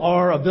beyond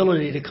our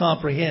ability to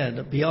comprehend,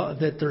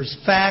 that there's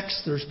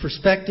facts, there's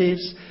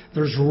perspectives,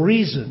 there's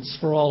reasons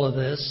for all of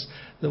this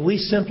that we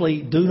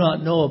simply do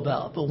not know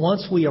about. But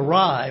once we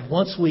arrive,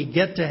 once we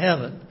get to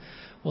heaven,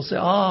 we'll say,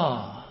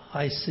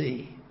 I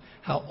see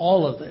how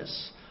all of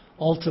this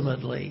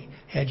ultimately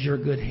had your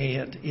good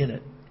hand in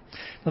it.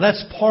 Now,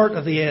 that's part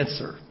of the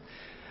answer.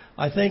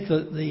 I think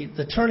that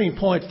the turning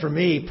point for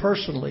me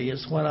personally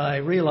is when I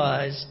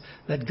realized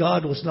that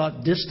God was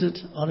not distant,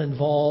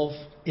 uninvolved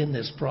in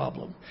this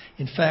problem.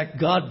 In fact,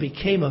 God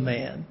became a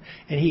man,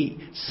 and He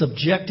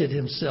subjected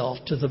Himself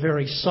to the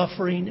very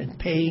suffering and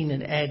pain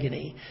and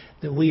agony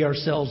that we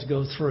ourselves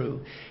go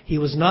through. He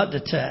was not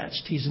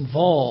detached. He's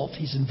involved.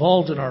 He's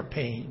involved in our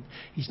pain.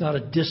 He's not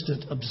a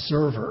distant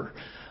observer,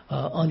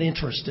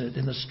 uninterested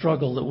in the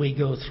struggle that we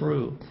go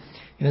through.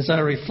 And as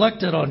I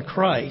reflected on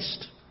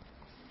Christ,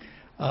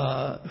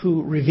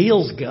 who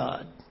reveals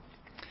God,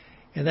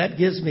 and that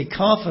gives me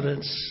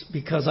confidence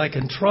because I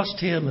can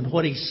trust Him and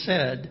what He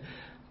said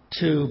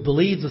to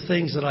believe the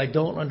things that I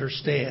don't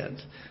understand.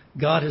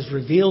 God has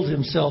revealed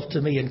Himself to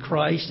me in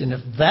Christ, and if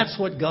that's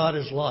what God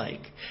is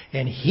like,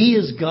 and He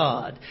is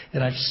God,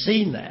 and I've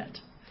seen that,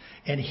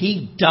 and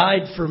He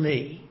died for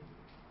me,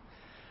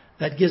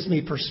 that gives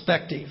me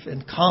perspective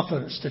and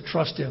confidence to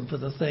trust Him for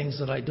the things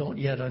that I don't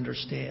yet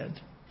understand.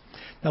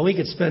 Now, we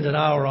could spend an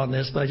hour on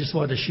this, but I just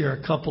wanted to share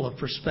a couple of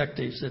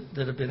perspectives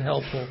that have been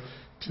helpful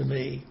to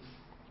me.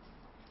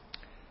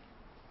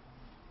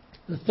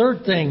 The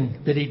third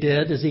thing that He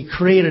did is He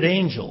created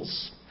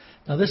angels.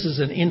 Now, this is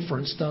an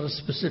inference, not a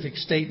specific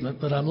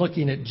statement, but I'm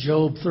looking at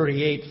Job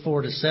 38,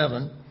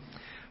 4-7,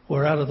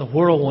 where out of the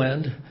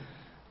whirlwind,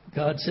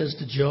 God says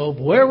to Job,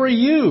 "Where were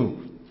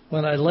you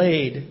when I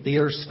laid the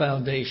earth's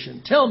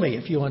foundation? Tell me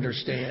if you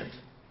understand."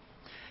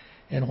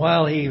 And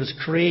while He was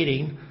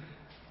creating,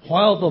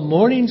 while the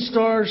morning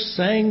stars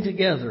sang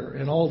together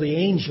and all the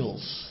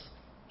angels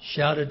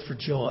shouted for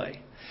joy.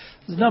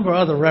 There's a number of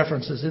other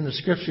references in the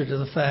Scripture to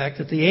the fact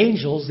that the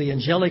angels, the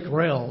angelic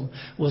realm,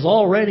 was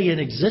already in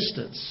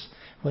existence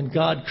when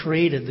God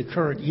created the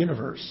current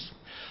universe.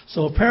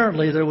 So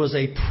apparently there was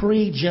a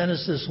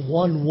pre-Genesis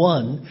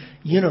 1:1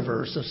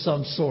 universe of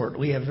some sort.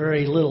 We have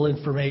very little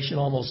information,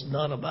 almost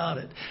none about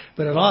it.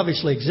 But it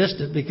obviously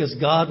existed because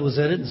God was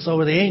in it and so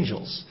were the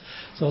angels.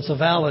 So it's a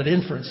valid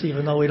inference,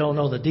 even though we don't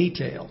know the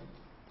detail.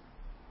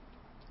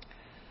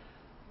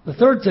 The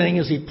third thing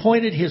is He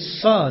appointed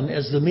His Son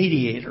as the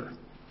mediator.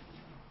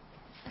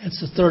 That's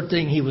the third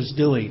thing He was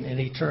doing in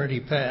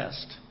eternity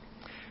past.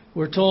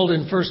 We're told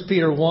in 1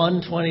 Peter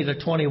 1,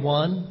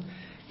 20-21,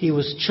 He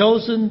was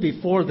chosen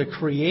before the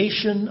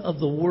creation of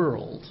the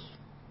world,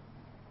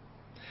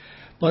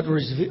 but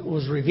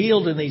was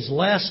revealed in these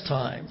last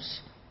times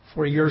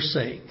for your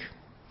sake.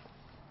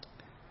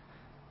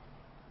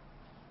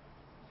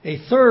 A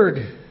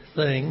third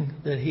thing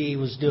that He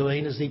was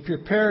doing is He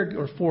prepared,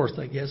 or fourth,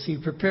 I guess, He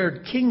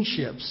prepared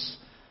kingships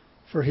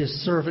for His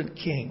servant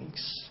kings.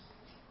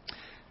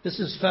 This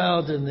is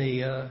found in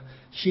the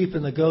sheep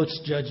and the goats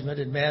judgment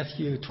in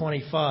Matthew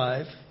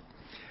 25,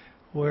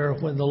 where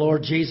when the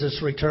Lord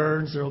Jesus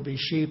returns, there will be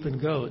sheep and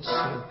goats.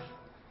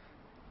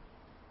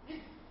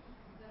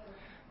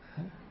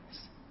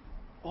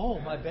 Oh,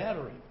 my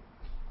battery.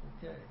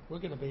 Okay, we're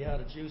going to be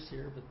out of juice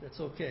here, but that's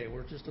okay.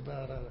 We're just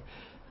about out of...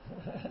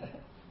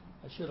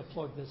 I should have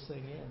plugged this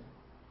thing in.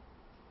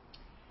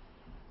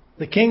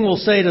 The king will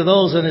say to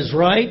those on his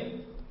right,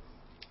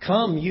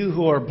 "Come, you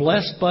who are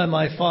blessed by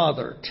my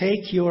Father,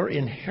 take your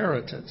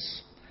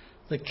inheritance,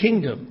 the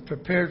kingdom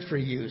prepared for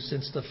you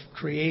since the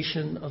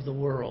creation of the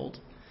world."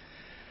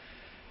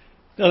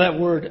 Now that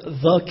word,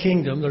 the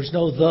kingdom, there's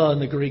no the in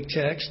the Greek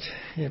text.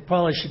 It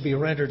probably should be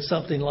rendered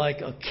something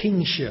like a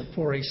kingship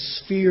or a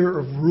sphere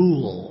of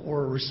rule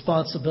or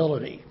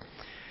responsibility.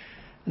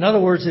 In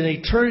other words, in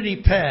eternity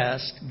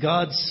past,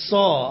 God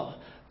saw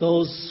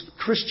those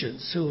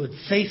Christians who would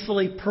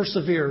faithfully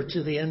persevere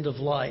to the end of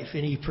life,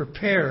 and He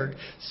prepared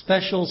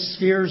special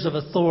spheres of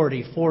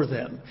authority for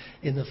them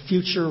in the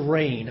future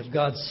reign of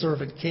God's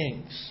servant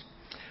kings.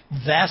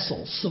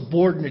 Vassal,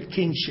 subordinate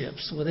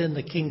kingships within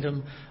the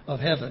kingdom of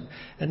heaven.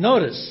 And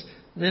notice,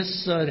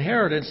 this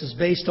inheritance is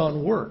based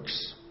on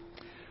works.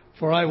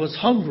 For I was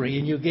hungry,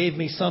 and you gave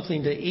me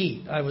something to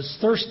eat. I was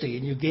thirsty,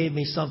 and you gave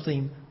me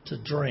something to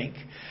drink.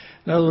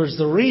 In other words,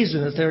 the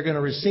reason that they're going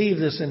to receive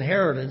this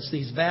inheritance,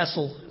 these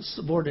vassal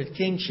subordinate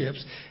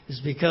kingships,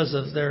 is because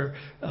of their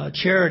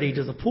charity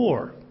to the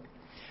poor.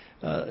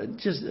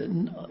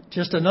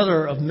 Just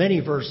another of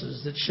many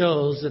verses that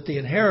shows that the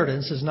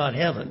inheritance is not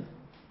heaven,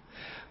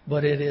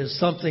 but it is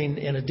something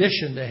in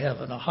addition to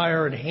heaven, a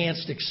higher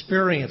enhanced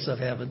experience of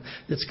heaven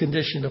that's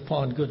conditioned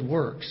upon good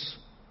works.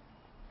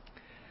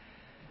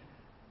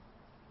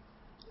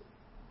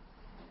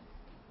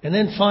 And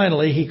then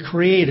finally, he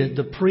created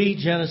the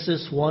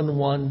pre-Genesis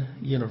 1:1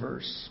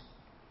 universe.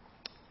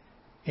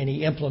 And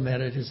he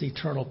implemented his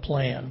eternal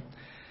plan.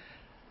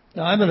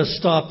 Now, I'm going to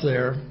stop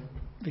there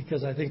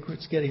because I think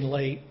it's getting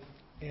late.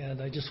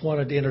 And I just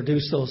wanted to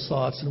introduce those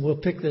thoughts. And we'll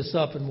pick this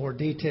up in more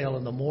detail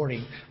in the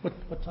morning. What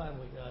time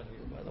we got here,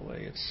 by the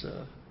way? It's,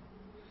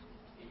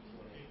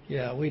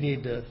 yeah, we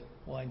need to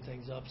wind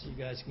things up so you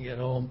guys can get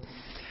home.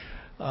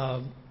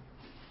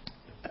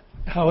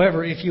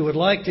 However, if you would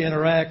like to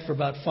interact for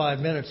about 5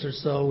 minutes or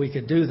so, we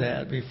could do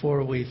that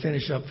before we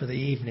finish up for the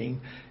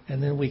evening,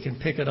 and then we can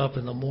pick it up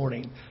in the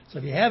morning. So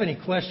if you have any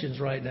questions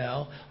right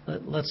now,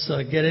 let's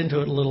get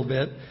into it a little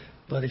bit.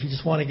 But if you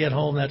just want to get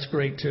home, that's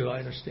great too. I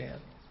understand.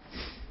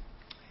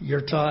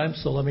 Your time,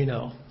 so let me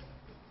know.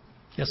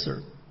 Yes,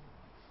 sir.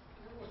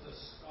 There was a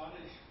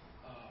Scottish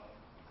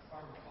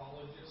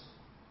pharmacologist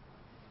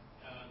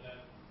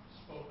that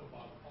spoke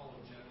about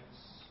apologetics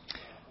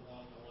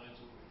along the lines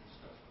of what we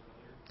discussed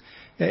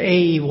earlier.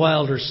 A.E.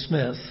 Wilder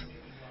Smith.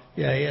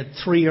 Yeah, he had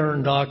 3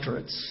 earned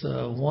doctorates.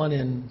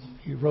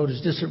 He wrote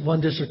one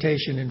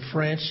dissertation in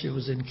French. It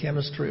was in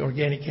chemistry,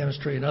 organic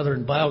chemistry, another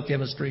in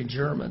biochemistry in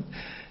German,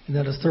 and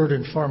then a third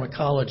in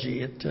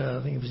pharmacology at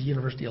I think it was the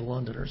University of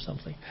London or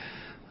something.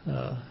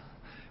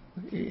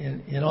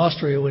 In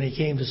Austria, when he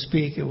came to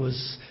speak, it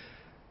was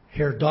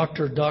Herr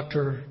Dr.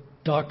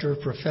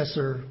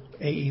 Professor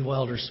A.E.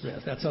 Wilder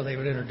Smith. That's how they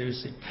would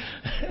introduce him.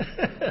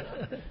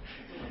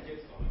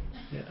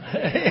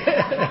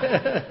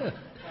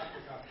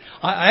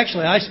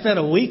 I spent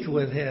a week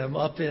with him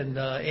up in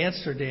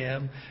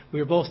Amsterdam. We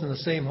were both in the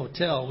same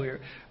hotel. We were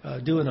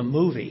doing a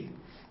movie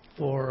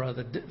for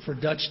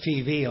Dutch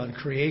TV on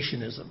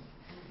creationism.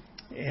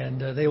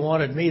 And they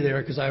wanted me there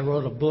because I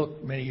wrote a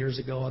book many years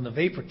ago on the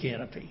vapor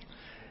canopy.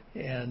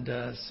 And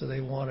so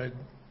they wanted,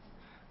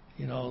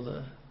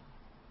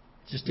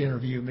 just to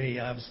interview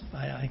me. I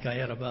think I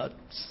had about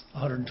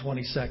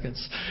 120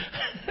 seconds.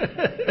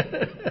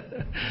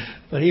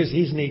 But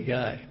he's a neat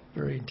guy,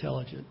 very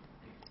intelligent.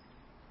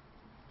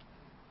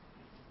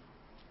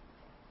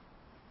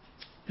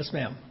 Yes,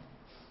 ma'am.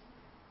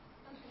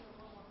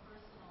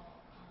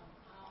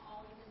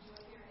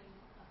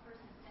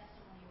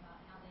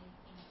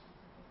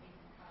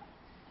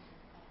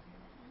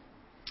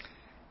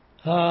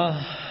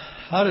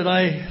 How did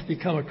I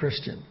become a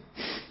Christian?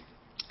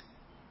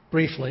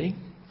 Briefly,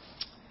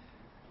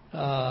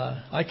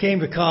 I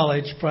came to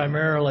college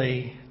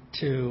primarily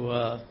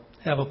to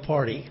have a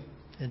party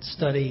and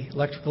study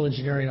electrical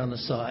engineering on the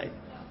side.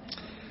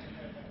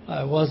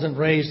 I wasn't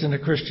raised in a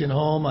Christian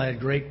home. I had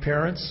great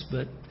parents,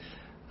 but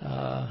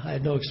I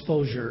had no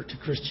exposure to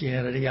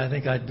Christianity. I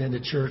think I'd been to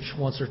church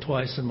once or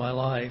twice in my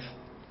life.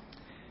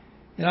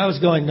 And I was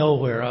going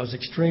nowhere. I was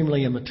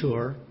extremely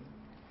immature.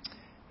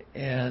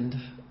 And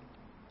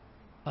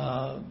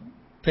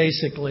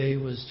basically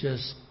was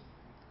just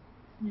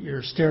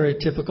your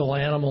stereotypical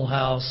Animal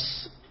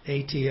House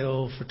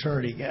ATO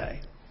fraternity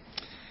guy.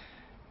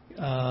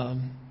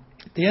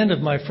 At the end of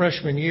my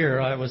freshman year,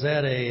 I was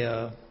at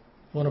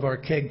one of our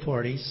keg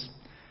parties,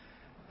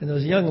 and there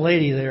was a young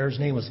lady there. Her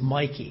name was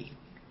Mikey.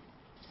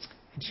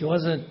 And she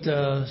wasn't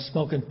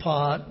smoking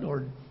pot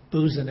or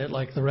boozing it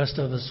like the rest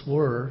of us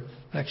were.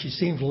 In fact, she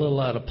seemed a little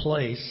out of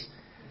place,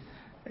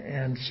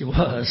 and she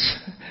was.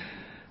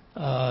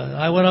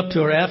 I went up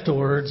to her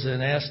afterwards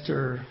and asked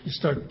her,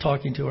 started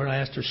talking to her, and I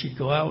asked her if she'd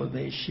go out with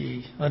me.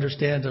 She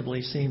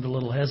understandably seemed a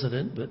little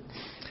hesitant, but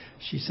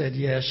she said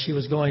yes. She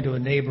was going to a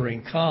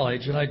neighboring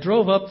college, and I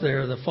drove up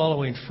there the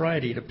following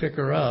Friday to pick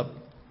her up,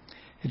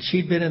 and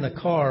she'd been in the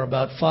car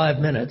about 5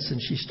 minutes,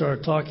 and she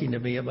started talking to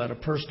me about a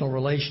personal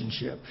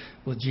relationship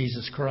with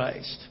Jesus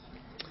Christ.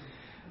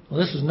 Well,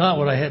 this was not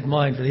what I had in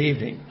mind for the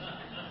evening.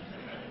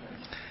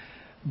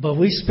 But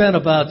we spent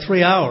about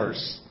 3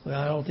 hours.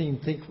 I don't even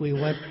think we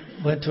went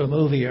to a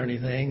movie or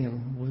anything,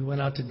 and we went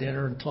out to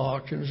dinner and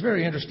talked. It was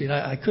very interesting.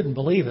 I couldn't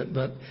believe it,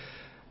 but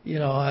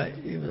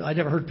I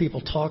never heard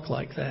people talk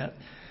like that.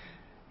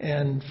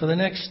 And for the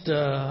next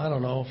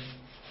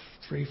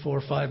 3,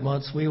 4, 5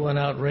 months, we went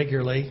out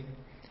regularly,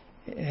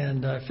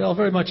 and I fell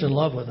very much in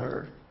love with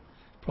her.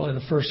 Probably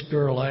the first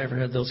girl I ever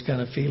had those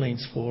kind of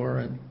feelings for.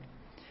 And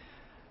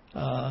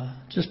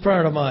just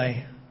prior to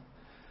my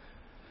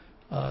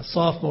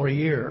sophomore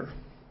year,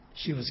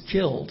 she was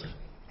killed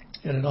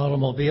in an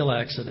automobile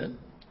accident.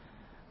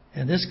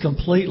 And this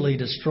completely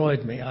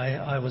destroyed me.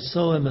 I was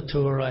so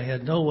immature, I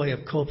had no way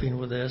of coping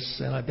with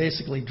this, and I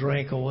basically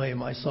drank away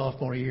my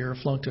sophomore year,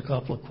 flunked a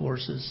couple of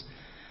courses,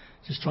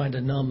 just trying to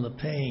numb the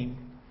pain.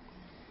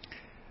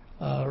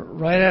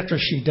 Right after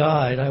she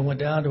died, I went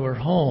down to her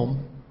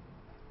home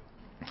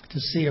to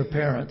see her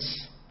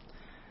parents.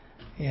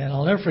 And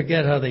I'll never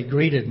forget how they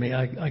greeted me.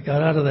 I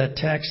got out of that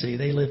taxi.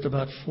 They lived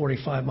about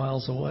 45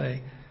 miles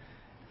away.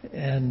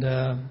 And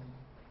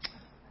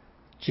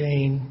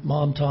Jane,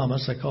 Mom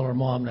Thomas, I call her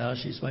Mom now,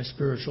 she's my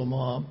spiritual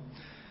mom,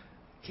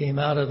 came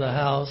out of the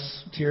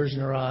house, tears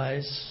in her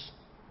eyes,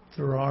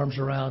 threw her arms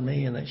around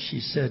me, and she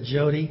said,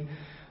 "Jody,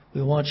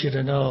 we want you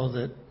to know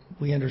that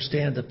we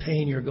understand the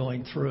pain you're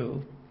going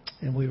through,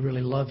 and we really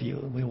love you,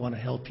 and we want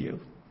to help you."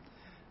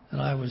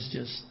 And I was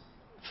just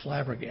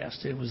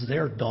flabbergasted. It was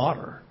their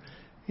daughter,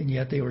 and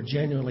yet they were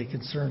genuinely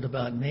concerned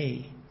about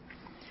me.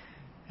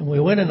 And we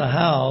went in the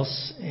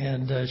house,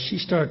 and she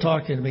started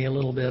talking to me a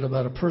little bit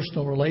about a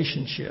personal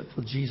relationship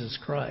with Jesus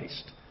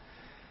Christ.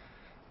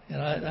 And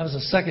that was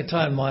the second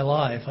time in my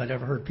life I'd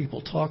ever heard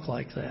people talk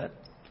like that.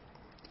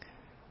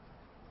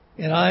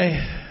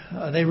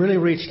 And they really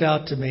reached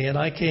out to me, and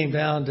I came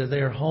down to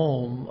their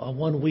home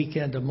one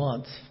weekend a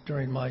month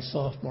during my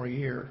sophomore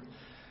year.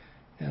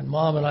 And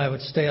Mom and I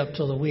would stay up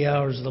till the wee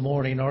hours of the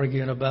morning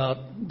arguing about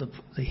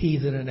the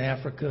heathen in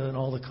Africa and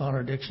all the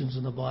contradictions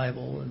in the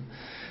Bible.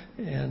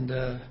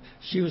 And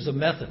she was a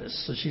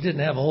Methodist, so she didn't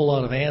have a whole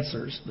lot of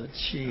answers, but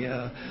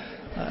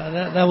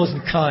that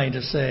wasn't kind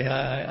to say.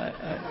 I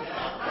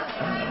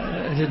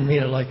didn't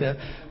mean it like that.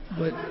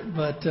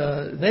 But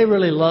they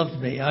really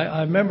loved me.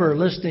 I remember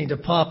listening to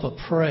Papa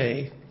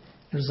pray.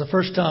 It was the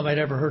first time I'd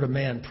ever heard a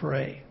man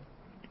pray.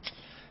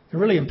 It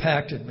really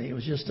impacted me. It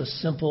was just a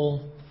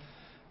simple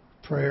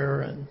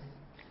prayer. And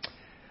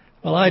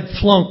well, I'd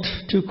flunked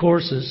 2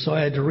 courses, so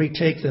I had to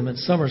retake them in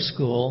summer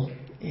school.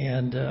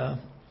 And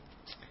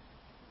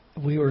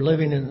we were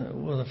living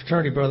with a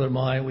fraternity brother of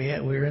mine. We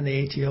were in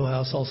the ATO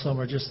house all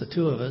summer, just the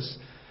 2 of us.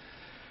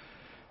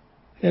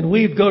 And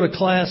we'd go to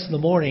class in the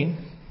morning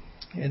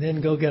and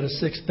then go get a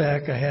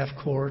 6-pack of half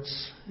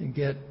quarts and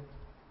get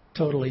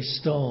totally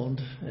stoned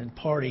and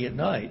party at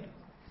night.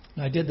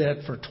 And I did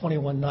that for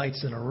 21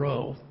 nights in a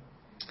row.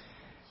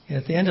 And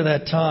at the end of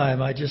that time,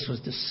 I just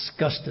was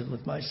disgusted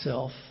with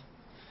myself.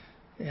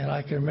 And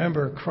I can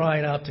remember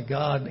crying out to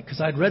God, because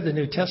I'd read the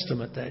New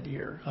Testament that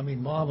year. I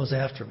mean, Mom was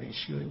after me.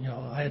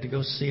 I had to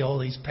go see all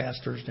these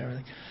pastors and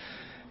everything.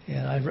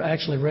 And I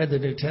actually read the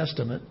New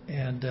Testament.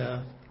 And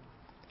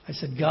I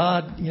said,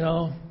 God,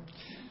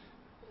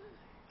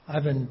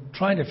 I've been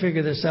trying to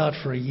figure this out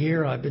for a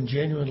year. I've been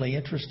genuinely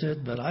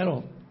interested, but I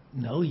don't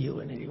know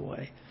you in any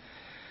way.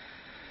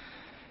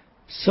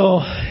 So,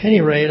 at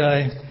any rate,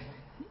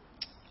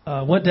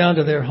 I went down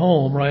to their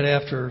home right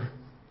after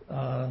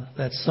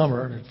that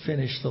summer to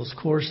finish those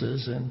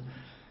courses, and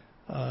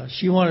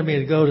she wanted me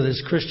to go to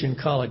this Christian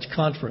college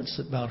conference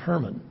at Mount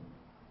Hermon.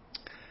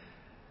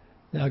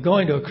 Now,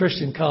 going to a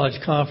Christian college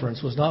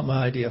conference was not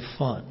my idea of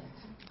fun.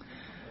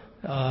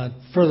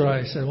 Further,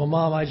 I said, well,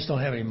 Mom, I just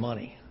don't have any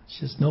money.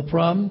 She says, no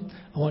problem.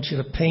 I want you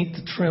to paint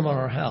the trim on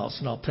our house,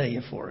 and I'll pay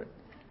you for it.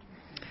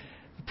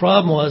 The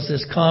problem was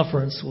this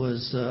conference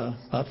was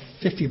about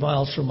 50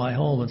 miles from my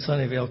home in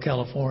Sunnyvale,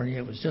 California.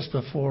 It was just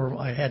before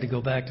I had to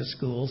go back to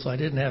school, so I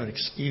didn't have an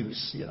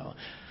excuse,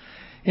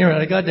 Anyway,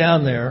 I got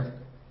down there,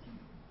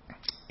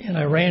 and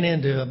I ran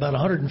into about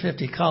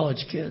 150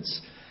 college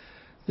kids.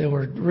 They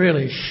were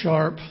really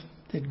sharp,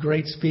 they had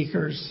great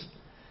speakers,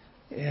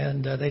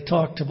 and they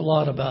talked a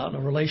lot about a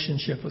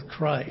relationship with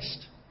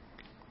Christ.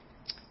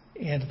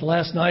 And the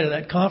last night of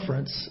that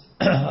conference,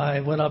 I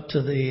went up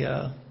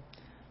to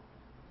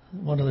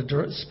one of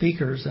the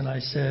speakers, and I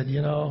said,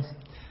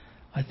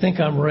 I think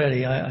I'm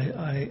ready.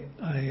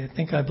 I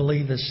think I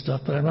believe this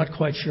stuff, but I'm not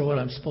quite sure what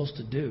I'm supposed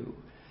to do.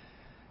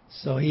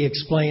 So he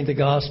explained the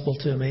gospel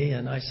to me,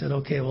 and I said,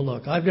 okay, well,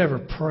 look, I've never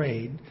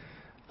prayed.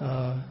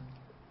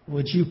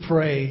 Would you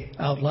pray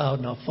out loud,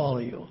 and I'll follow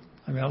you?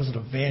 I mean, I was an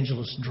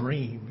evangelist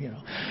dream,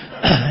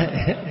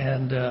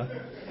 And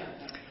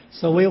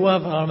so we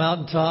went on a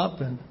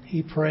mountaintop, and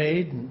he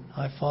prayed, and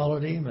I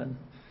followed him and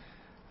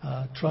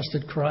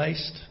trusted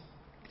Christ.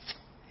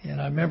 And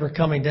I remember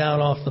coming down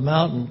off the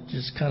mountain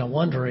just kind of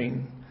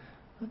wondering,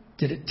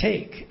 did it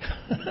take?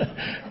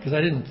 Because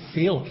I didn't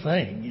feel a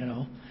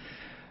thing,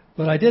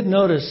 But I did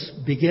notice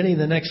beginning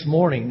the next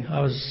morning,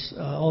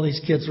 all these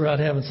kids were out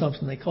having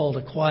something they called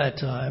a quiet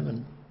time,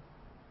 and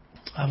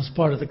I was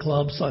part of the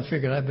club, so I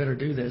figured I better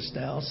do this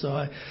now. So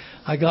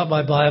I got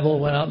my Bible,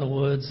 went out in the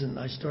woods, and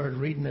I started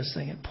reading this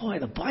thing. And boy,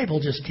 the Bible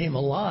just came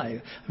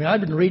alive. I mean,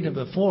 I'd been reading it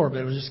before, but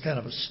it was just kind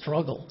of a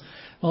struggle.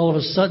 All of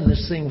a sudden,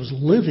 this thing was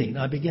living.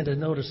 I began to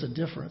notice a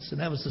difference, and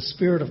that was the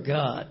Spirit of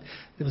God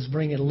that was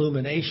bringing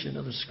illumination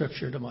of the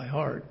Scripture to my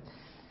heart.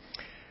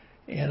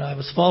 And I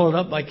was followed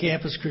up by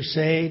Campus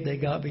Crusade. They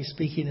got me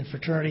speaking in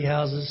fraternity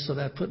houses, so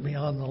that put me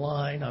on the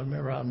line. I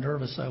remember how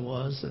nervous I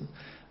was, and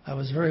I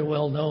was very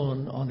well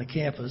known on the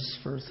campus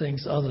for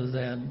things other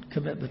than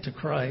commitment to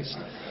Christ.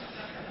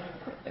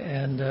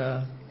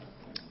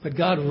 But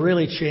God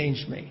really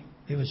changed me.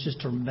 It was just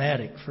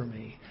dramatic for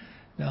me.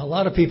 Now, a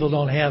lot of people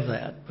don't have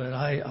that, but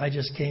I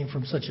just came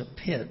from such a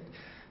pit.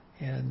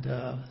 And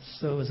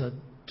so it was a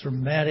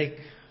dramatic,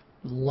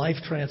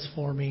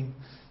 life-transforming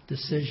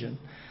decision.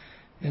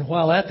 And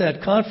while at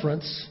that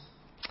conference,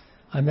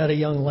 I met a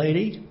young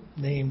lady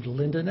named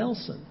Linda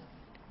Nelson.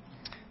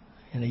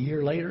 And a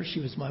year later, she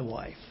was my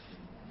wife.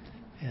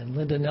 And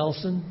Linda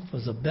Nelson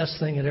was the best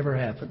thing that ever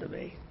happened to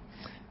me.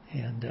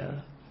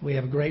 And we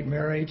have a great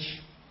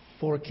marriage,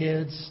 4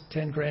 kids,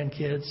 10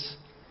 grandkids.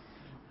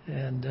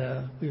 And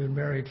we've been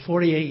married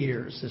 48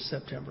 years this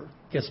September.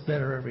 Gets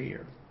better every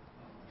year.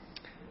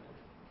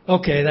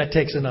 Okay, that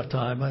takes enough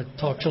time. I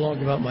talked too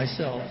long about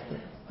myself, but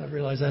I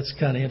realize that's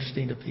kind of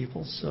interesting to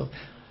people. So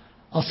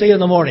I'll see you in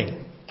the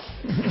morning.